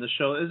have him on the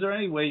show. Is there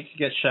any way you could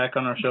get Shaq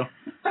on our show?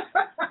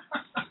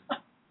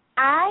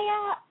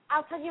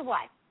 I'll tell you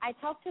what. I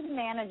talked to the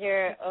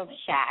manager of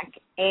Shaq,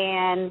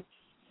 and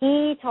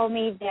he told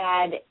me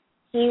that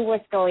he was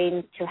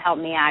going to help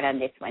me out on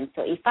this one.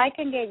 So if I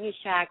can get you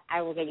Shaq,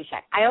 I will get you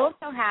Shaq. I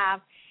also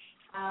have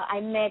I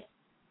met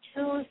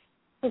 2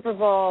 Super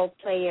Bowl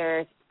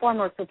players,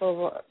 former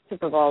Super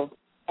Bowl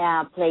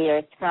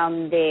players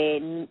from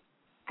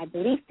I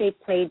believe they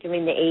played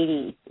during the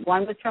 80s.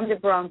 One was from the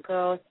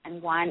Broncos, and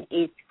one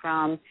is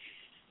from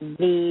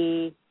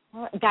the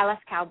Dallas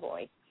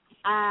Cowboys.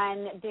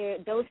 And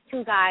those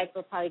 2 guys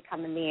will probably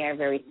come in the air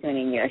very soon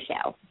in your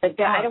show. But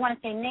I don't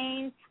want to say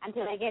names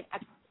until I get a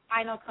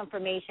final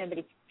confirmation, but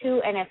it's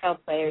 2 NFL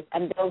players,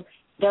 and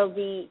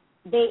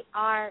they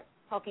are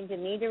talking to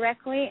me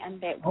directly,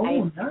 and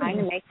I'm trying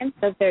to make them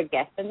so they're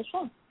guests on the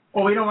show.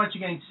 Well, we don't want you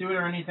getting sued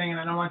or anything, and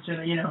I don't want you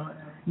to,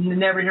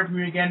 never hear from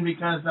you again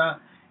because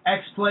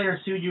ex-player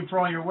sued you for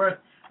all you're worth.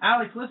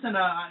 Alex, listen,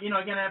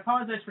 again, I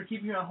apologize for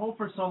keeping you on hold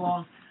for so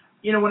long.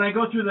 When I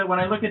when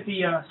I look at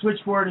the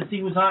switchboard and see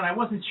who's on, I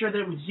wasn't sure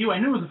that it was you. I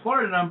knew it was a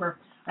Florida number.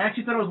 I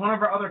actually thought it was one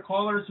of our other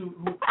callers who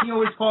he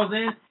always calls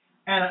in,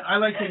 and I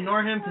like to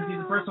ignore him because he's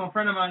a personal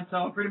friend of mine, so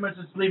I'll pretty much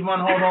just leave him on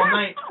hold all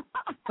night.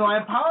 So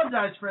I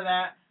apologize for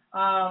that.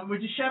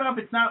 Would you shut up?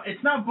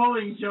 It's not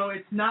bullying, Joe.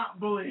 It's not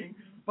bullying.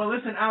 But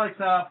listen, Alex,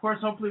 of course,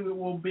 hopefully we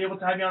will be able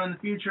to have you on in the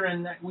future,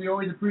 and we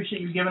always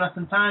appreciate you giving us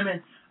some time.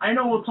 And I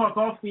know we'll talk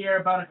off the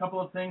air about a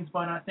couple of things,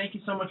 but thank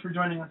you so much for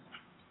joining us.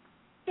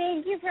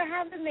 Thank you for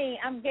having me.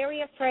 I'm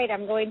very afraid.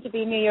 I'm going to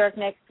be in New York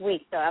next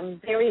week, so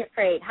I'm very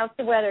afraid. How's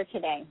the weather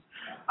today?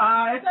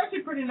 It's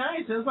actually pretty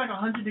nice. It was like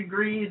 100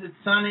 degrees. It's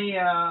sunny.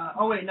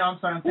 Oh, wait, no, I'm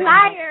sorry.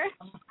 Liar.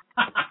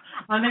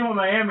 I'm thinking about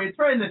Miami. It's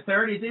probably in the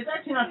 30s. It's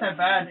actually not that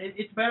bad.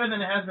 It's better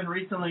than it has been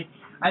recently.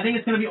 I think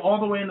it's going to be all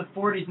the way in the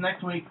 40s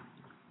next week.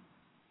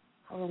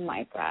 Oh,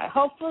 my God.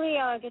 Hopefully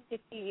I'll get to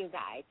see you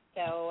guys.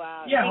 So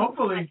yeah,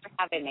 hopefully. Thanks so much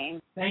for having me.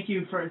 Thank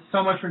you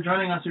so much for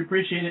joining us. We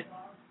appreciate it.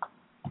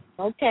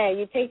 Okay,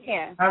 you take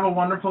care. Have a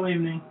wonderful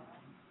evening.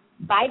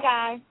 Bye,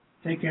 guys.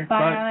 Take care.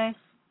 Bye, Alex.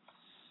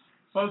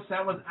 Folks,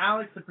 that was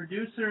Alex, the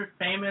producer,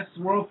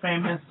 world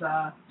famous,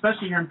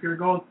 especially here in Pure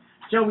Gold.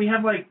 Joe, we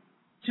have like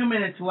 2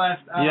 minutes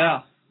left.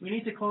 Yeah. We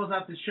need to close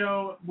out the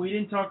show. We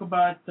didn't talk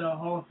about the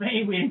Hall of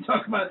Fame. We didn't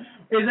talk about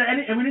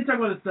and we didn't talk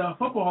about the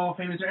Football Hall of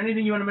Fame. Is there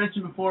anything you want to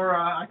mention before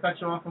I cut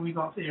you off and we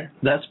go off the air?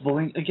 That's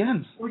bullying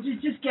again. Or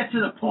just get to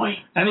the point.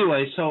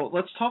 Anyway, so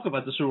let's talk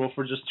about the Super Bowl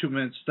for just 2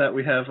 minutes that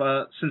we have,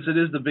 since it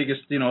is the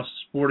biggest,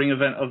 sporting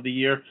event of the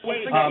year.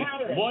 Wait,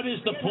 what is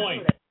the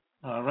point?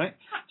 All right.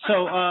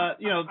 So,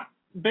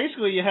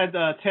 basically you had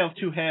tale of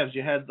 2 halves.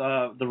 You had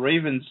the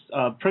Ravens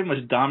pretty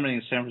much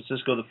dominating San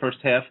Francisco the first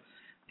half.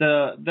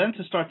 Then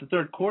to start the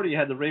third quarter, you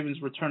had the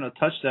Ravens return a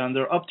touchdown.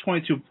 They're up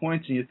 22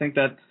 points, and you think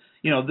that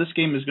this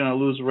game is going to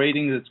lose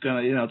ratings. It's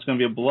going to it's going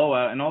to be a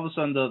blowout, and all of a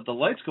sudden the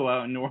lights go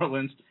out in New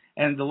Orleans,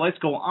 and the lights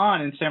go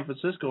on in San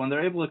Francisco, and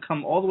they're able to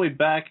come all the way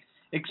back.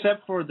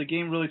 Except for the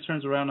game really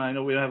turns around. I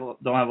know we don't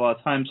have a lot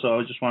of time, so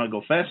I just want to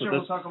go fast with this.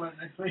 We'll talk about it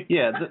next week.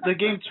 Yeah, the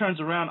game turns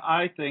around,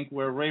 I think,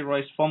 where Ray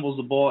Rice fumbles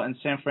the ball and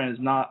San Fran is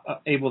not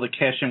able to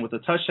cash in with a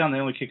touchdown. They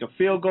only kick a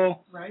field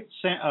goal. Right.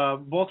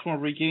 Baltimore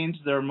regains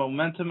their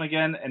momentum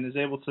again and is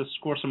able to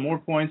score some more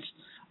points.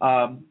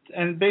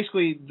 And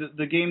basically,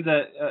 the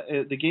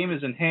game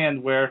is in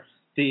hand where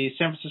the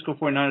San Francisco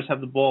 49ers have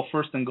the ball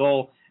first and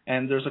goal,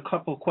 and there's a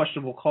couple of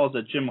questionable calls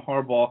at Jim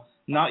Harbaugh,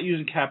 not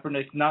using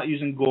Kaepernick, not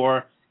using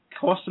Gore,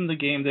 cost them the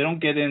game. They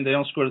don't get in. They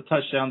don't score the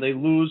touchdown. They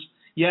lose.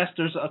 Yes,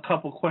 there's a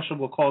couple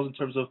questionable calls in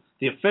terms of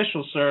the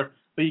officials, sir,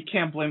 but you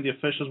can't blame the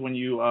officials when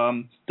you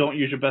don't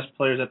use your best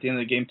players at the end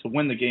of the game to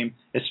win the game,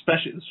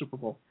 especially the Super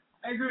Bowl.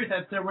 I agree with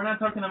that, sir. We're not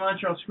talking the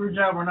Montreal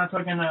Screwjob. We're not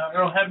talking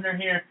Earl Hebner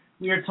here.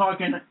 We are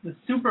talking the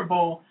Super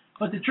Bowl.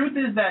 But the truth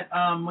is that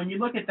when you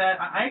look at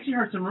that, I actually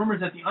heard some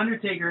rumors that The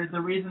Undertaker is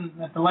the reason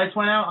that the lights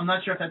went out. I'm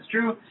not sure if that's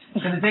true,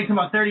 because it takes him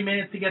about 30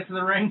 minutes to get to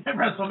the ring at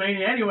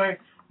WrestleMania anyway.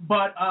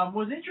 But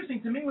what was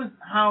interesting to me was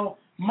how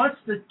much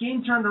the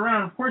game turned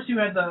around. Of course, you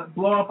had the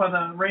blow-up of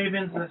the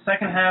Ravens in the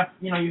second half.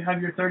 You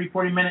have your 30,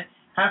 40-minute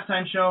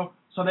halftime show,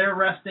 so they're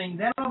resting.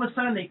 Then all of a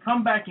sudden, they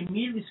come back,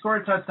 immediately score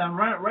a touchdown,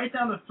 run it right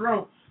down the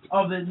throat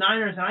of the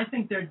Niners, and I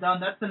think they're done.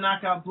 That's the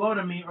knockout blow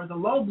to me, or the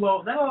low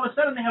blow. Then all of a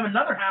sudden, they have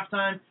another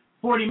halftime,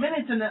 40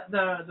 minutes, and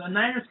the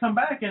Niners come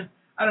back, and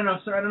I don't know,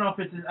 sir. I don't know if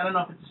it's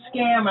a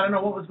scam. I don't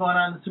know what was going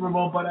on in the Super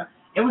Bowl, but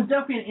it was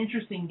definitely an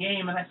interesting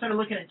game. And I started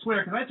looking at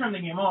Twitter because I turned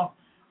the game off.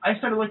 I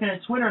started looking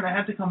at Twitter, and I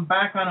had to come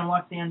back on and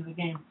watch the end of the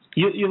game.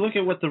 You look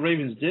at what the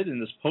Ravens did in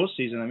this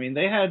postseason. I mean,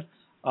 they had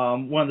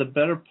one of the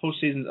better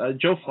postseasons.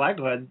 Joe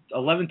Flacco had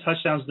 11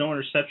 touchdowns, no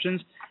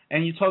interceptions.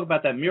 And you talk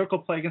about that miracle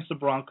play against the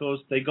Broncos.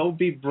 They go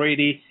beat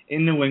Brady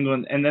in New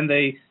England, and then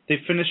they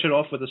finish it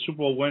off with a Super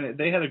Bowl win.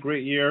 They had a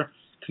great year.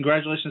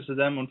 Congratulations to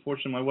them.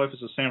 Unfortunately, my wife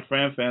is a San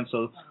Fran fan,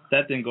 so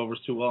that didn't go over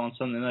too well on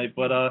Sunday night.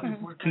 But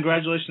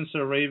congratulations to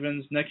the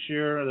Ravens. Next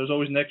year, there's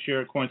always next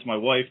year, according to my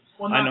wife.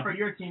 Well, not for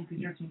your team,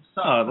 because your team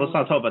sucks. Let's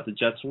not talk about the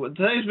Jets.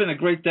 Today's been a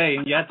great day,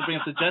 and you have to bring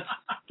up the Jets.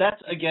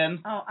 That's, again...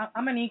 Oh,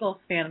 I'm an Eagles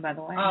fan, by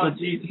the way. Oh,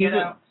 geez, he's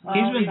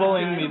been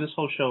bullying me this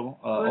whole show,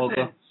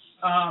 Olga.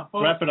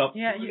 Folks, wrap it up.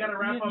 Yeah, we got to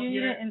wrap up you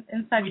here. need an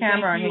inside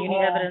camera here. You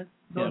need evidence.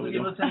 Those of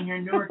you listening here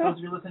in Newark, those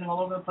of you listening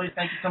all over the place,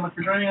 thank you so much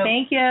for joining us.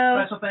 Thank you.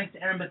 Special thanks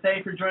to Erin Bethea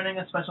for joining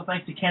us. Special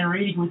thanks to Ken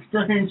Reedy, who's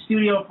still here in the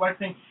studio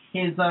flexing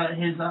his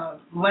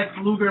Lex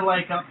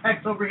Luger-like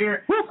pecs over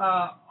here.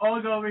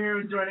 Olga over here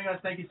who's joining us.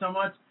 Thank you so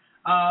much.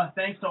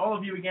 Thanks to all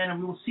of you again,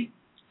 and we will speak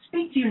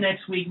to you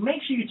next week.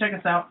 Make sure you check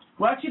us out.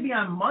 We'll actually be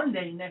on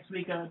Monday next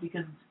week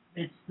because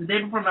it's the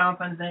day before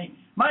Valentine's Day,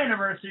 my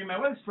anniversary, my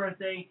wife's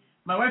birthday.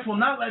 My wife will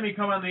not let me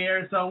come on the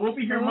air, so we'll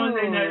be here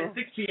Monday night at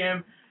 6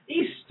 p.m.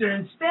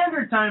 Eastern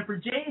Standard Time for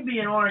JB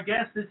and all our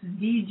guests. This is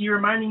DG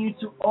reminding you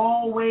to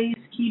always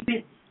keep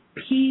it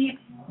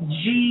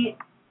PG.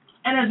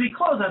 And as we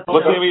close out the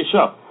What's the name of your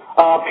show?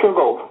 Pure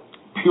Gold.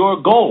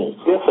 Pure Gold.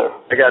 Yes, sir.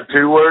 I got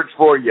 2 words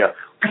for you.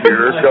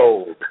 Pure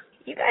gold.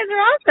 You guys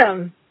are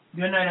awesome.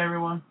 Good night,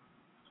 everyone.